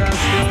triste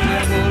canção de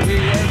amor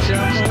vieja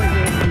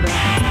molienda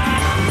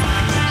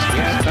e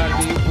é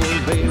tarde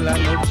volver la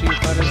noche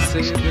parece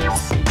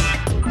decir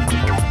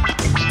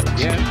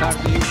e é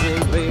tarde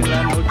volver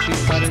la noche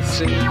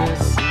parece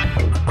decir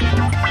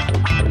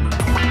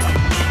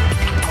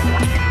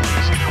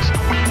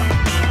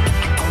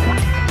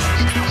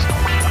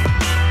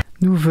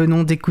Nous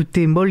venons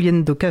d'écouter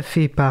Moliendo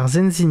Café par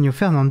Zenzinho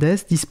Fernandez,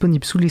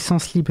 disponible sous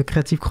licence libre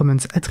Creative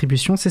Commons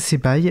Attribution CC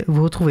BY.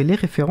 Vous retrouvez les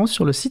références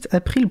sur le site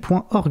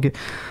april.org.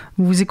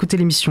 Vous écoutez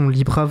l'émission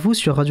Libre à vous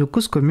sur Radio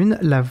Cause Commune,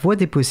 la voix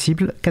des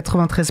possibles,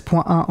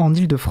 93.1 en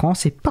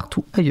Ile-de-France et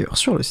partout ailleurs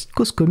sur le site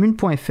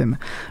causecommune.fm.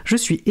 Je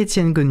suis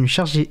Étienne Gonu,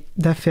 chargé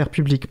d'affaires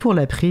publiques pour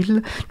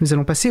l'April. Nous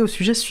allons passer au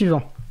sujet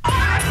suivant.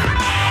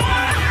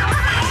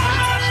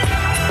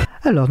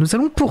 Alors, nous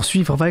allons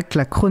poursuivre avec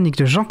la chronique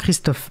de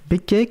Jean-Christophe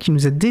Becquet qui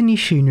nous a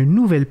déniché une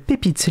nouvelle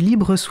pépite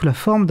libre sous la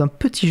forme d'un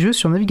petit jeu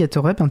sur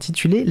navigateur web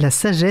intitulé La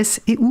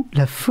sagesse et ou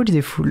la folie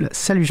des foules.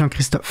 Salut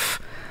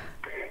Jean-Christophe.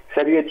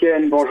 Salut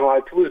Étienne, bonjour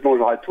à tous,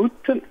 bonjour à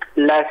toutes.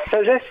 La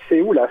sagesse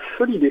et ou la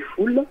folie des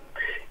foules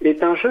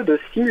est un jeu de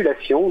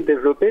simulation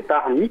développé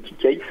par Nicky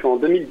Case en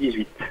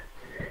 2018.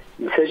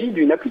 Il s'agit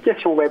d'une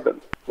application web.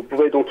 Vous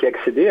pouvez donc y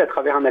accéder à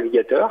travers un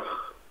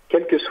navigateur,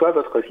 quel que soit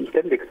votre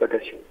système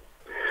d'exploitation.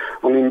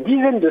 En une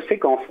dizaine de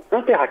séquences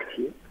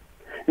interactives,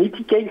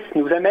 Nifty Case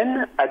nous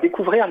amène à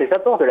découvrir les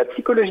apports de la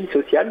psychologie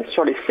sociale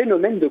sur les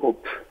phénomènes de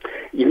groupe.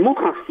 Il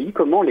montre ainsi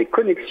comment les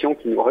connexions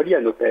qui nous relient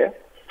à nos pairs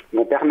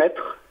vont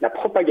permettre la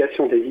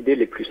propagation des idées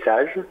les plus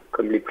sages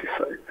comme les plus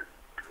folles.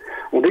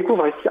 On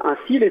découvre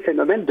ainsi les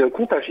phénomènes de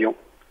contagion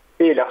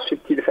et leurs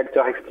subtils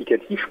facteurs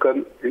explicatifs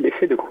comme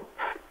l'effet de groupe.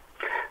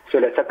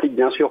 Cela s'applique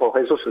bien sûr aux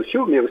réseaux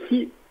sociaux, mais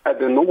aussi à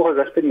de nombreux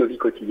aspects de nos vies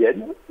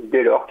quotidiennes,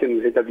 dès lors que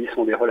nous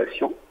établissons des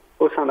relations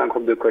au sein d'un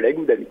groupe de collègues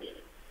ou d'amis.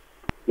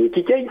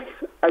 Nifty Case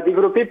a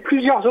développé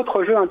plusieurs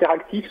autres jeux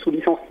interactifs sous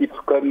licence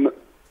libre, comme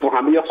pour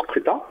un meilleur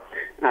scrutin,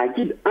 un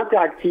guide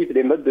interactif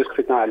des modes de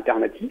scrutin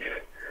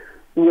alternatifs,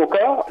 ou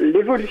encore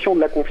l'évolution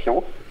de la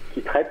confiance,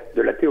 qui traite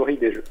de la théorie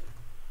des jeux.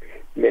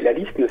 Mais la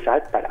liste ne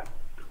s'arrête pas là.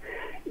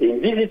 Et une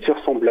visite sur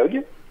son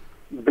blog,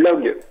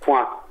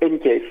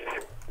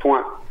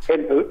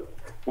 blog.ncase.me,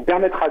 vous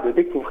permettra de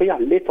découvrir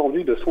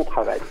l'étendue de son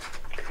travail.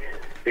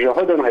 Je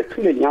redonnerai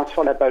tous les liens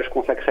sur la page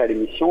consacrée à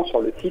l'émission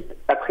sur le site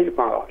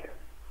april.org.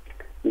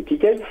 Nifty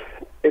Case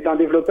est un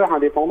développeur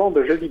indépendant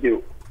de jeux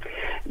vidéo.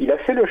 Il a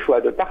fait le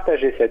choix de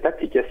partager cette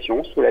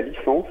application sous la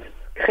licence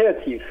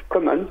Creative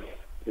Commons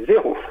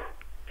 0.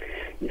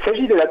 Il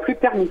s'agit de la plus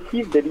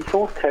permissive des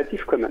licences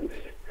Creative Commons,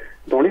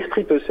 dont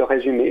l'esprit peut se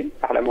résumer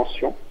par la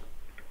mention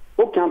 «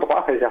 aucun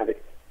droit réservé ».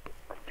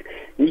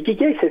 Nifty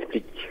Case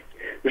explique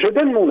 « Je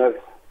donne mon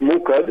œuvre, mon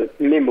code,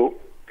 mes mots,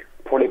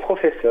 pour les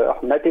professeurs,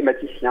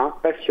 mathématiciens,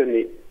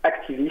 passionnés,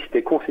 activistes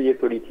et conseillers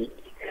politiques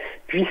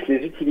puissent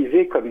les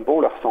utiliser comme bon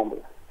leur semble.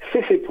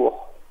 C'est fait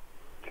pour. »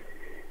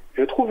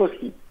 Je trouve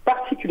aussi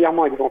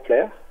particulièrement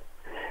exemplaire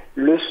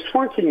le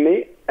soin qu'il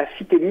met à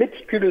citer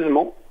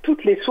méticuleusement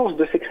toutes les sources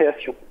de ses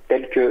créations,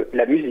 telles que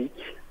la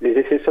musique, les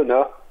effets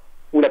sonores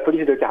ou la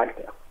police de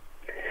caractère.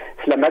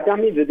 Cela m'a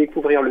permis de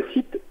découvrir le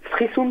site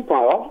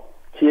freesound.org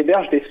qui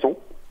héberge des sons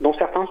dont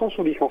certains sont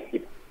sous licence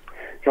libre.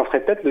 J'en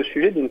ferai peut-être le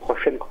sujet d'une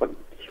prochaine chronique.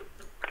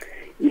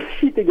 Il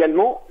cite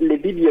également les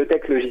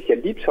bibliothèques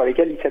logicielles libres sur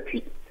lesquelles il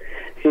s'appuie.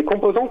 Ces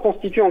composants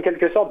constituent en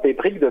quelque sorte des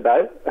briques de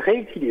base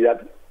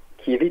réutilisables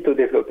qui évitent aux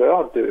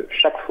développeurs de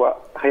chaque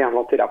fois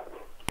réinventer la roue.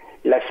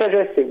 La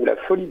sagesse ou la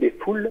folie des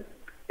foules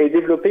est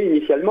développée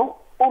initialement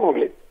en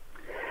anglais.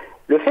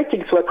 Le fait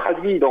qu'il soit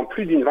traduit dans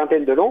plus d'une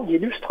vingtaine de langues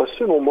illustre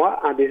selon moi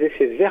un des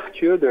effets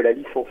vertueux de la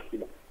licence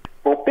libre.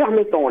 En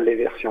permettant les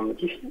versions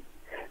modifiées,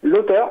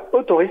 l'auteur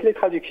autorise les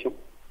traductions.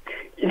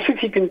 Il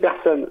suffit qu'une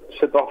personne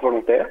se porte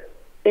volontaire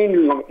et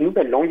une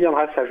nouvelle langue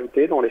viendra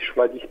s'ajouter dans les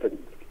choix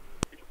disponibles.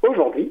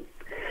 Aujourd'hui,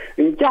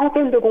 une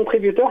quarantaine de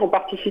contributeurs ont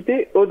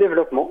participé au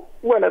développement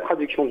ou à la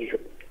traduction du jeu.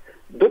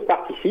 D'autres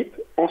participent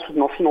en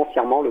soutenant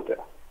financièrement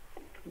l'auteur.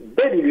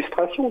 Belle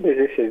illustration des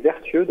effets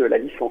vertueux de la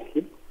licence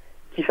libre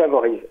qui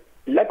favorise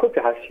la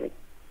coopération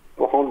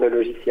pour rendre le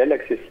logiciel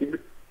accessible.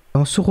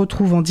 On se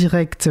retrouve en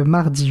direct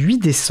mardi 8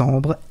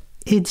 décembre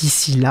et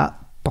d'ici là,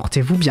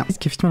 portez-vous bien.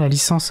 Effectivement, la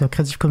licence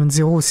Creative Commons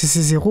 0,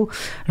 CC0,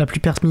 la plus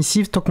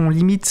permissive, tant qu'on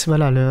limite,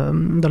 voilà,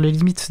 dans les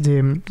limites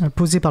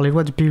posées par les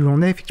lois du pays où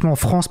on est. Effectivement, en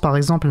France, par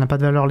exemple, elle n'a pas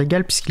de valeur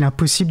légale puisqu'il est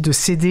impossible de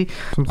céder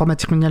son droit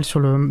matrimonial sur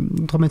le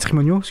droit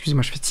matrimonial,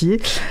 excusez-moi, je fais tiller,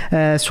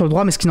 sur le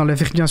droit, mais ce qui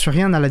n'enlève bien sûr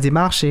rien à la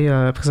démarche et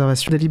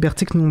préservation des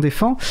libertés que nous on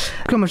défend.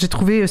 Donc là, moi, j'ai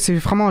trouvé, c'est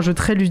vraiment un jeu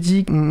très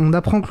ludique. On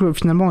apprend que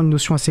finalement une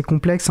notion assez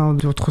complexe,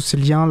 entre ces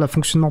liens, le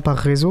fonctionnement par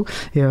réseau,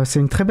 et c'est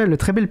une très belle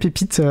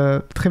pépite,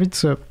 très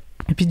vite.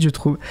 Et puis je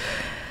trouve.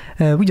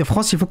 Oui, en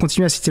France, il faut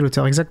continuer à citer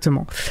l'auteur,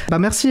 exactement.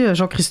 Merci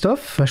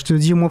Jean-Christophe. Je te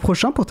dis au mois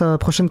prochain pour ta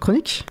prochaine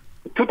chronique.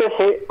 Tout à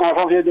fait, en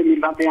janvier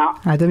 2021.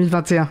 À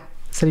 2021.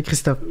 Salut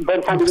Christophe.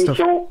 Bonne fin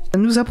d'émission.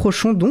 Nous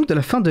approchons donc de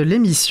la fin de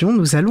l'émission.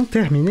 Nous allons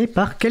terminer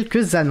par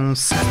quelques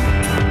annonces.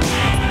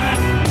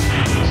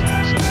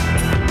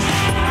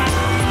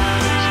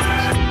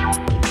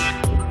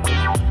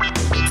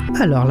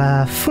 Alors,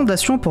 la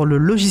Fondation pour le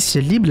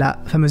logiciel libre, la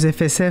fameuse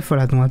FSF,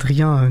 voilà, dont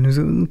Adrien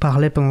nous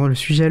parlait pendant le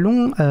sujet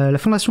long, la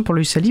Fondation pour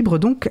le logiciel libre,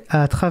 donc,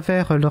 à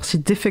travers leur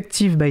site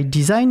Defective by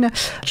Design,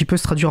 qui peut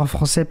se traduire en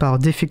français par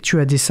défectueux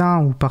à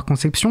dessein ou par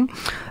conception,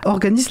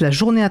 organise la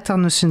journée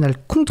internationale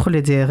contre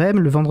les DRM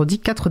le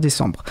vendredi 4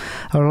 décembre.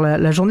 Alors,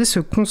 la journée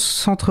se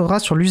concentrera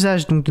sur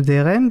l'usage donc de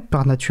DRM,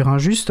 par nature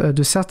injuste,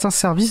 de certains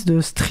services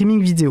de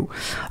streaming vidéo.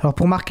 Alors,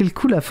 pour marquer le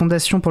coup, la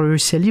Fondation pour le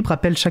logiciel libre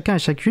appelle chacun et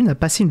chacune à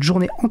passer une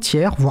journée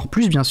entière, voire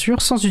plus bien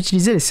sûr, sans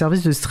utiliser les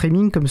services de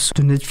streaming comme ceux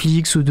de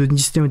Netflix ou de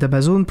Disney ou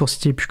d'Amazon, pour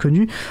citer les plus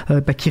connus,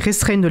 qui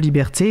restreignent nos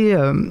libertés,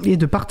 et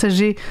de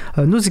partager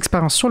nos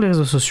expériences sur les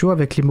réseaux sociaux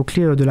avec les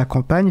mots-clés de la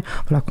campagne,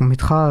 voilà, que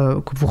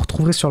vous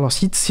retrouverez sur leur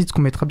site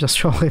qu'on mettra bien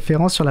sûr en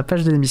référence sur la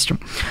page de l'émission.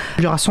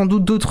 Il y aura sans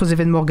doute d'autres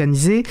événements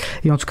organisés,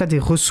 et en tout cas des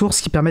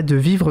ressources qui permettent de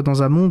vivre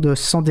dans un monde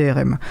sans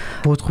DRM.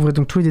 Vous retrouverez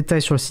donc tous les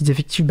détails sur le site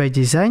Defective by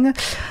Design.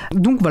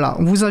 Donc voilà,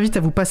 on vous invite à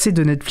vous passer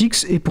de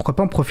Netflix, et pourquoi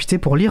pas en profiter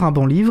pour lire un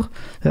bon livre.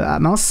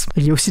 place.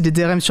 Il y a aussi des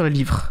DRM sur les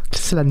livres.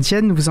 Cela ne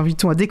tienne, nous vous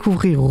invitons à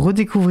découvrir ou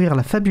redécouvrir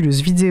la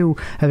fabuleuse vidéo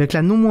avec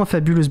la non moins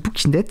fabuleuse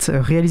bouquinette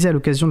réalisée à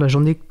l'occasion de la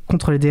journée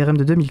contre les DRM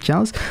de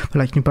 2015,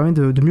 voilà, qui nous permet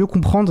de mieux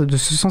comprendre et de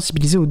se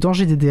sensibiliser aux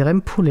dangers des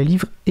DRM pour les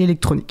livres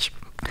électroniques.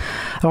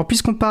 Alors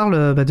puisqu'on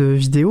parle de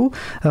vidéos,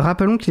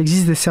 rappelons qu'il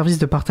existe des services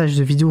de partage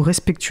de vidéos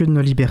respectueux de nos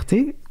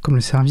libertés, comme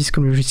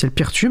le logiciel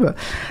Peertube.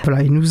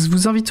 Voilà, et nous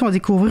vous invitons à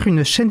découvrir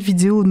une chaîne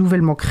vidéo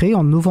nouvellement créée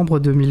en novembre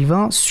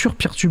 2020 sur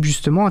Peertube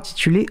justement,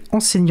 intitulée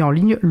Enseigner en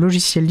ligne,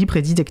 logiciel libre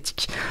et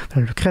didactique.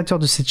 Voilà, le créateur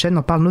de cette chaîne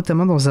en parle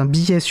notamment dans un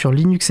billet sur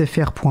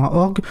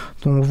linuxfr.org,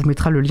 dont on vous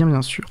mettra le lien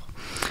bien sûr.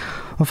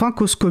 Enfin,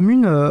 Cause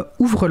Commune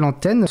ouvre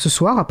l'antenne ce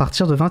soir à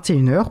partir de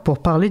 21h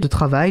pour parler de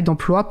travail,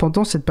 d'emploi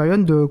pendant cette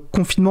période de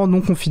confinement,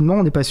 non-confinement,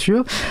 on n'est pas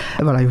sûr.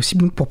 Voilà, et aussi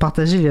donc, pour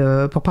partager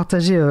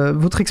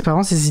votre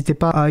expérience, n'hésitez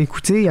pas à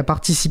écouter et à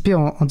participer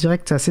en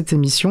direct à cette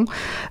émission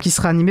qui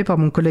sera animée par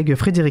mon collègue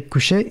Frédéric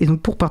Couchet. Et donc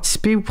pour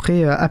participer, vous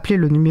pourrez appeler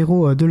le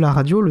numéro de la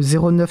radio, le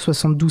 09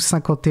 72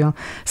 51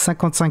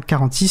 55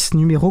 46,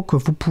 numéro que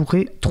vous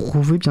pourrez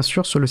trouver bien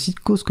sûr sur le site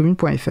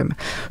causecommune.fm.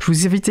 Je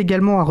vous invite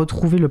également à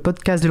retrouver le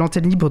podcast de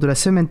l'antenne libre de la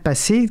semaine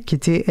passée, qui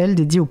était, elle,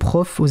 dédiée aux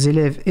profs, aux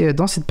élèves, et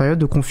dans cette période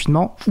de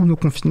confinement, ou no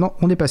confinement,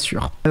 on n'est pas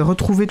sûr.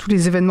 Retrouvez tous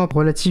les événements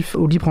relatifs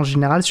au libre en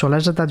général sur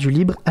l'agenda du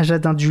libre,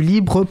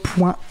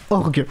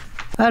 agendadulibre.org.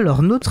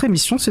 Alors, notre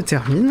émission se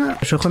termine.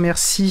 Je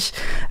remercie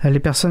les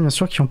personnes, bien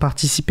sûr, qui ont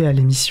participé à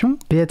l'émission.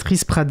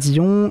 Béatrice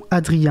Pradillon,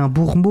 Adrien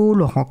Bourmeau,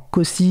 Laurent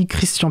Cossy,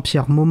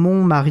 Christian-Pierre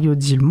Maumont,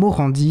 Marie-Odile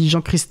Morandi,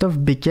 Jean-Christophe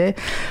Becquet.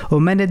 Aux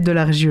manettes de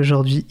la régie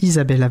aujourd'hui,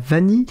 Isabelle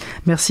Vanni.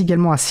 Merci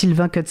également à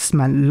Sylvain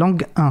Kutzmann,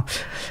 Langue 1,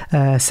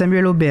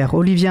 Samuel Aubert,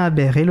 Olivier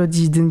Habert,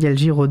 Élodie Daniel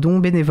Giraudon,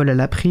 bénévole à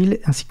l'April,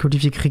 ainsi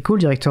qu'Olivier Cricot,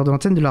 le directeur de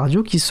l'antenne de la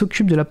radio, qui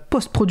s'occupe de la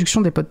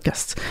post-production des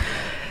podcasts.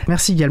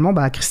 Merci également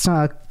à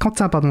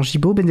Quentin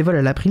Gibaud, bénévole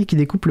à l'April, qui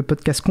découpe le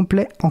podcast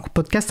complet en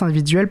podcast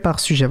individuel par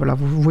sujet. Voilà,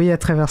 vous voyez à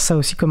travers ça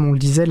aussi, comme on le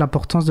disait,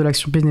 l'importance de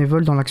l'action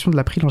bénévole dans l'action de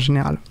l'April en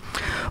général.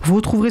 Vous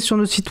retrouverez sur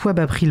notre site web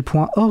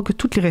april.org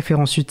toutes les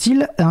références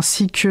utiles,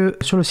 ainsi que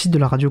sur le site de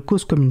la radio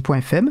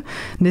causecommune.fm.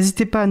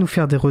 N'hésitez pas à nous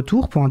faire des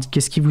retours pour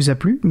indiquer ce qui vous a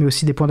plu, mais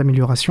aussi des points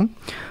d'amélioration.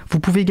 Vous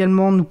pouvez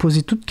également nous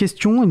poser toutes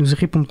questions et nous y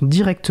répondrons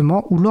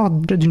directement ou lors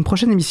d'une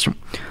prochaine émission.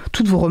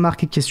 Toutes vos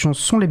remarques et questions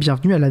sont les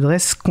bienvenues à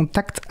l'adresse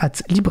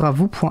contact@libreavou.org.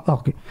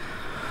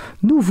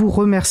 Nous vous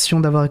remercions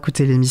d'avoir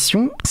écouté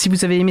l'émission. Si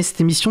vous avez aimé cette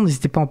émission,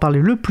 n'hésitez pas à en parler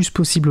le plus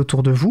possible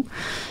autour de vous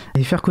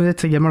et faire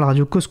connaître également la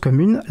radio Cause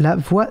Commune, la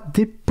voix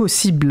des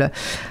possibles.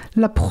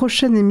 La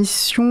prochaine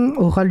émission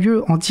aura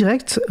lieu en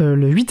direct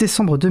le 8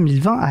 décembre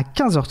 2020 à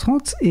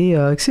 15h30 et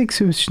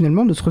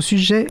exceptionnellement, notre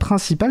sujet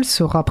principal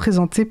sera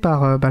présenté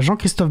par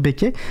Jean-Christophe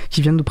Becquet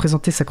qui vient de nous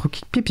présenter sa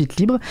chronique Pépite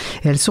Libre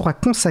et elle sera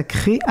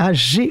consacrée à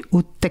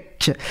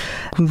Géotech.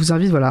 On vous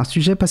invite, un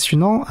sujet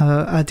passionnant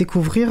à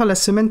découvrir la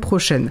semaine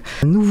prochaine.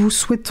 Nous vous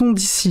souhaitons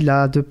d'ici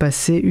là de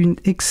passer une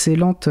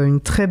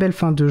très belle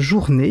fin de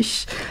journée.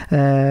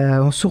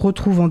 On se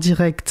retrouve en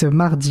direct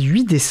mardi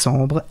 8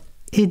 décembre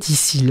et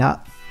d'ici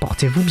là,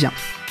 portez-vous bien.